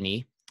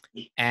company,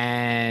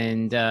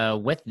 and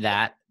with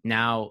that,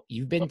 now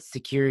you've been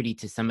security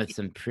to some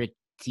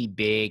pretty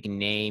big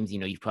names.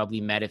 You've probably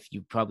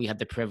you probably had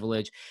the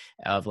privilege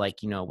of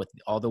with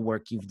all the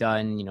work you've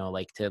done,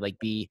 to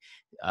be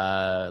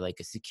like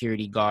a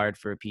security guard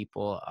for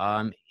people.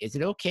 Is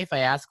it okay if I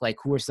ask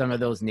who are some of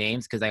those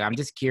names? Because I'm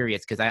just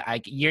curious, because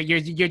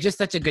you're just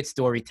such a good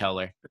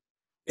storyteller.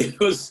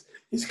 It's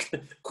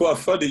quite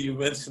funny you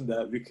mentioned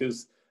that,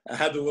 because I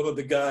had one of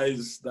the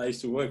guys that used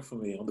to work for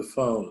me on the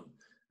phone,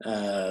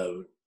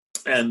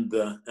 and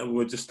we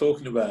were just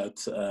talking about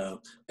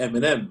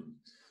Eminem.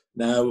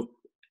 Now,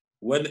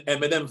 when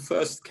Eminem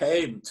first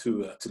came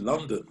to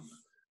London,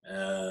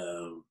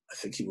 I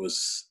think he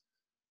was,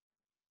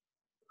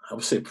 I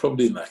would say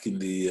probably in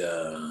the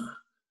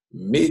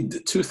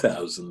mid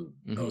 2000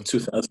 or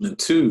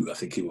 2002, I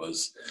think he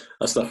was,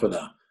 and stuff like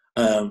that.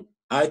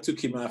 I took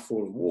him out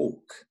for a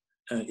walk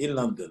in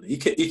London. He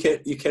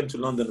came to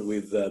London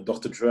with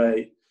Dr.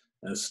 Dre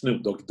and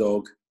Snoop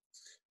Dogg,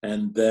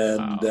 and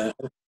then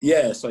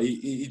so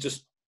he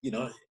just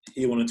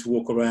he wanted to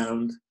walk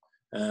around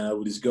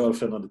with his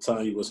girlfriend at the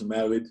time. He wasn't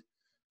married,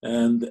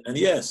 and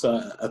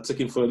so I took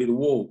him for a little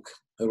walk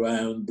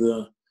around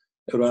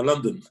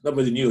London.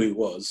 Nobody knew who he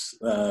was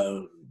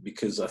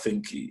because I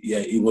think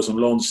he wasn't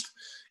launched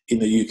in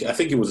the UK. I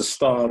think he was a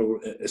star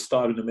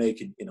in the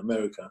making in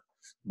America,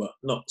 but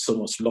not so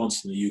much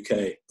launched in the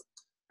UK.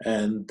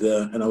 And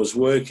I was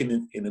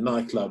working in a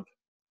nightclub,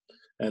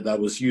 and I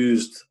was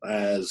used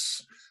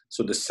as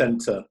sort of the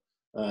center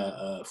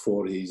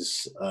for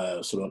his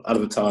sort of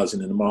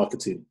advertising and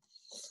marketing.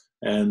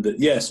 And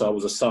so I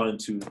was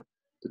assigned to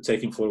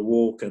take him for a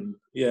walk, and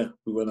we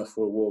went out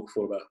for a walk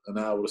for about an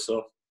hour or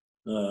so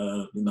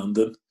in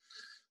London.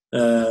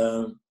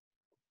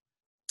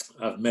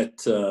 I've met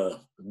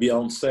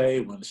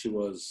Beyonce when she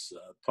was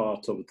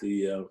part of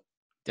the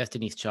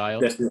Destiny's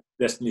Child.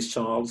 Destiny's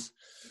Child.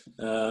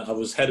 I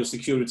was head of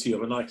security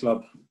of a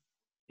nightclub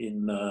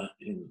in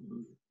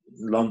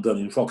London,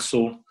 in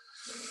Vauxhall,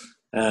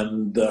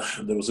 and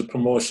there was a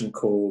promotion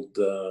called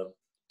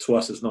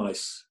Twice as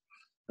Nice,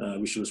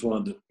 which was one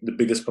of the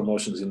biggest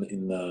promotions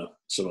in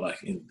sort of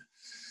in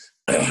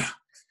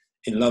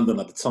in London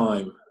at the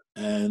time,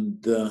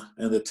 and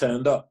they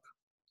turned up,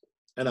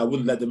 and I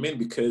wouldn't let them in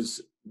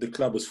because the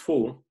club was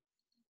full.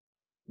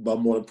 But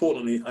more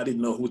importantly, I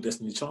didn't know who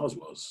Destiny Child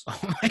was.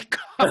 Oh my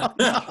God!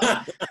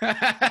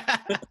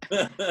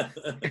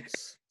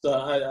 So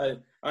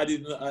I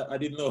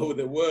didn't know who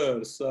they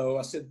were. So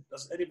I said,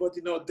 "Does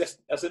anybody know?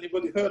 Has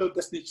anybody heard of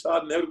Destiny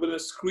Child?" And everybody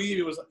was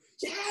screaming. Was like,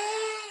 "Yeah!"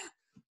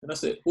 And I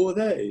said, "Who are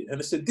they?" And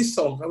they said, "This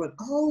song." I went,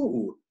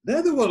 "Oh,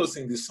 they're the one who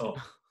sing this song."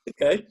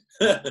 Okay,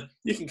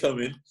 you can come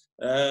in.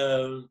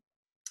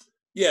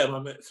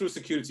 Through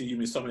security, you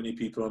meet so many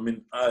people. I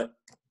mean,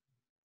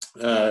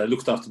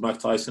 Looked after Mike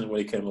Tyson when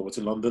he came over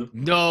to London.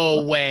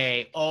 No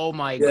way. Oh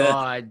my Yeah.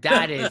 God.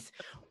 That is,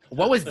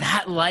 what was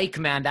that like,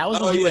 man? That was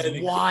Oh when he yeah,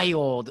 was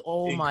wild.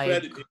 Oh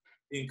my.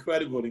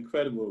 incredible.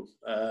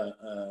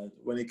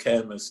 When he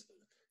came, as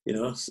you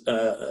know,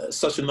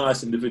 such a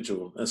nice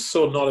individual and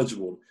so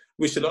knowledgeable,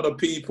 which a lot of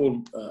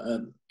people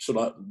sort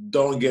of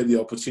don't get the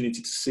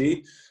opportunity to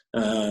see,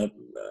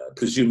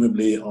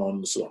 presumably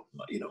on sort of,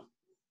 you know,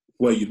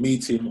 where you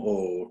meet him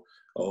or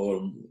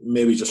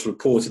maybe just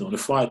reporting on the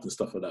fight and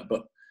stuff like that.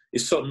 But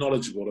he's so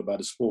knowledgeable about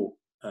the sport,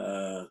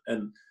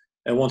 and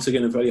once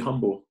again a very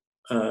humble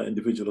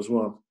individual as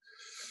well.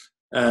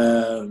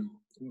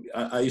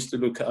 I used to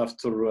look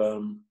after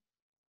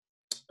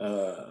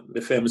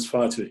the famous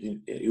fighter.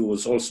 He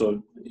was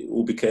also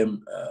who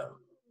became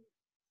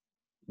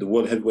the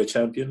world heavyweight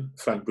champion,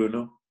 Frank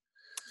Bruno.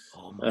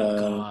 Oh my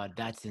God.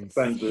 That's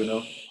Frank Bruno.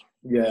 insane.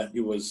 Yeah, he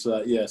was.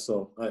 Yeah,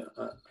 so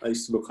I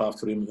used to look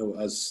after him.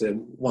 As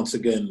once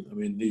again, I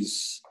mean,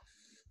 he's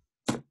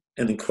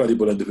an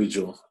incredible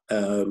individual.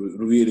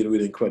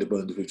 Really incredible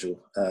individual.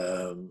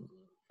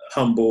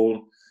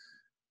 Humble,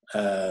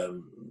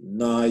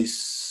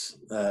 nice.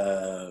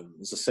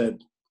 As I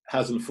said,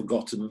 hasn't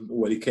forgotten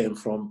where he came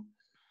from,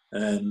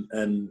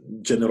 and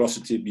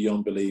generosity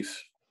beyond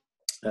belief.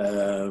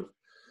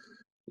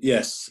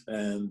 Yes,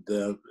 and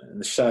a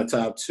shout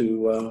out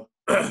to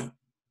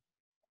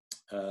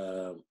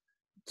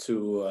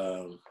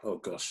oh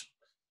gosh,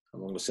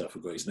 I'm going to say I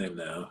forgot his name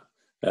now.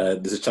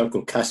 There's a chap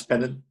called Cass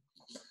Pennon.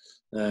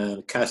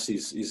 Cass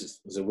is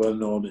a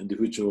well-known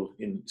individual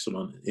in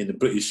the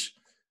British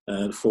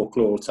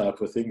folklore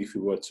type of thing, if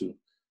you were to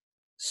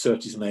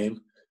search his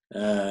name.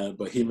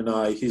 But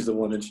he's the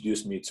one who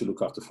introduced me to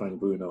look after Frank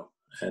Bruno.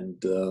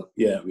 And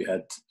yeah, we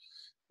had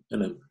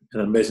an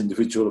amazing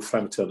individual.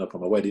 Frank turned up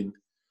on my wedding.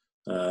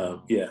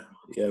 Yeah,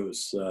 it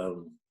was a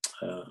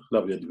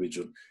lovely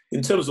individual.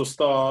 In terms of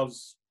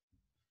stars,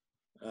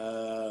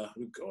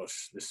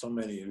 gosh, there's so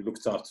many. We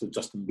looked after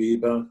Justin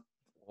Bieber.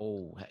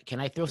 Oh, can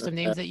I throw some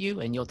names at you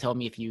and you'll tell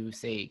me if you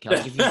say,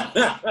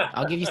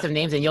 I'll give you some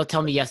names and you'll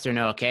tell me yes or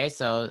no. Okay.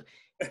 So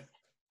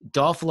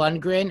Dolph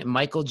Lundgren,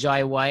 Michael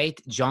Jai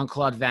White,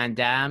 Jean-Claude Van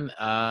Damme,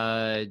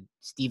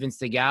 Steven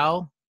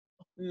Seagal.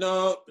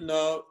 No.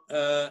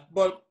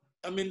 But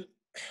I mean,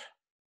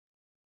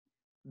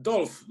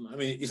 Dolph. I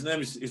mean, his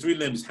real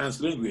name is Hans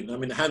Lundgren. I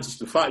mean, Hans used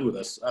to fight with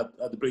us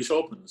at the British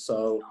Open.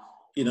 So,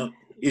 you know,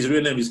 his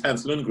real name is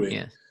Hans Lundgren.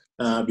 Yes.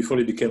 Before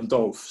he became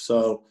Dolph.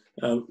 So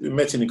we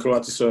met in the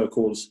karate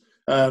circles.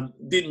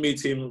 Did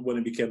meet him when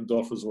he became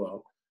Dolph as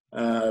well.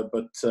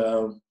 But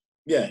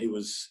yeah, he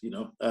was, you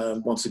know,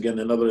 once again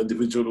another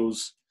individual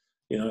who's,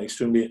 you know,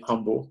 extremely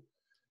humble.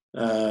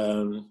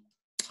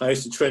 I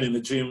used to train in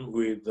the gym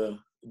with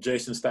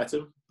Jason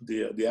Statham,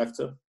 the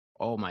actor.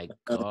 Oh my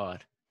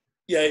God.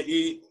 Yeah,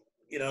 he,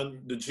 you know,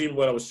 the gym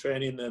where I was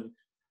training, and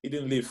he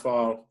didn't live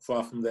far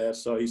from there,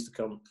 so he used to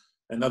come.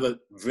 Another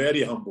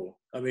very humble.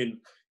 I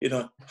mean, you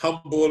know,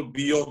 humble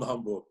beyond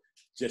humble.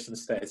 Jason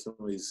Statham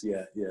is,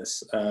 yeah,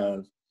 yes.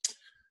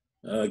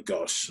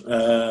 Gosh,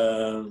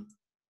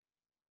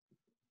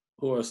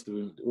 who else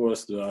do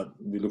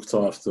we looked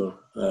after?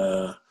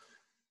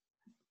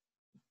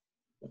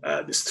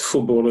 Just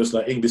footballers,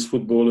 like English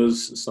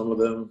footballers. Some of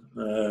them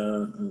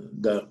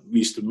that we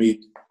used to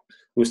meet,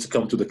 we used to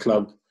come to the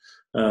club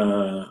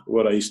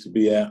where I used to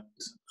be at.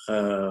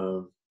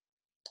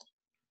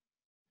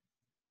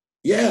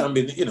 Yeah, I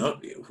mean, you know,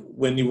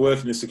 when you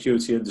work in the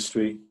security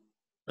industry,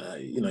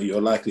 you know,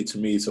 you're likely to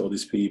meet all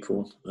these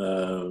people.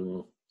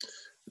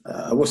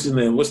 What's his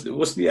name?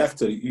 What's the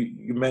actor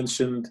you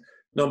mentioned?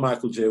 No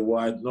Michael J.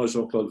 White, no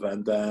Jean-Claude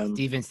Van Damme.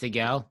 Steven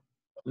Seagal.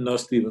 No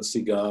Steven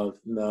Seagal,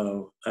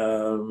 no.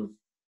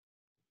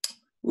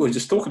 We were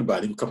just talking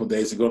about him a couple of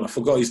days ago, and I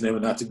forgot his name,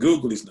 and I had to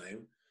Google his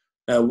name.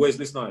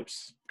 Wesley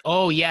Snipes.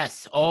 Oh,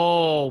 yes.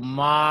 Oh,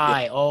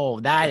 my.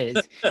 Oh, that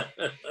is.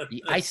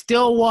 I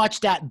still watch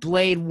that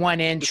Blade 1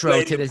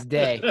 intro to this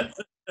day.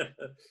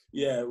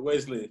 Yeah,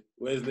 Wesley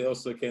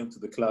also came to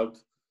the club.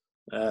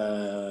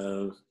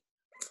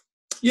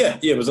 Yeah,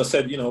 as I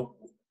said, you know,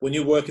 when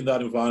you work in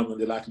that environment,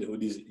 the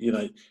likelihood is, you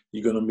know,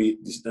 you're going to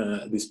meet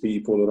these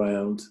people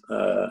around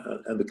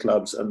and the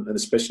clubs, and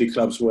especially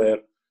clubs where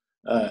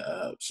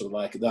sort of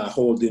like they're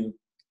holding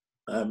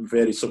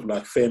very sort of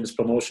like famous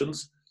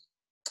promotions.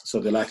 So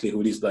the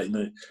likelihood is that, you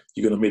know,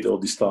 you're going to meet all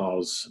these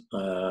stars.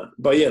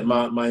 But yeah,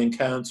 my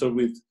encounter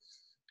with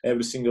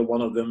every single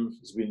one of them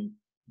has been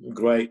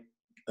great.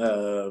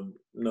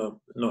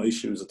 No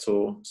issues at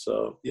all.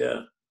 So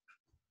yeah,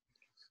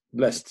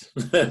 blessed.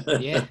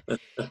 Yeah,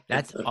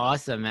 that's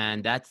awesome,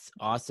 man. That's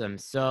awesome.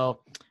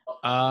 So,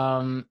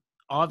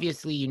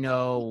 obviously, you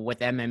know, with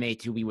MMA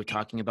too, we were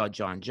talking about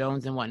John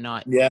Jones and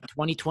whatnot. Yeah.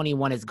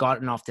 2021 has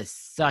gotten off to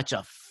such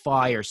a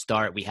fire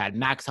start. We had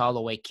Max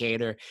Holloway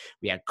cater.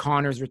 We had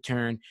Connor's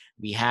return.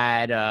 We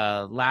had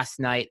last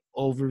night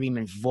Overeem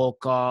and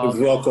Volkov.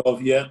 Volkov,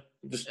 yeah.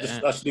 Just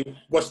actually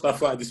watched that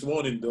fight this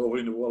morning, the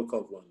Overeem and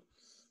Volkov one.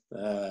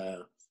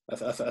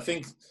 I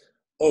think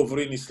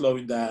Overeem is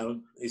slowing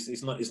down.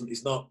 It's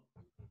not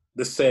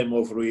the same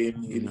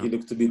overeem. He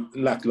looked to be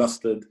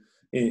lackluster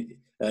in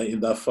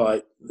that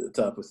fight,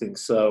 type of thing.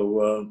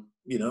 So,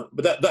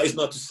 but that is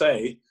not to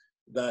say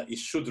that he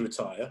should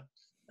retire.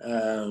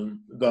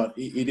 But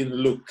he didn't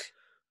look,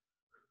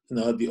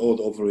 the old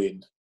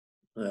overeem.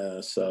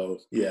 So,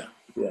 yeah.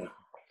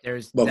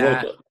 There's But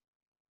that.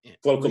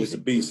 Volkov is a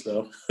beast,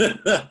 though.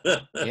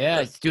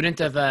 Yeah,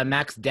 student of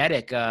Max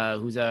Dedek,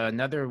 who's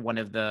another one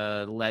of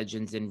the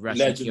legends in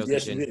Russian Legends,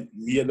 yes, Kyokushin. indeed.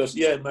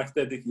 Yeah, Max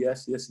Dedek,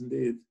 yes,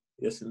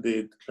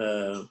 indeed.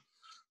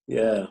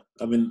 Yeah,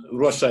 I mean,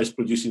 Russia is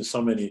producing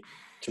so many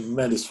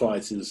tremendous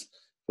fighters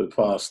for the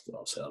past,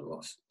 I'll say,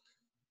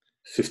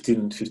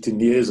 15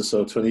 years or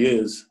so, 20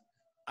 years.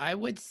 I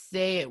would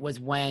say it was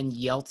when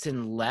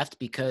Yeltsin left,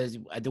 because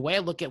the way I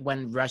look at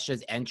when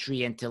Russia's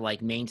entry into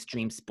like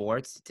mainstream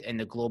sports in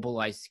the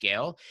globalized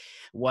scale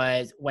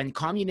was when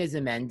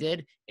communism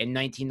ended in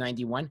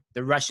 1991,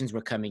 the Russians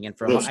were coming in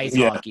for ice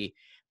hockey.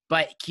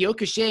 But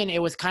Kyokushin, it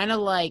was kind of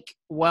like,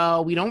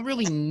 well, we don't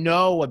really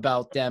know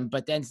about them.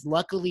 But then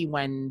luckily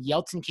when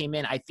Yeltsin came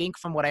in, I think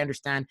from what I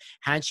understand,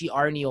 Hanshi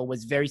Arniel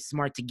was very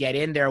smart to get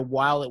in there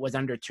while it was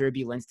under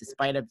turbulence,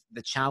 despite of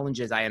the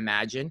challenges, I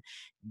imagine.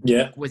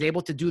 Was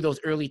able to do those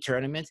early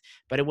tournaments.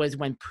 But it was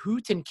when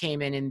Putin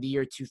came in the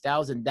year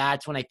 2000,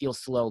 that's when I feel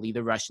slowly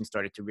the Russians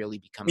started to really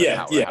become a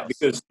powerhouse. Yeah,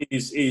 because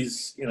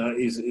he's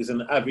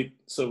an avid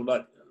sort of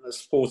like a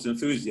sports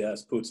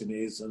enthusiast, Putin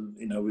is, and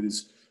with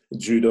his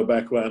judo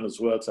background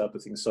as well, type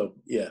of thing. So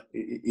yeah,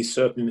 he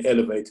certainly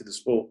elevated the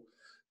sport,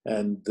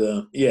 and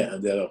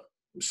and they're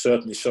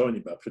certainly showing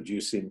about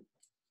producing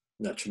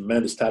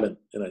tremendous talent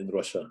in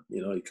Russia.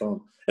 You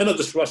can't, and not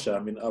just Russia. I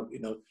mean,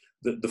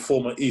 the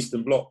former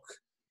Eastern Bloc.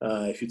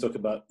 If you talk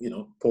about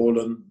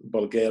Poland,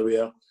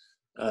 Bulgaria,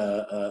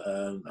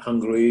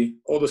 Hungary,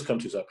 all those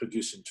countries are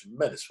producing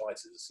tremendous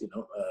fighters.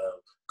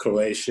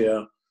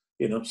 Croatia.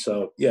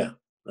 So yeah.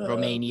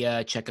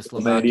 Romania,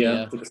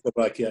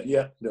 Czechoslovakia,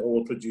 yeah, they're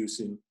all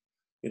producing,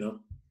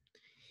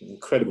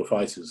 incredible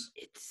fighters.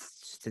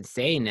 It's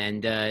insane,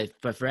 and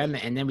but for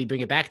MMA, and then we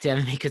bring it back to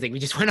MMA because we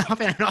just went off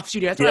and an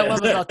offshoot. That's what I love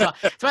about talk.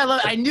 That's what I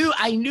love. I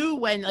knew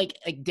when like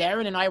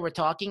Darren and I were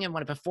talking, and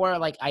when before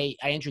I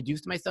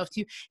introduced myself to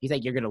you, he's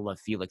like, "You're gonna love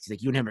Felix." He's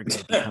like, "You're never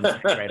gonna become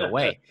right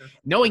away."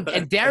 Knowing,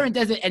 and Darren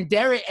doesn't, and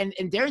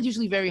Darren's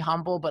usually very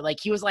humble, but like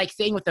he was like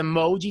saying with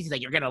emojis, he's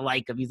like, "You're gonna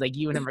like him." He's like,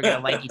 "You and him are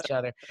gonna like each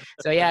other."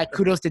 So yeah,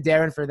 kudos to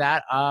Darren for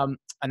that.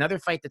 Another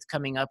fight that's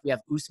coming up, we have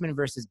Usman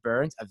versus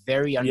Burns, a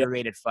very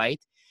underrated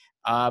fight.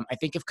 I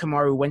think if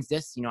Kamaru wins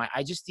this,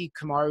 I just see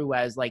Kamaru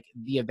as like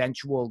the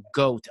eventual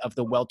GOAT of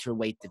the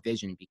welterweight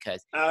division,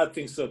 because I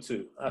think so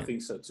too.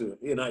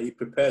 He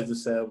prepares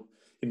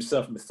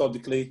himself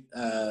methodically.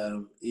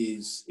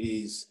 His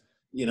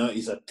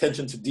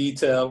attention to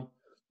detail.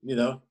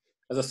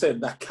 As I said,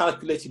 that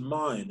calculating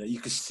mind. You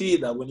can see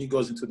that when he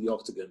goes into the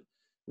octagon,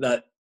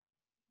 that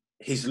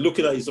he's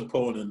looking at his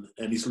opponent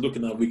and he's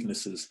looking at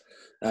weaknesses,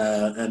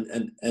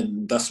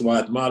 and that's why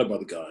I admire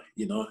about the guy.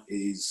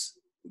 He's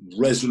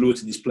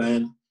resolute in his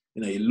plan.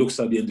 He looks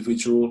at the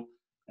individual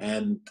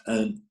and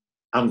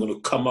I'm going to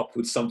come up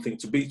with something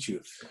to beat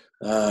you.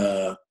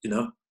 And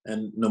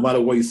no matter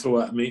what you throw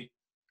at me,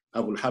 I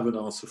will have an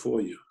answer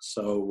for you.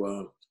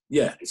 So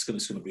it's going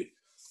to be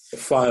a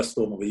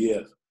firestorm of a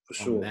year for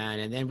sure. Oh, man,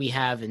 and then we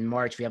have in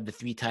March we have the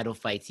 3 title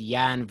fights: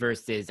 Yan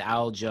versus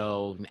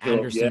Aljo,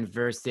 Anderson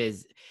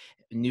versus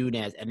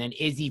Nunes, and then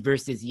Izzy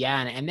versus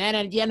Yan. And then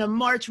at the end of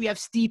March, we have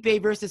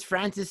Stipe versus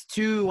Francis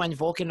 2 and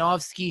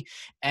Volkanovski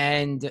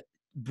and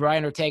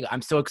Brian Ortega.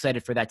 I'm so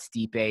excited for that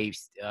Stipe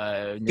against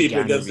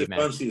rematch.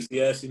 Francis,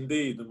 yes,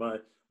 indeed.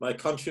 My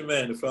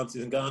countryman,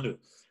 Francis Ngannou.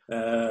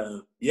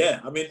 I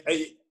mean,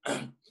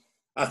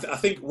 I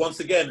think once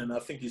again, and I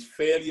think his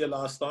failure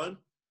last time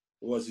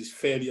was his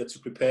failure to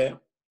prepare.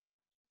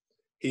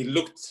 He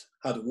looked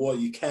at what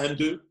he can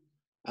do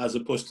as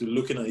opposed to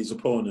looking at his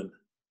opponent.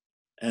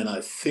 And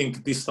I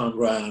think this time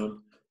round,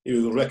 he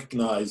will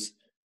recognize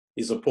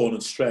his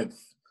opponent's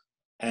strength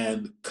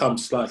and come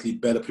slightly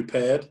better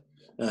prepared.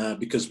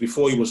 Because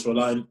before he was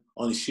relying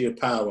on his sheer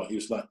power, he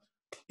was like,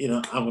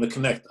 I'm going to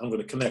connect.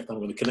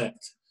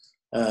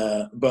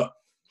 But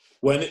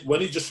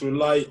when he just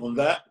relied on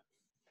that,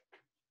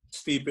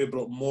 Stipe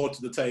brought more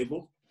to the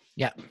table.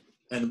 Yeah.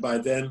 And by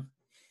then,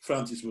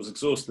 Francis was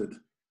exhausted.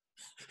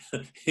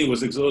 He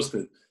was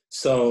exhausted.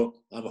 So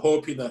I'm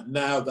hoping that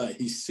now that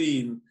he's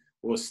seen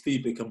what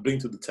Stipe can bring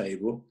to the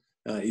table,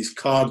 his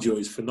cardio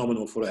is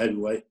phenomenal for a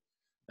heavyweight.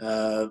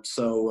 And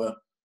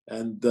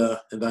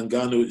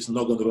Ngannou is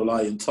not going to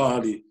rely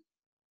entirely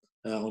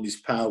on his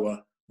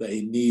power that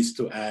he needs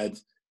to add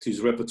to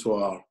his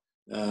repertoire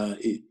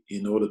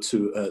in order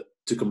to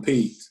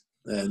compete.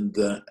 And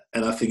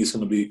I think it's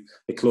going to be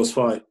a close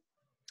fight.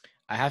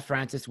 I have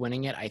Francis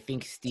winning it. I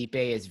think Stipe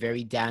is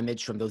very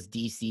damaged from those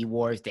DC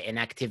wars. The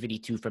inactivity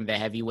too from the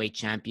heavyweight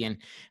champion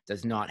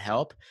does not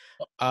help.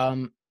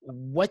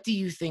 What do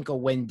you think a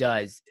win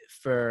does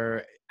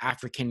for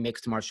African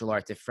mixed martial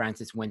arts if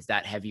Francis wins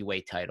that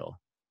heavyweight title?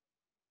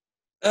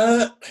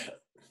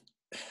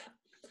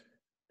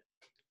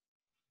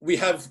 we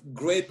have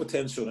great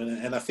potential,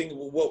 and I think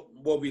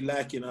what we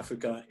lack in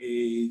Africa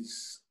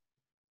is,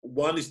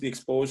 one is the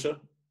exposure,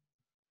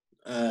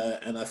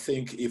 and I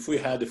think if we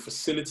had the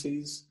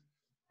facilities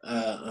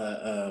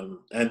and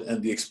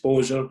the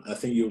exposure, I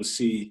think you will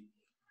see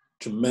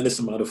tremendous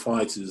amount of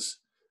fighters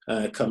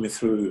coming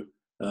through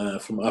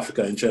from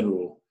Africa in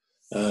general.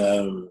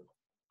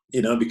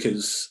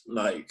 Because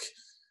like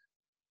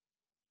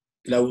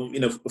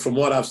from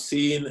what I've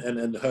seen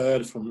and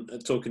heard from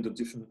talking to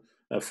different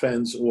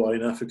friends who are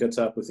in Africa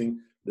type of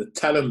thing, the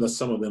talent that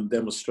some of them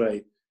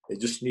demonstrate, they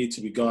just need to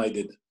be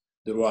guided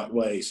the right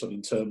way. So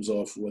in terms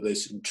of whether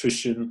it's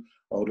nutrition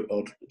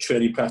or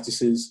training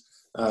practices,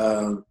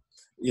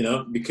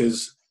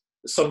 because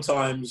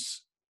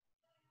sometimes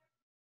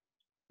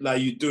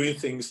like you're doing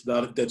things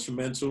that are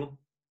detrimental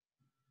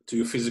to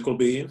your physical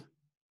being,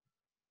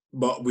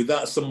 but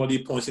without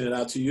somebody pointing it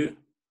out to you,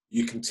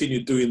 you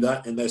continue doing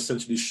that, and that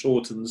essentially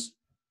shortens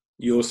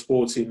your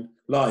sporting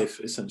life,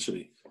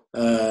 essentially.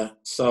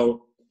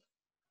 So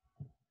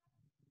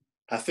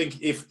I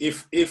think if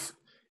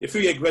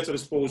we get greater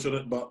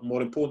exposure, but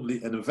more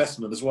importantly, an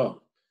investment as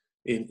well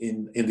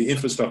in the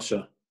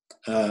infrastructure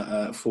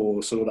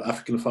for sort of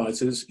African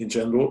fighters in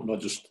general,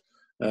 not just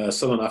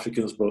Southern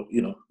Africans, but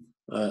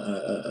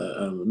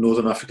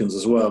Northern Africans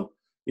as well.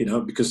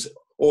 Because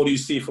all you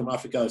see from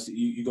Africa is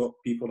you got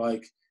people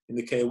like in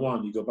the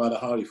K1, you got Badr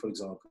Hari, for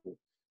example.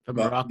 From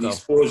but Morocco. The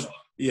exposure,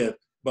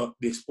 but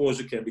the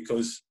exposure came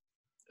because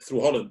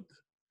through Holland,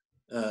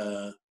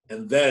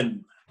 and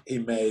then he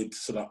made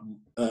sort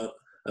of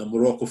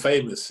Morocco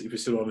famous, if you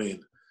see what I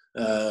mean.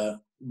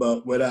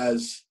 But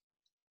whereas,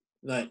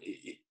 like,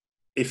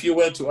 if you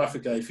went to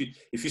Africa,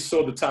 if you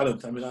saw the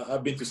talent, I mean,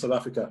 I've been to South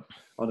Africa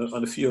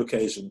on a few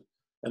occasions,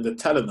 and the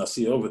talent I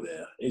see over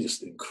there is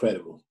just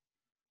incredible.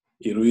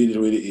 It really,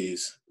 really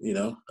is.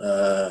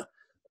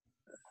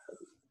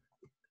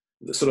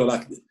 Sort of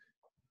like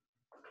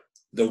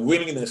the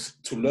willingness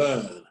to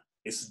learn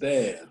is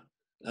there.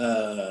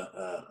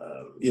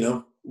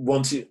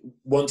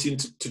 Wanting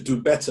to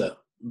do better,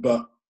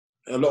 but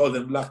a lot of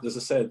them lack, as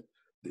I said,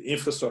 the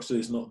infrastructure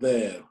is not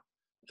there,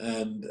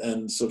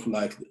 and sort of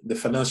like the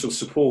financial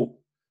support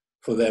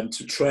for them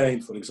to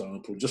train, for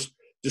example, just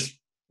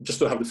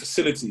to have the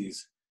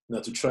facilities,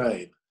 to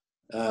train.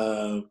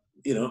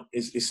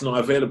 It's not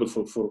available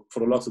for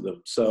a lot of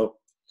them. So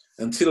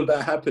until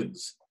that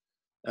happens,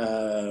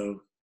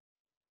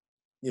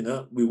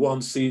 we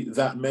won't see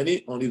that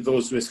many, only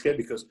those who escape,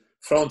 because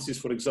Francis,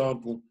 for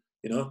example,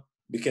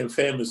 became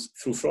famous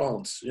through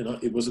France.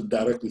 It wasn't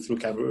directly through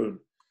Cameroon.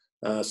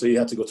 So he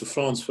had to go to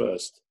France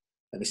first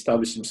and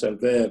establish himself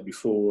there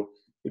before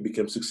he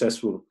became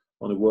successful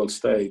on the world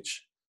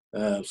stage.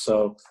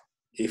 So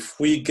if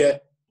we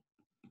get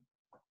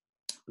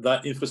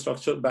that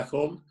infrastructure back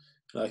home,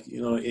 like,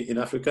 in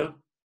Africa,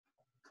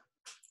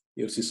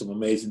 you'll see some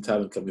amazing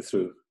talent coming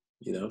through,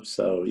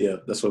 So, yeah,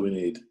 that's what we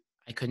need.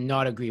 I could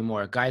not agree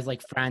more. Guys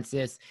like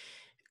Francis,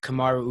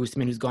 Kamaru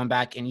Usman, who's gone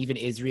back, and even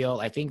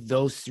Israel, I think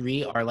those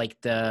three are like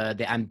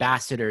the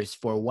ambassadors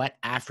for what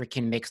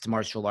African mixed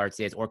martial arts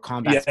is, or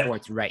combat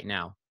sports right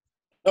now.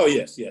 Oh,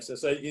 yes.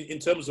 So in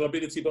terms of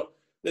ability, but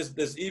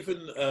there's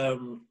even,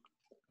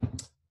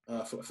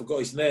 I forgot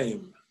his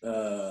name.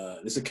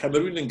 There's a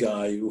Cameroonian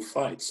guy who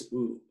fights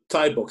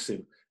Thai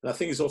boxing, and I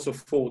think he's also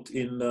fought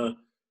in the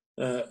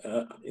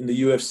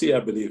UFC, I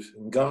believe.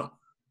 I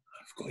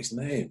forgot his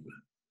name.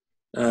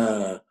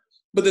 But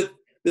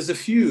there's a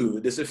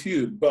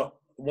few, but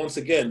once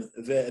again,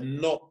 they're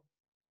not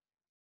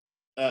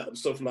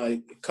sort of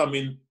like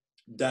coming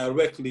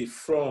directly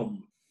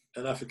from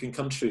an African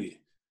country.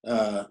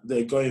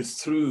 They're going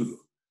through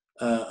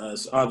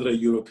as either a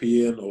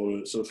European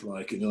or sort of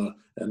like, a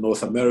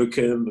North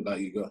American, like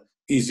you got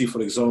Izzy,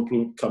 for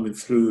example, coming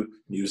through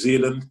New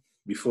Zealand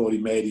before he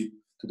made it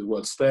to the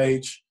world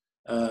stage.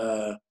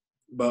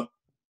 But,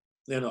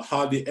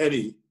 hardly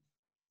any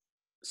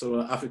sort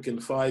of African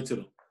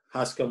fighter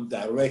has come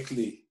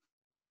directly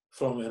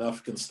from an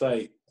African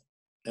state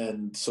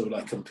and sort of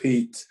like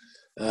compete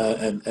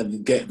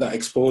and get that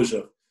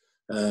exposure.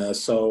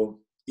 So,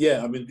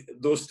 yeah, I mean,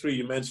 those three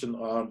you mentioned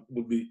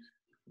would be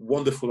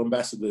wonderful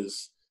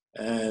ambassadors,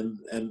 and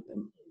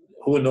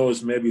who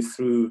knows, maybe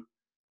through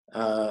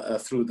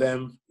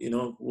them,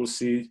 we'll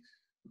see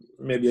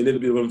maybe a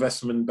little bit of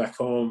investment back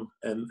home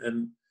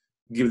and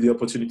give the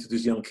opportunity to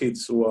these young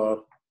kids who are,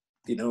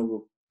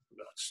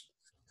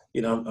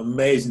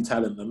 amazing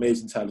talent,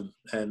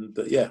 and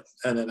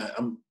and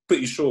I'm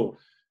pretty sure,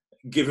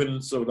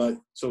 given sort of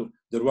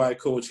the right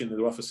coaching and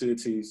the right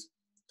facilities,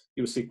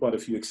 you'll see quite a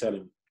few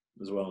excelling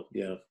as well.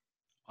 Yeah.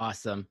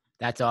 Awesome.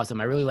 That's awesome.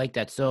 I really like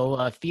that.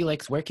 So,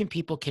 Felix, where can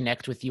people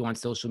connect with you on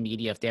social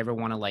media if they ever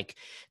want to like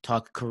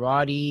talk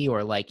karate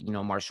or like,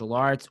 martial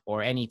arts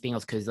or anything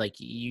else? Cause like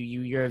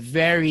you're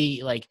very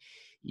like,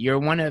 you're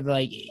one of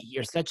like,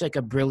 you're such like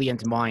a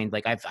brilliant mind.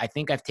 Like I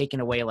think I've taken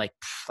away like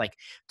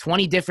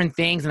 20 different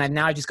things, and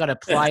I just got to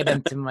apply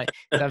them to my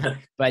stuff.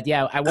 But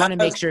yeah, I want to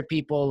make sure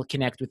people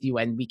connect with you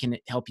and we can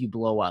help you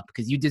blow up,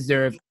 because you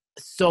deserve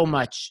so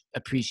much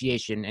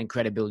appreciation and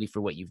credibility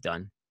for what you've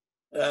done.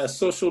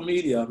 Social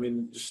media. I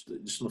mean,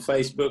 just on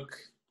Facebook.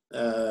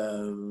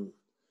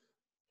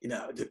 You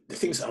know, the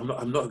thing is,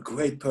 I'm not a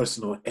great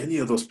person on any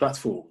of those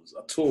platforms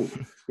at all.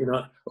 You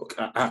know,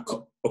 I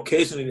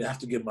occasionally have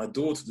to get my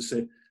daughter to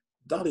say,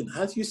 "Darling,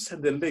 how do you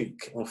send a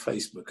link on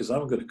Facebook?" Because I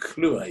haven't got a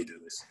clue how you do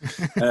this.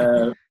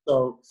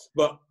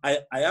 But I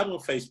am on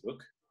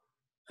Facebook.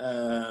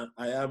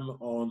 I am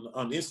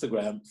on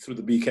Instagram through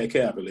the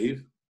BKK, I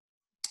believe.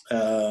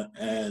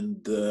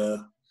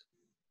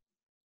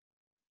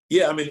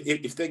 Yeah, I mean,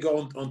 if they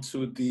go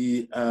onto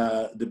the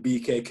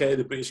BKK,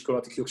 the British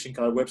Karate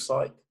Kyokushinkai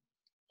website,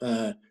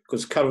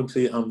 because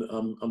currently I'm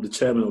the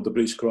chairman of the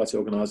British Karate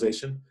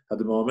Organization at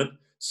the moment.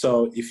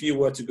 So if you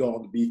were to go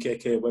on the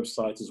BKK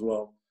website as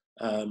well,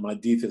 my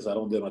details are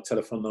on there, my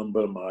telephone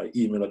number, my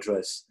email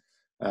address.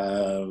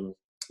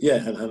 Yeah,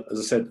 and as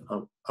I said,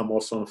 I'm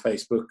also on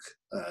Facebook.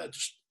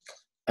 Just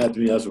add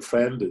me as a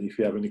friend, and if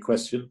you have any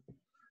question,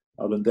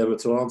 I'll endeavor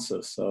to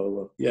answer.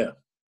 So yeah.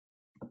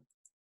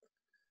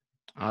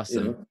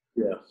 Awesome.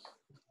 Yeah.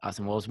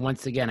 Awesome. Well,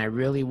 once again, it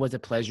really was a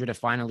pleasure to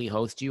finally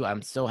host you.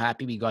 I'm so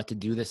happy we got to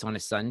do this on a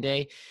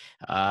Sunday.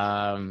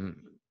 And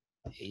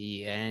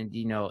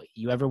you know,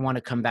 you ever want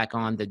to come back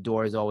on, the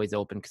door is always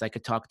open, because I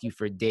could talk to you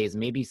for days.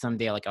 Maybe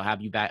someday, like, I'll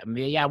have you back.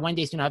 Yeah, one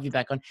day soon I'll have you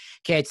back on.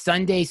 Okay, it's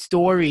Sunday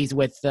Stories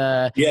with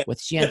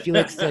Shihan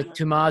Felix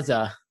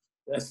Ntumazah.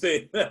 That's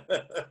it.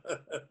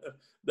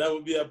 That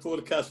would be a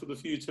podcast for the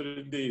future,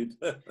 indeed.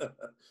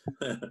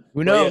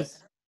 Who knows?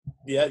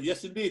 Yeah,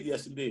 yes, indeed,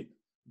 yes, indeed.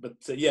 But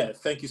yeah,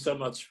 thank you so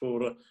much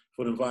for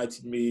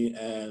inviting me,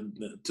 and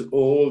to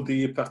all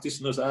the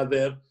practitioners out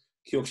there,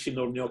 Kyokushin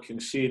or Nyo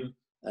Kyokushin,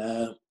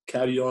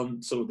 carry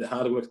on sort of the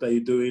hard work that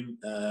you're doing.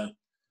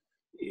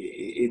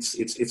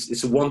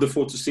 It's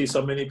wonderful to see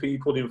so many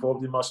people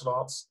involved in martial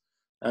arts,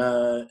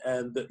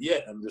 and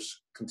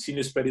just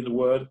continue spreading the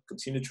word,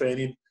 continue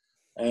training,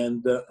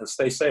 and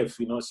stay safe.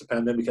 You know, it's a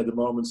pandemic at the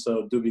moment,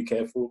 so do be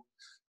careful.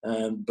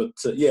 But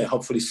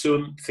hopefully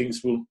soon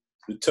things will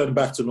return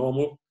back to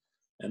normal,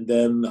 and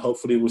then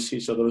hopefully we'll see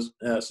each other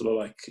sort of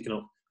like, you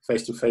know,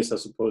 face to face,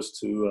 as opposed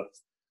to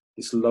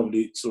this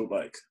lovely sort of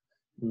like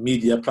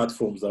media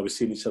platforms that we're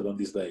seeing each other on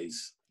these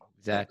days.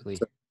 Exactly.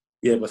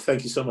 Yeah, but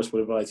thank you so much for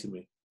inviting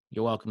me.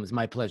 You're welcome. It's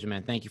my pleasure,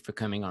 man. Thank you for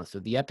coming on. So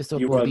the episode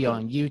You're will welcome. be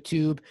on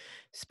YouTube,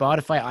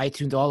 Spotify,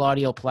 iTunes, all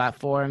audio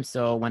platforms.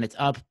 So when it's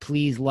up,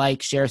 please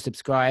like, share,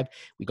 subscribe.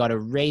 We got to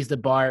raise the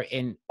bar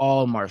in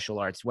all martial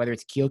arts, whether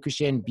it's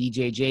Kyokushin,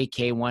 BJJ,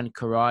 K1,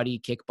 karate,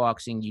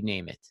 kickboxing, you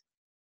name it.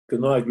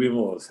 Could not agree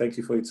more. Thank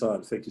you for your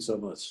time. Thank you so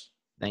much.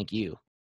 Thank you.